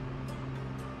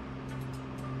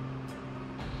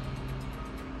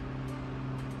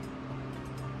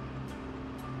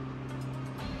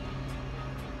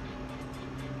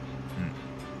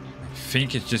 I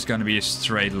think it's just gonna be a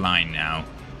straight line now.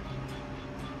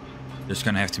 Just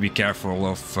gonna have to be careful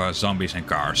of zombies and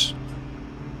cars.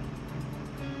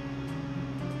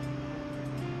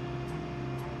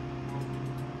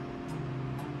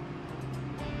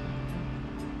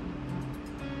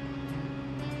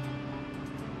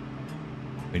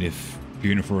 With if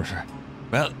universe.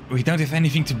 Well, we don't have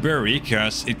anything to bury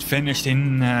because it finished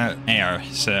in air,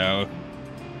 so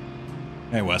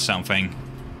it was something.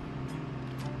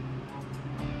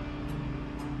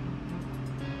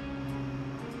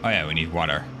 Oh yeah, we need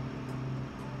water.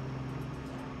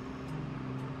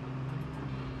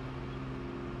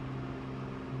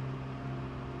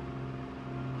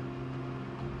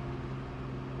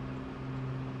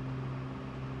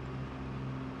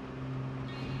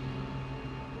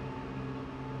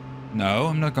 No,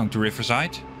 I'm not going to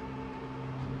Riverside.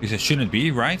 Because I shouldn't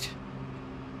be, right?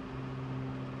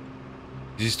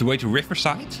 Is this the way to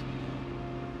Riverside?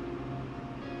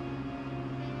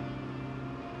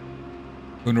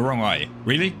 Going the wrong way.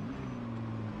 Really?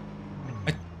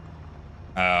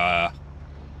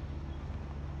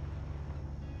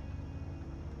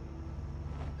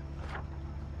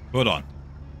 Hold on.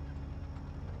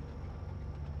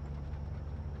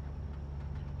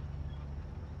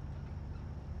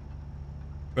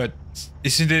 But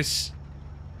isn't this...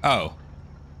 Oh.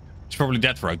 It's probably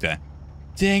that road then.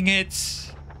 Dang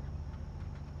it.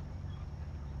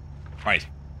 Right.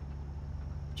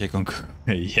 Check on...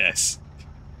 Yes.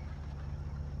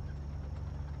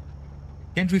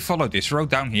 Can't we follow this road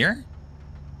down here?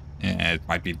 Yeah, it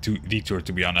might be too detour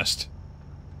to be honest.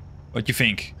 What do you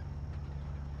think?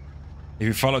 If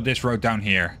we follow this road down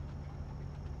here.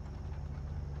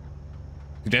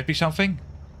 Could that be something?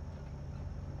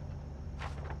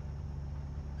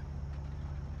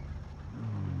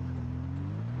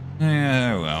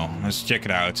 Yeah, well, let's check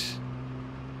it out.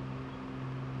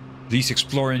 At least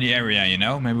explore in the area, you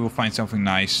know? Maybe we'll find something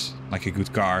nice, like a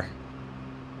good car.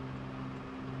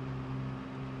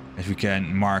 As we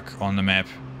can mark on the map.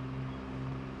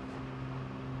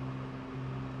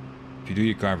 If you do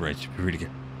your car bridge, be really good.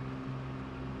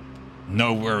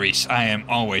 No worries, I am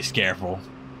always careful.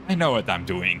 I know what I'm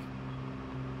doing.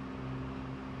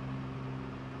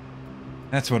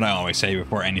 That's what I always say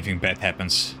before anything bad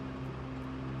happens.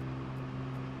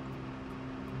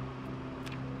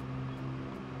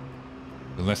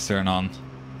 So let's turn on.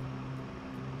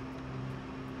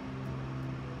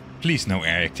 Please no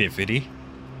air activity.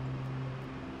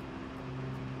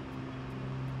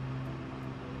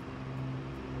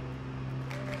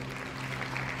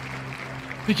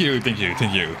 Thank you, thank you,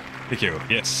 thank you, thank you.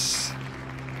 Yes.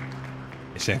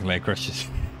 Second leg crushes.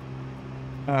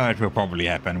 It will probably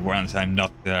happen once I'm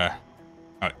not.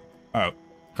 Oh,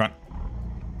 come on.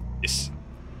 Yes.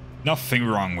 Nothing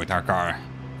wrong with our car.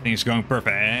 Things going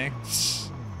perfect.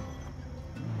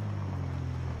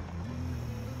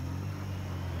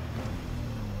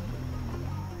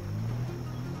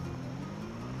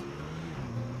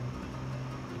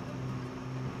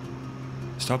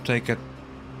 Stop, take it.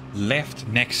 Left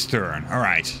next turn.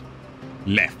 Alright.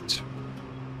 Left.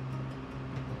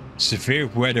 Severe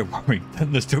weather warning.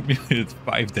 Thunderstorm in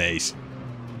 5 days.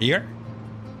 Here?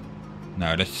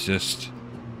 No, that's just...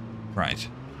 Right.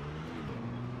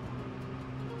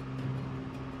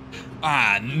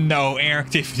 Ah, no air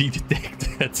activity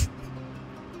detected.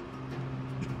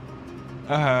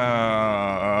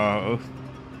 Oh.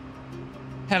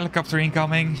 Helicopter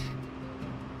incoming.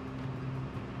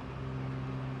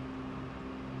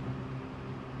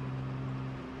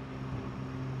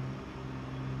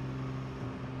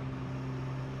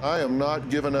 I am not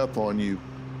giving up on you.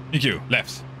 Thank you.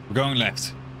 Left. We're going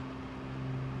left.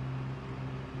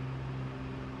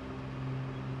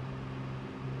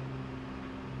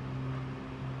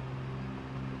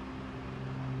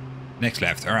 Next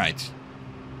left. All right.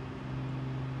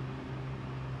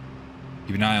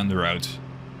 Keep an eye on the road.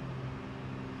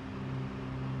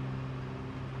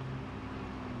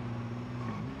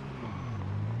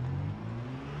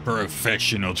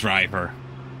 Professional driver.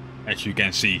 As you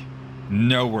can see.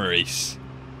 No worries.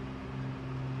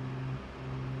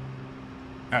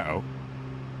 Uh-oh.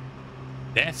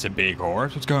 That's a big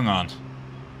horse. What's going on?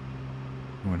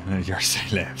 100 yards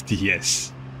left.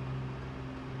 Yes.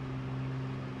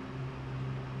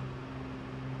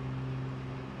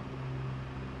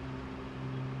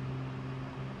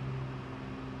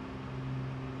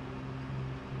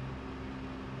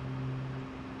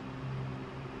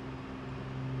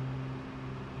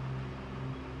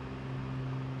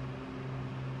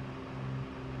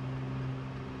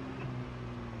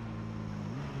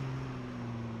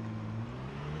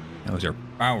 Those are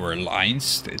power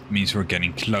lines. It means we're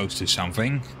getting close to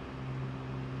something.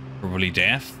 Probably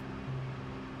death.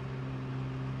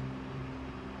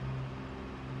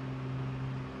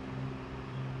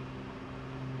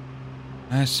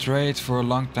 Straight for a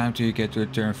long time till you get to a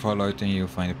turn followed and you'll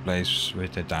find a place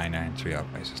with a diner and 3 other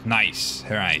places. Nice.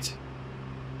 Alright.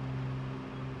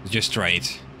 Just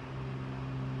straight.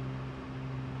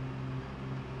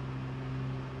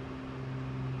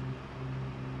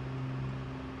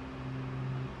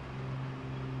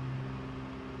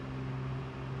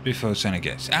 Before send a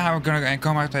gas. Ah, we're gonna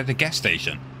come out at the gas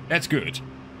station. That's good.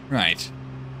 Right.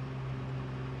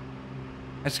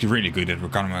 That's really good that we're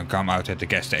gonna come out at the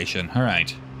gas station.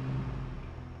 Alright.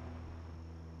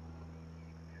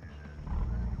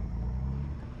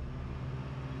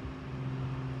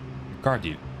 A car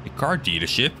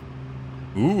dealership?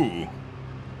 Ooh.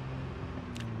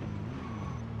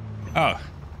 Oh,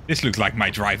 this looks like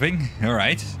my driving.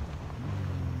 Alright.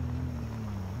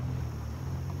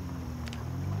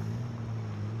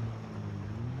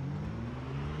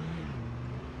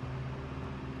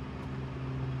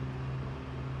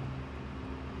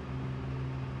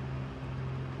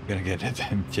 Gonna get that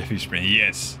damn Jeffy Spring,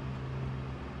 yes.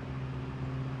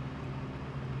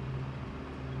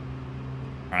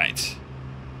 Alright.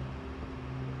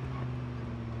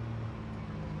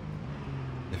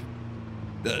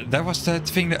 That was that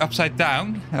thing that upside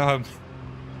down.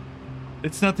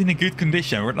 It's not in a good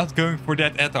condition. We're not going for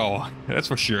that at all. That's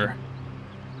for sure.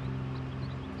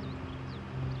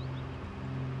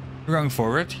 We're going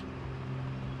forward.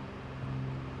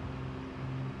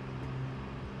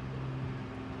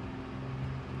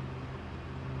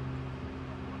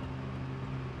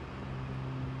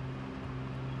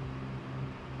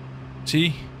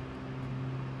 See?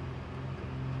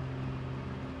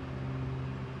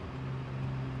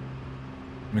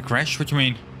 I'm gonna crash? What do you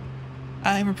mean?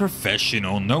 I'm a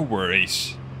professional, no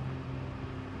worries.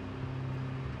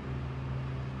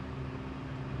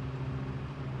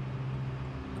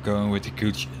 Going with the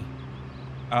Gucci.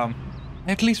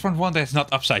 At least from one that's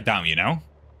not upside down, you know?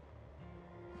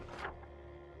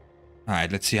 Alright,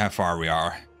 let's see how far we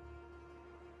are.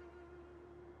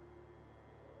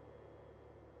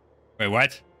 Wait,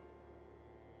 what?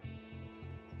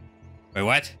 Wait,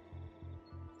 what?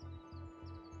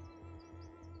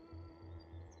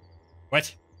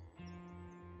 What?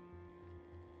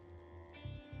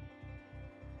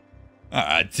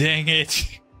 Ah, dang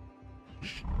it.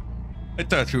 I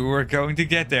thought we were going to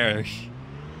get there.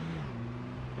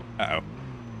 Uh-oh.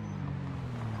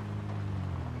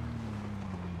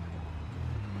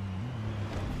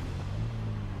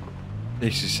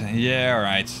 This is... Yeah,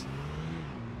 alright.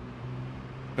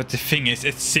 But the thing is,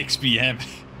 it's 6 p.m.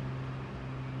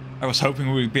 I was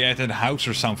hoping we'd be at a house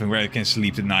or something where I can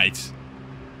sleep tonight.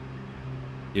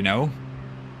 You know?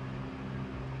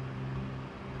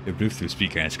 The Bluetooth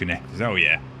speaker is connected. Oh,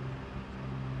 yeah.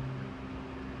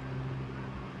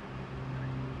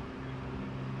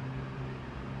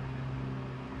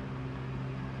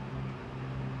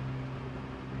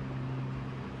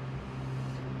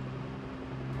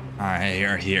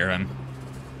 I hear him.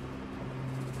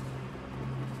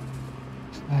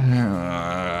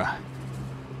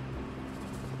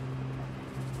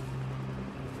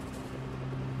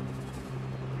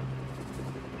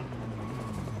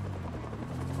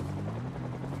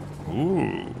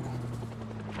 Ooh.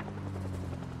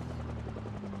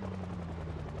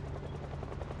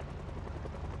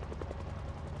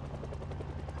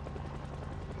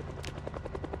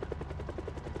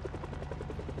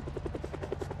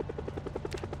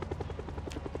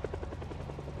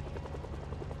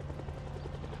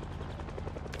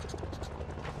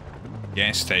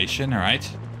 Gas station,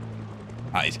 alright.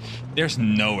 Hide. There's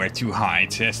nowhere to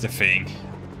hide, that's the thing.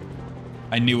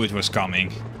 I knew it was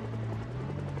coming.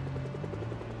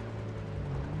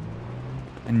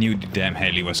 I knew the damn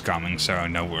heli was coming, so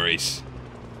no worries.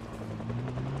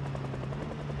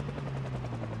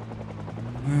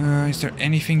 Is there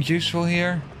anything useful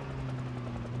here?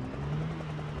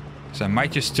 So I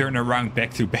might just turn around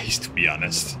back to base, to be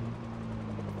honest.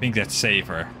 I think that's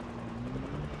safer.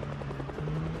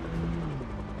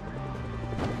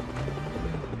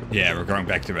 Yeah, we're going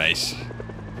back to base.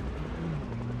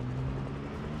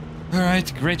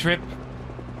 Alright, great trip.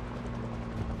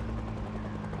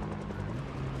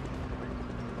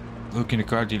 Look in the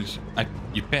car dealership.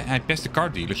 I passed the car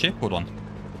dealership? Hold on.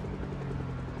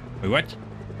 Wait, what?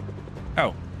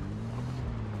 Oh.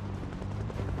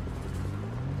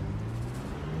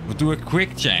 We'll do a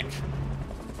quick check.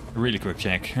 A really quick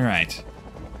check. Alright.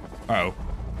 Oh.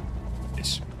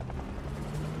 Yes.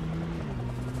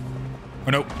 Oh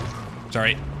no.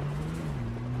 Sorry.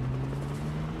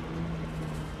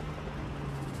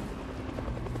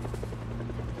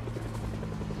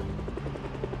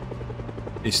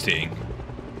 This thing.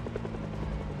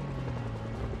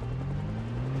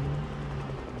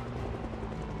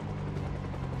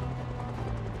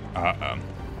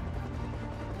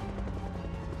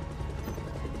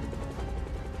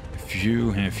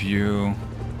 View.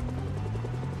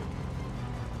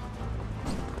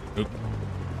 Oop.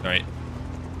 Sorry.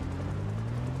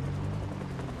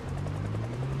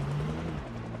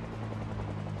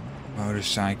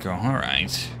 Motorcycle.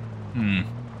 Alright.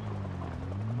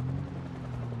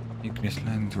 Ignis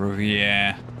Land Rover,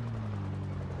 yeah.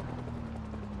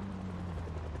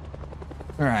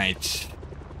 Alright.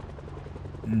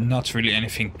 Not really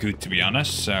anything good, to be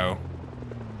honest, so...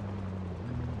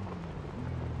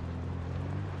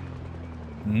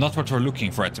 Not what we're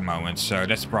looking for at the moment, so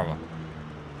that's the problem.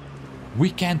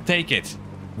 We can't take it.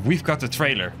 We've got the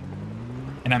trailer.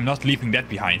 And I'm not leaving that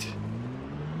behind.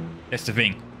 That's the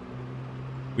thing.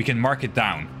 We can mark it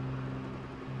down.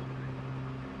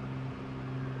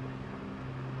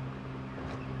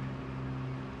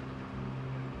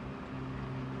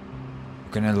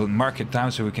 We're gonna mark it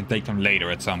down so we can take them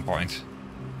later at some point.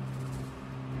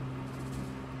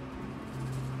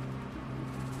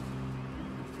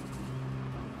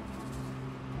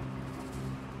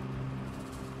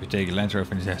 We take a Land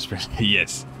Rover and desperate.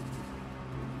 Yes.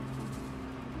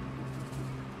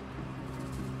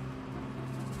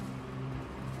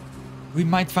 We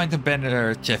might find a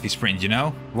better Chevy Sprint, you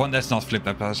know? One that's not flipped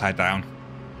upside down.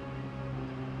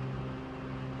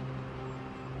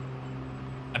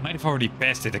 I might have already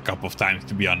passed it a couple of times,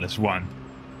 to be honest. One.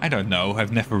 I don't know.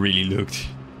 I've never really looked.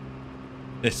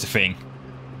 That's the thing.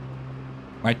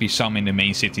 Might be some in the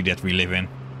main city that we live in.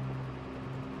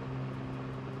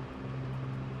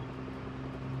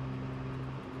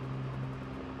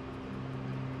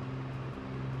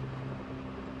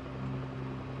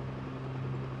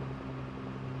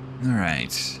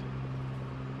 Alright.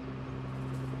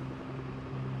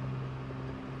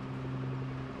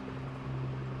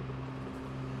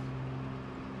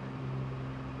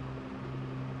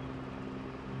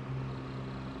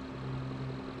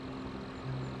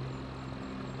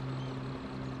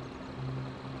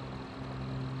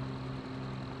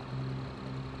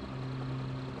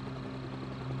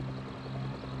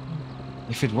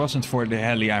 If it wasn't for the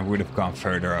heli, I would have gone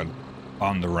further on.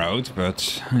 on the road,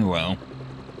 but well.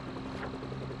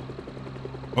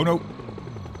 Oh no!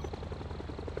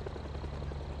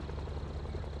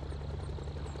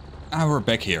 Ah, we're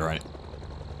back here, right?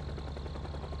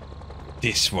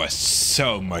 This was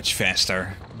so much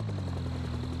faster.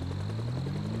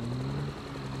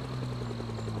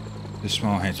 The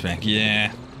small hatchback,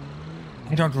 yeah.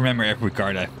 I don't remember every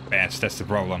car that I passed, that's the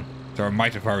problem. So I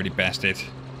might have already passed it.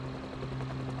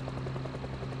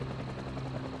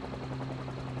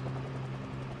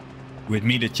 With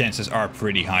me, the chances are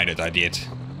pretty high that I did.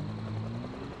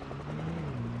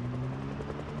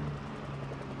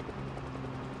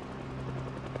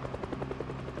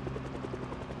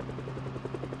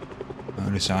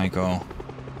 Motorcycle.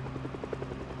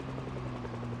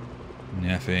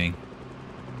 Nothing.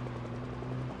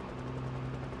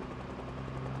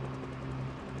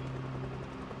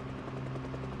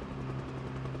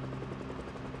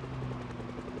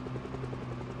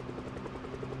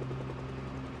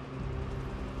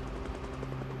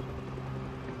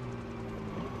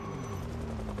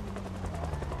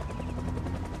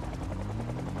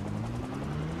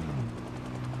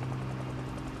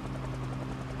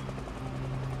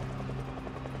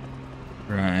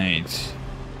 Right.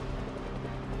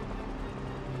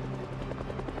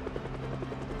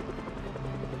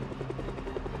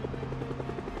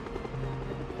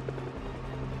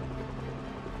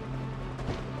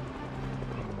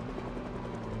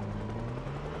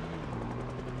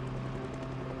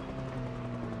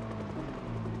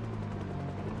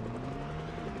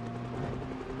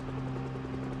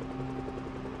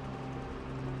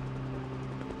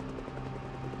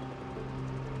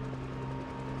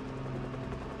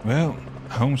 Well,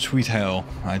 home sweet hell,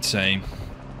 I'd say.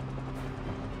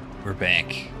 We're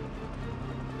back.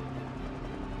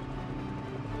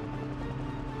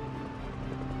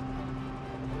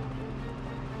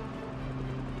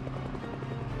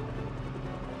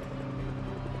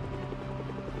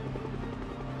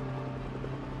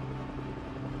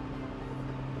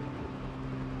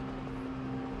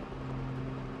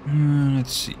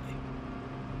 Let's see.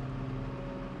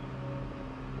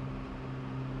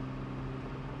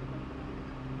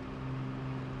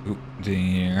 Oop,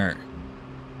 there.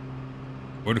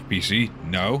 What a PC?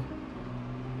 No.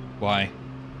 Why?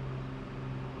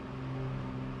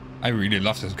 I really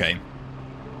love this game.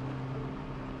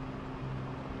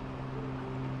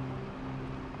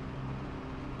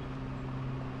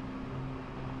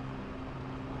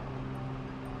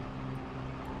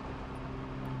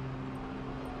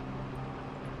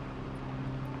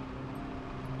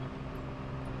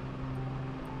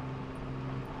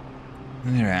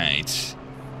 Right.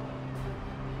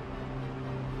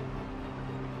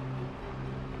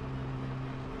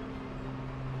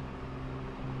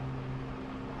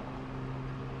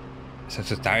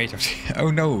 So tired of...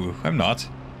 Oh no, I'm not.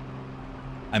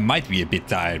 I might be a bit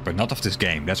tired, but not of this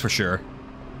game, that's for sure.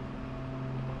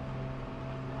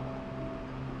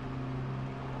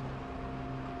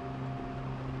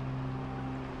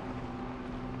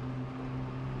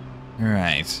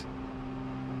 Right.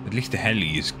 At least the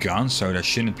heli is gone, so there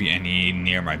shouldn't be any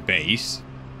near my base.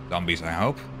 Zombies, I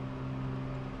hope.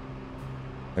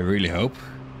 I really hope.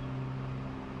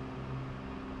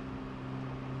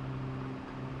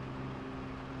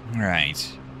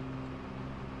 Right.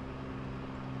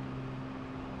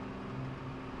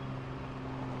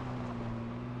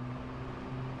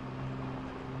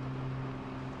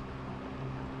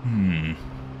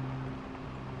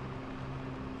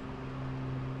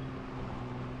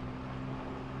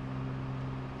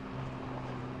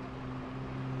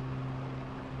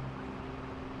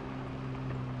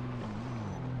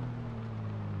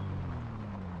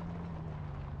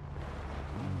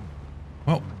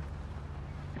 Well.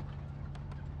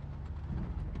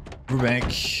 We're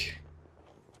back.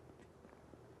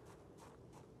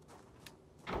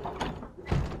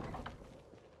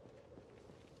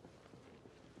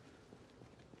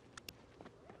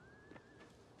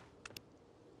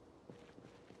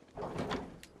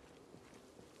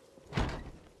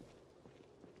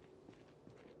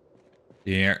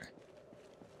 Here.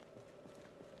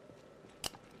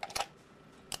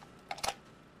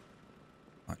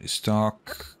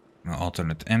 Stock. No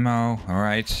alternate ammo.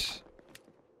 Alright.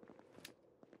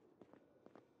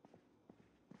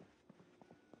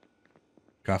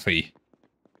 Coffee.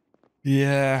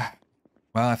 Yeah.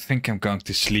 Well, I think I'm going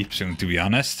to sleep soon, to be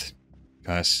honest.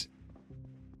 Because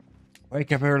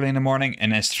wake up early in the morning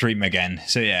and then stream again.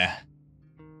 So yeah.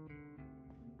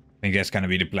 I think that's gonna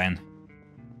be the plan.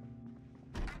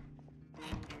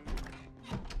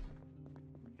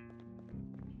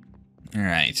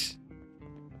 Alright.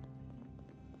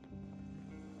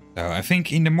 So I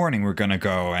think in the morning we're gonna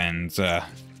go and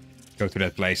go to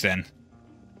that place then.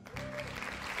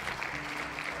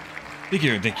 Thank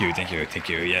you, thank you, thank you, thank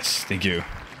you. Yes, thank you.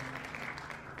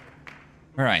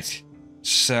 Alright.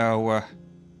 So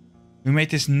we made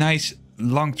this nice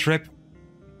long trip.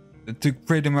 It took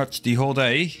pretty much the whole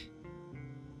day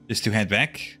just to head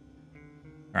back.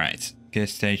 Alright,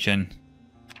 gas station.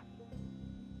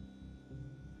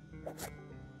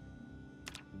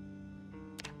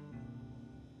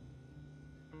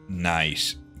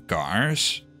 Nice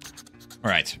cars.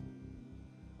 Alright.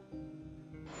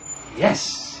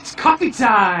 Yes, it's coffee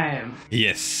time.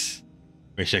 Yes.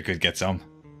 Wish I could get some.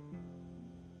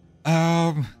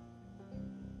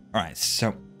 Alright,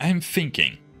 so I'm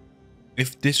thinking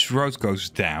if this road goes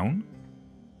down,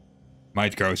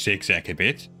 might go zigzag a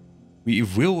bit, we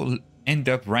will end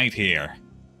up right here.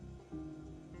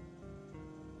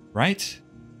 Right?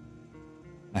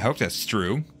 I hope that's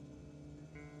true.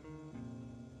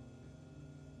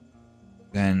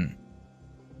 Then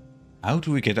how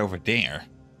do we get over there?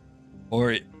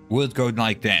 Or will it go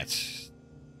like that?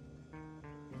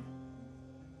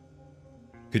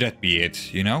 Could that be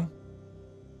it, you know?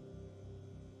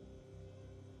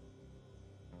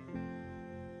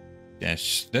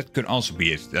 Yes, that could also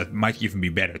be it. That might even be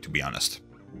better, to be honest.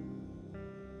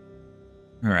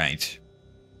 Alright.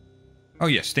 Oh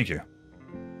yes, thank you.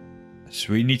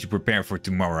 So we need to prepare for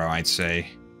tomorrow, I'd say.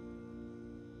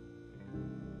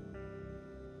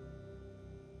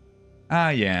 Ah,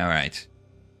 yeah, alright.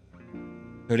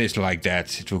 So it is like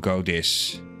that. It will go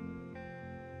this.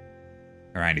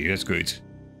 Alrighty, that's good.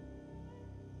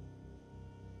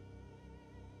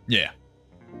 Yeah.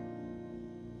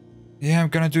 Yeah, I'm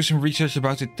gonna do some research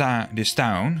about this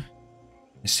town.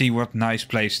 And see what nice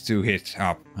place to hit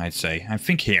up, I'd say. I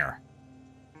think here.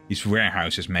 These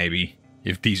warehouses, maybe.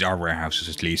 If these are warehouses,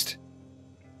 at least.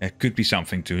 There could be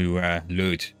something to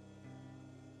loot.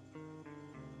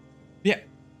 Yeah.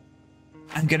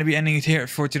 I'm gonna be ending it here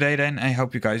for today then. I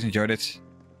hope you guys enjoyed it.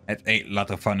 Had a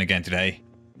lot of fun again today.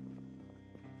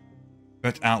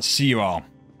 But I'll see you all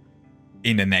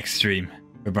in the next stream.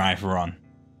 Bye bye for on.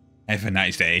 Have a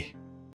nice day.